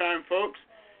overtime, folks.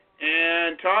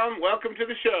 And Tom, welcome to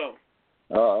the show.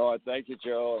 Oh, thank you,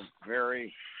 Joe.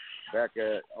 Mary,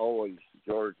 Becca, always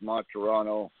George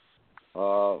Martirano.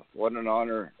 What an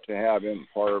honor to have him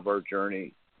part of our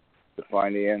journey to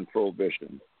find the end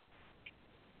prohibition.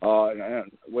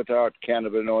 And without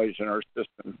cannabinoids in our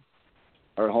system,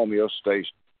 our homeostasis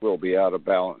will be out of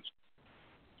balance.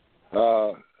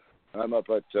 I'm up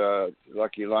at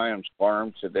Lucky Lion's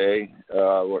farm today.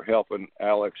 We're helping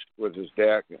Alex with his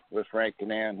deck, with Frank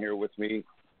Canan here with me.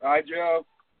 Hi, Joe.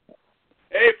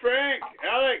 Hey, Frank,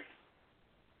 Alex.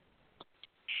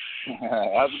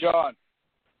 How's it going?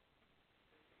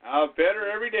 Better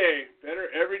every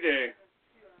day.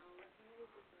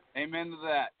 Amen to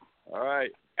that. All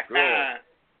right. Cool.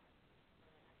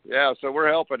 Yeah, so we're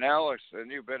helping Alex,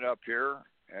 and you've been up here,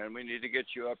 and we need to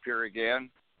get you up here again.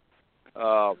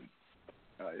 They're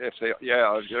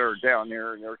down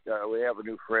here, and we have a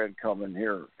new friend coming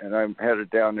here, and I'm headed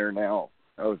down there now.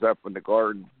 I was up in the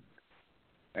garden,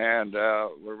 and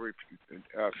we're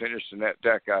finishing that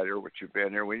deck out here, which you've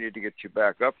been here. We need to get you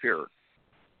back up here.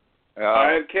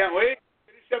 I can't wait.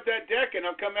 Finish up that deck, and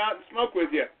I'll come out and smoke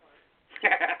with you.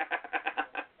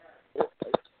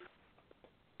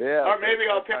 Yeah. Or maybe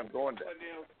I'll pick I'm going down.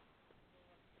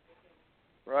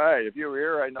 Right. If you were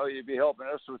here, I know you'd be helping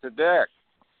us with the deck.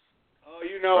 Oh,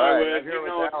 you know right. I would. I'm here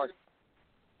with Alex.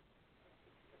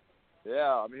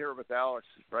 Yeah, I'm here with Alex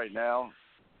right now.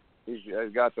 He's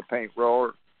got the paint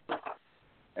roller.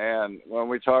 And when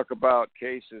we talk about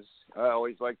cases, I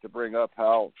always like to bring up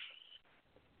how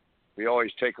we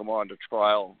always take them on to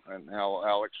trial, and how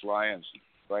Alex Lyons,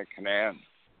 Frank Canan,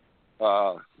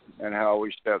 and how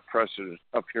we set precedent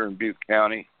up here in Butte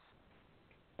County.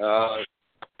 I'd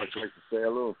like to say a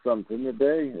little something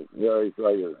today.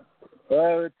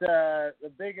 Well, it's the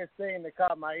biggest thing that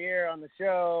caught my ear on the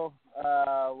show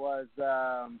was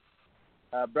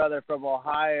a brother from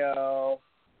Ohio,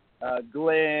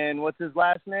 Glenn. What's his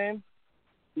last name?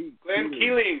 Glenn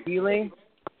Keeling.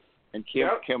 And Kim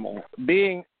Kimmel.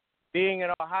 Being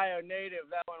an Ohio native,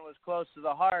 that one was close to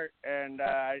the heart, and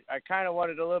I kind of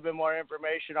wanted a little bit more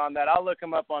information on that. I'll look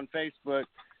him up on Facebook,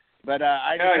 but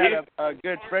I just had a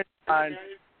good friend of mine.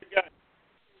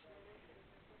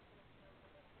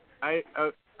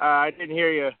 I didn't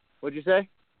hear you. What'd you say?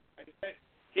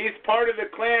 he's part of the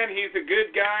clan. He's a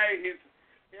good guy.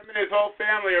 Him and his whole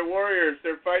family are warriors.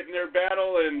 They're fighting their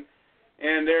battle, and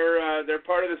they're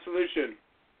part of the solution.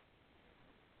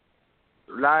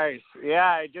 Nice. Yeah,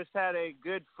 I just had a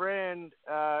good friend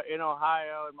in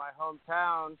Ohio, in my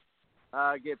hometown,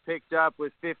 get picked up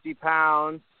with 50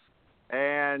 pounds,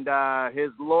 and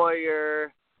his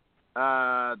lawyer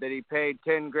that he paid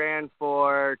 $10,000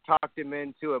 for talked him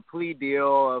into a plea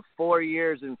deal of 4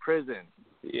 years in prison.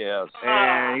 Yes.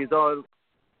 And he's a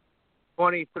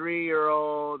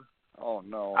 23-year-old. Oh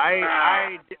no.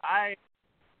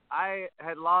 I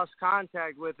had lost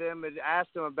contact with him and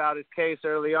asked him about his case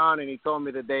early on, and he told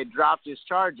me that they dropped his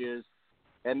charges,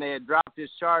 and they had dropped his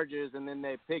charges, and then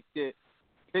they picked the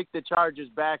charges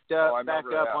back up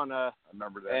on a,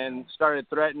 and started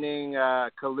threatening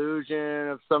collusion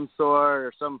of some sort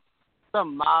or some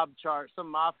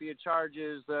mafia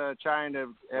charges, trying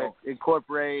to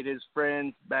incorporate his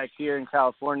friends back here in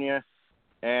California,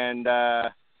 and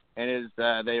they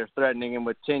are threatening him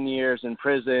with 10 years in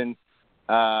prison.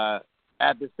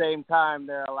 At the same time,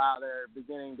 they're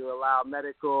beginning to allow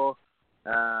medical,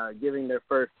 giving their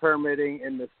first permitting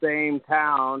in the same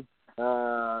town,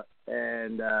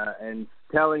 and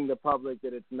telling the public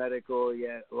that it's medical,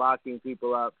 yet locking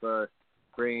people up for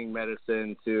bringing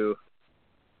medicine to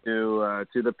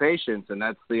the patients, and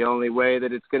that's the only way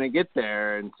that it's going to get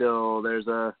there until there's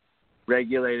a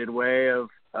regulated way of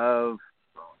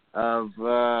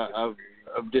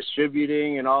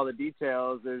distributing and all the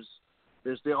details.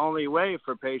 There's the only way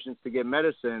for patients to get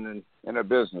medicine and in a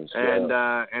business. And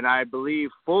I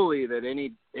believe fully that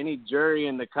any jury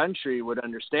in the country would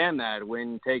understand that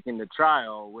when taking the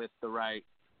trial with the right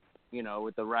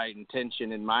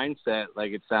intention and mindset,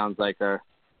 like it sounds like our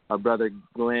brother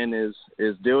Glenn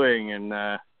is doing. And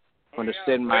want to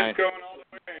send my. Going all the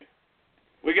way.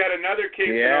 We got another case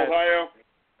in Ohio,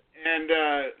 and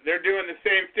they're doing the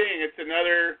same thing. It's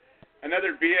another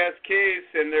BS case,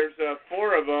 and there's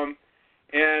 4 of them.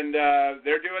 And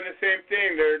they're doing the same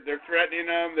thing. They're threatening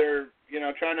them. They're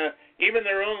trying to, even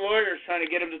their own lawyers trying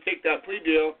to get them to take that plea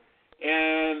deal.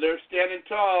 And they're standing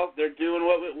tall. They're doing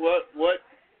what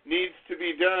needs to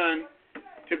be done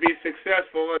to be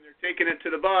successful. And they're taking it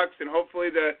to the box. And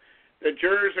hopefully the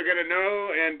jurors are going to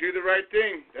know and do the right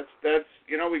thing. That's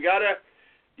you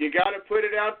gotta put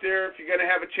it out there if you're going to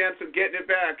have a chance of getting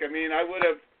it back. I mean, I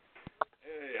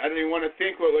don't even want to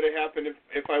think what would have happened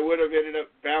if I would have ended up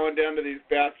bowing down to these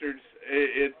bastards.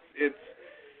 It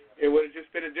would have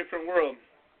just been a different world.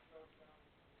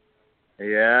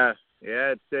 Yeah,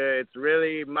 it's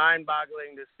really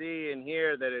mind-boggling to see and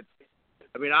hear that it's.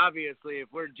 I mean, obviously,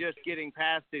 if we're just getting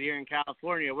past it here in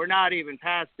California, we're not even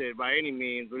past it by any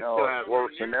means. We still have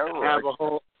a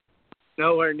whole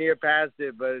nowhere near past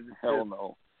it, but it's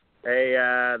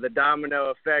the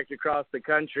domino effect across the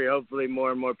country. Hopefully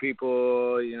more and more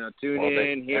people, tune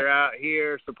in,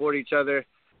 hear, support each other.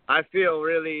 I feel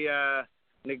really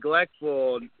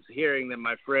neglectful hearing that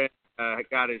my friend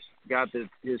got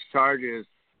his charges,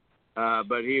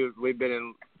 but we've been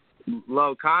in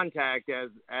low contact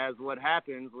as what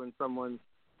happens when someone's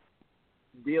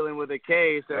dealing with a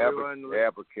case. Everyone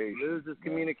loses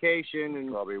communication,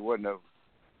 and probably wouldn't have.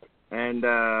 And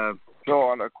so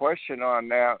on a question on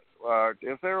that.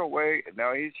 Is there a way,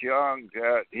 now he's young,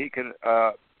 that he can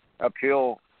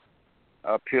appeal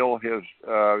his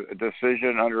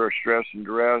decision under stress and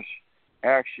duress?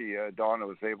 Actually, Donna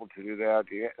was able to do that.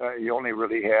 You only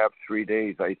really have 3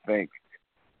 days, I think.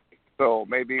 So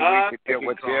maybe we could get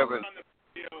with him.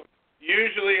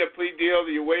 Usually a plea deal,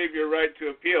 you waive your right to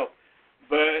appeal.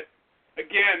 But,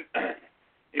 again,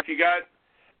 if you got,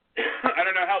 I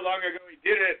don't know how long ago he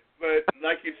did it, but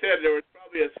like you said, there was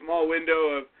probably a small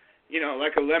window of,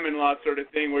 like a lemon law sort of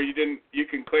thing where you can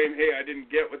claim, hey, I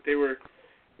didn't get what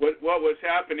was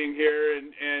happening here,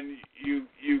 and you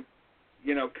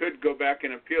could go back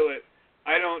and appeal it.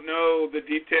 I don't know the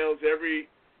details. Every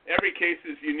case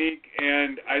is unique,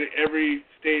 and every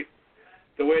state,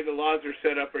 the way the laws are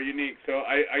set up are unique. So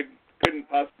I couldn't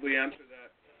possibly answer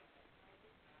that.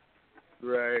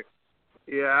 Right.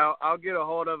 Yeah, I'll get a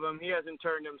hold of him. He hasn't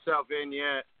turned himself in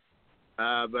yet,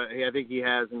 but I think he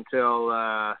has until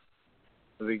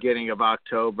the beginning of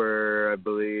October, I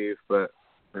believe. But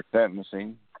for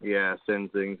sentencing. Yeah,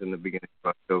 sentencing's in the beginning of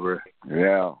October.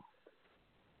 Yeah.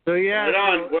 So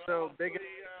so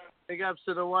big ups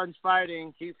to the ones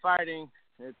fighting. Keep fighting.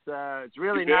 It's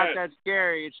really not that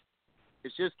scary.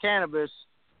 It's just cannabis,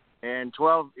 and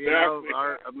 12.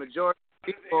 A majority of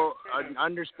people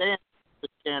understand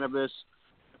cannabis.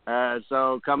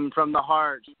 So coming from the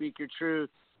heart, speak your truth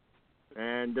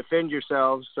and defend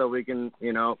yourselves so we can,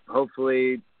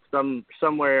 hopefully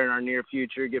somewhere in our near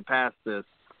future get past this.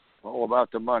 All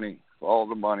about the money. All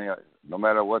the money, no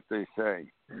matter what they say.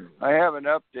 I have an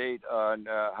update on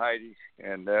Heidi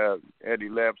and Eddie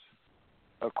Leps.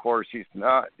 Of course, he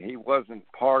wasn't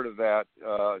part of that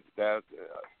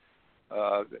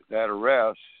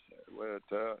arrest. But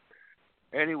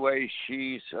anyway,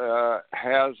 she's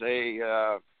has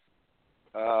a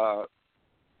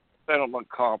settlement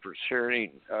conference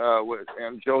hearing,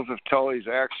 and Joseph Tully's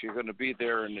actually going to be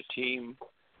there in the team.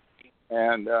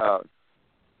 And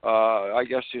I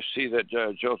guess you see that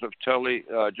Joseph Tully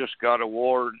just got an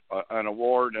award,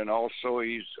 and also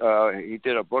he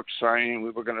did a book signing.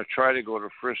 We were going to try to go to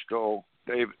Frisco.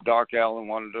 Doc Allen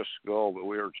wanted us to go, but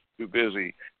we were too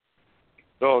busy.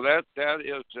 So that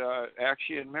is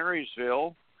actually in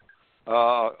Marysville.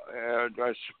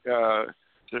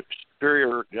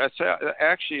 Superior. That's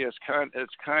actually it's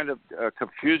kind of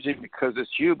confusing because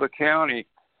it's Yuba County,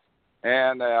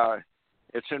 and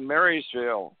it's in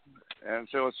Marysville, and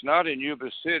so it's not in Yuba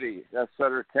City. That's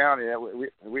Sutter County.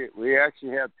 We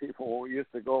actually had people who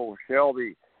used to go with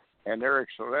Shelby and Eric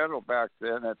Soretto back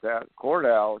then at that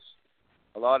courthouse.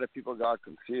 A lot of people got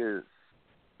confused.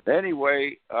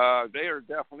 Anyway, they are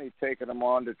definitely taking them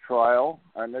on to trial,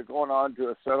 and they're going on to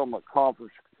a settlement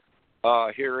conference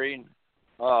hearing.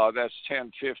 That's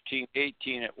 10, 15,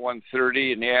 18 at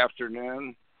 1:30 in the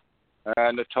afternoon.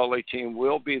 And the Tully team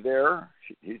will be there.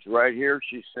 He's right here.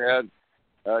 She said,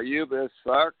 Yuba is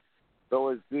fucked, so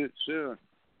is Dude soon.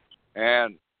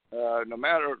 And no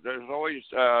matter, there's always,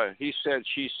 he said,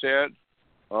 she said,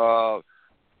 but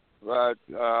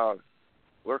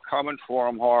we're coming for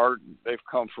them hard. They've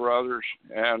come for others.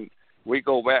 And we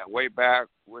go way back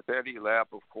with Eddie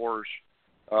Lapp, of course,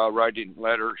 writing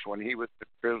letters when he was in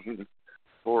prison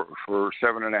for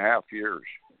 7.5 years.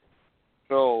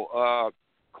 So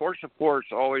court support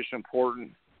is always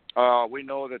important. We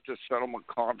know that this settlement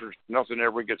conference, nothing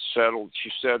ever gets settled.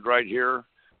 She said right here,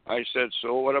 I said,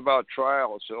 so what about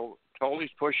trial? So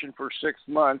Tully's pushing for 6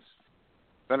 months,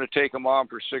 going to take him on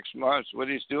for 6 months. What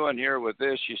he's doing here with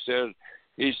this, she said,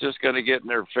 he's just going to get in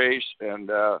their face,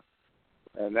 and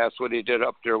that's what he did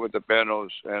up there with the Bennos.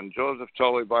 And Joseph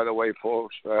Tully, by the way,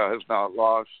 folks, has not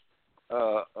lost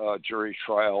a jury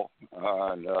trial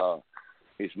on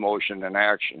his motion and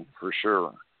action for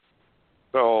sure.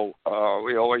 So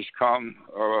we always come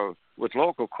with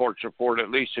local court support, at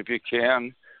least if you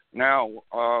can. Now,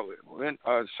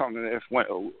 if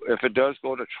it does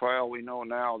go to trial, we know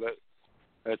now that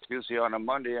it's usually on a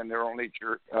Monday, and they're only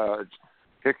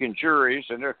picking juries,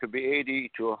 and there could be 80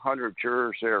 to 100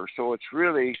 jurors there. So it's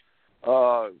really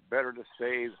better to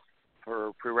save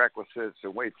for prerequisites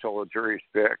and wait till the jury's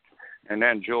picked. And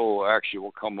then Joe actually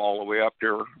will come all the way up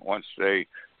here once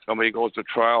somebody goes to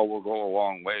trial. Will go a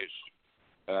long ways.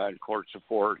 And court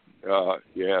support,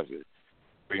 it's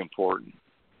very important.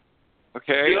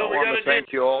 Okay, I want to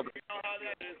thank you all.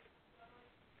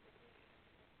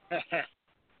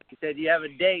 You said you have a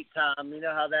date, Tom. You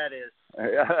know how that is.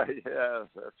 Yes,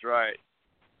 that's right.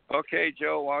 Okay,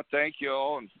 Joe, I want to thank you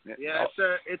all. Yeah,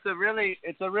 it's a really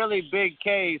big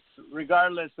case,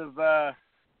 regardless of the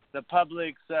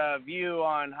public's view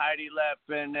on Heidi Lepp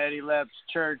and Eddie Lepp's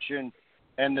church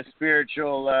and the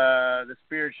spiritual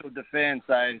defense.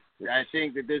 I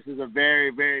think that this is a very,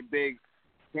 very big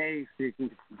case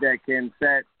that can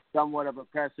set somewhat of a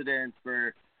precedent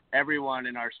for everyone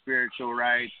in our spiritual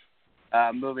rights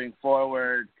moving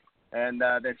forward. And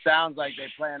it sounds like they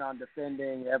plan on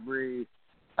defending every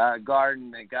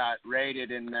garden that got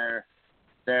raided in their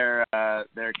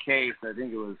case. I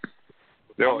think it was.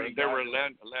 There were 11 different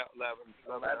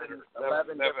gardens.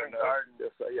 11,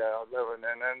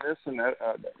 and this and that.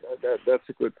 That's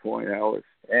a good point, Alex.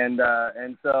 And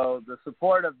so the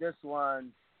support of this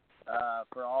one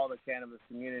for all the cannabis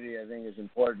community, I think, is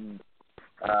important.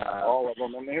 All of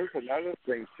them. And here's another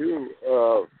thing too,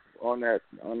 on that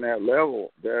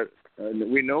level, that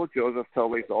we know Joseph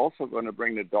Tully's also going to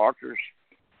bring the doctors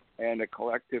and the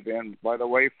collective in. By the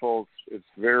way, folks, it's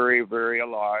very, very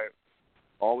alive.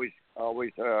 Always.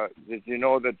 Did you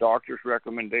know the doctor's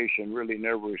recommendation really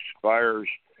never expires?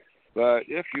 But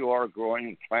if you are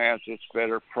growing plants, it's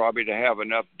better probably to have an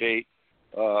update,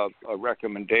 a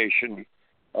recommendation.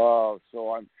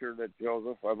 So I'm sure that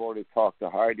Joseph, I've already talked to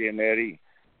Heidi and Eddie.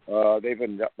 They've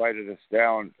invited us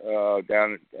down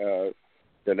to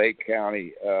Lake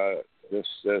County this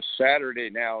Saturday.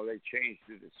 Now they changed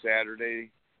it to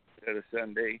Saturday instead of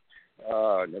Sunday.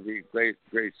 It'll be great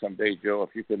someday, Joe,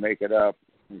 if you can make it up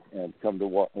and come to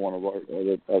one of our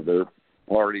other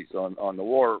parties on the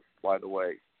wharf, by the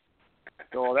way.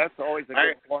 So that's always a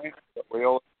good point. We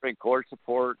always bring court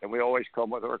support, and we always come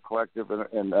with our collective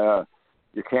and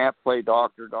You can't play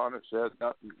doctor. Donna says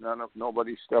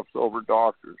nobody steps over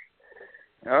doctors.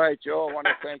 All right, Joe, I want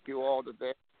to thank you all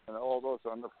today and all those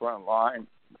on the front line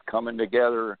coming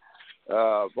together,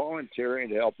 volunteering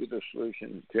to help with the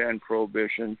solution to end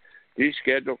prohibition,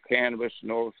 deschedule cannabis,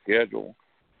 no schedule,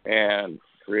 and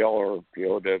free all our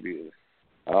POWs.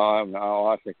 Now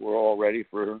I think we're all ready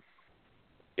for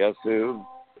guess who?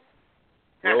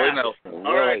 Willie Nelson.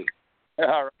 All right.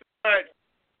 All right.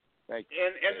 And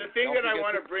the thing that I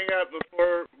want to bring up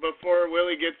before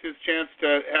Willie gets his chance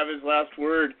to have his last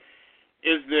word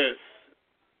is this.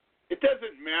 It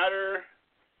doesn't matter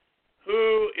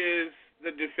who is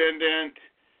the defendant.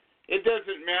 It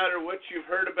doesn't matter what you've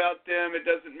heard about them. It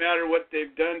doesn't matter what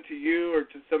they've done to you or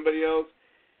to somebody else.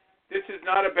 This is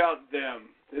not about them.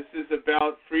 This is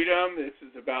about freedom. This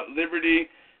is about liberty.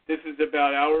 This is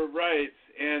about our rights.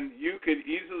 And you could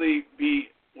easily be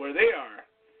where they are.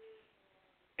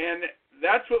 And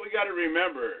that's what we got to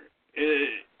remember.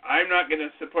 I'm not going to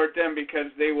support them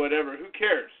because they whatever. Who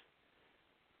cares?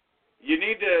 You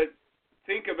need to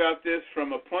think about this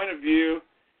from a point of view,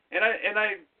 and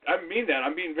I mean that.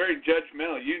 I'm being very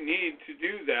judgmental. You need to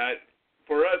do that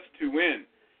for us to win.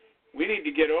 We need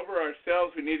to get over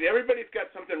ourselves. Everybody's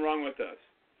got something wrong with us.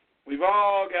 We've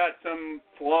all got some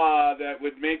flaw that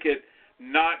would make it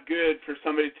not good for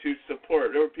somebody to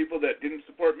support. There were people that didn't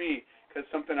support me because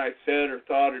something I said or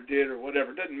thought or did or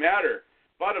whatever. It doesn't matter.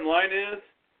 Bottom line is,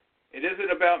 it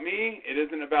isn't about me. It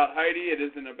isn't about Heidi. It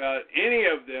isn't about any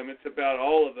of them. It's about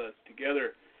all of us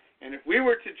together. And if we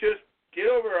were to just get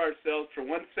over ourselves for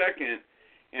 1 second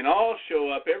and all show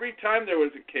up every time there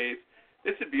was a case,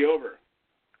 this would be over.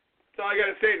 That's all I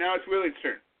got to say. Now it's Willie's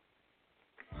turn.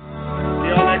 See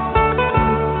y'all next time.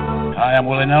 Hi, I'm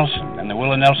Willie Nelson, and the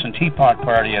Willie Nelson Teapot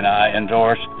Party and I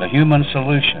endorse the human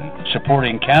solution,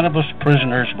 supporting cannabis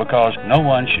prisoners because no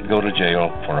one should go to jail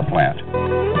for a plant.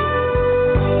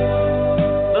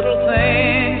 Little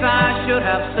things I should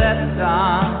have said and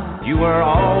done. You were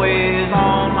always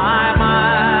on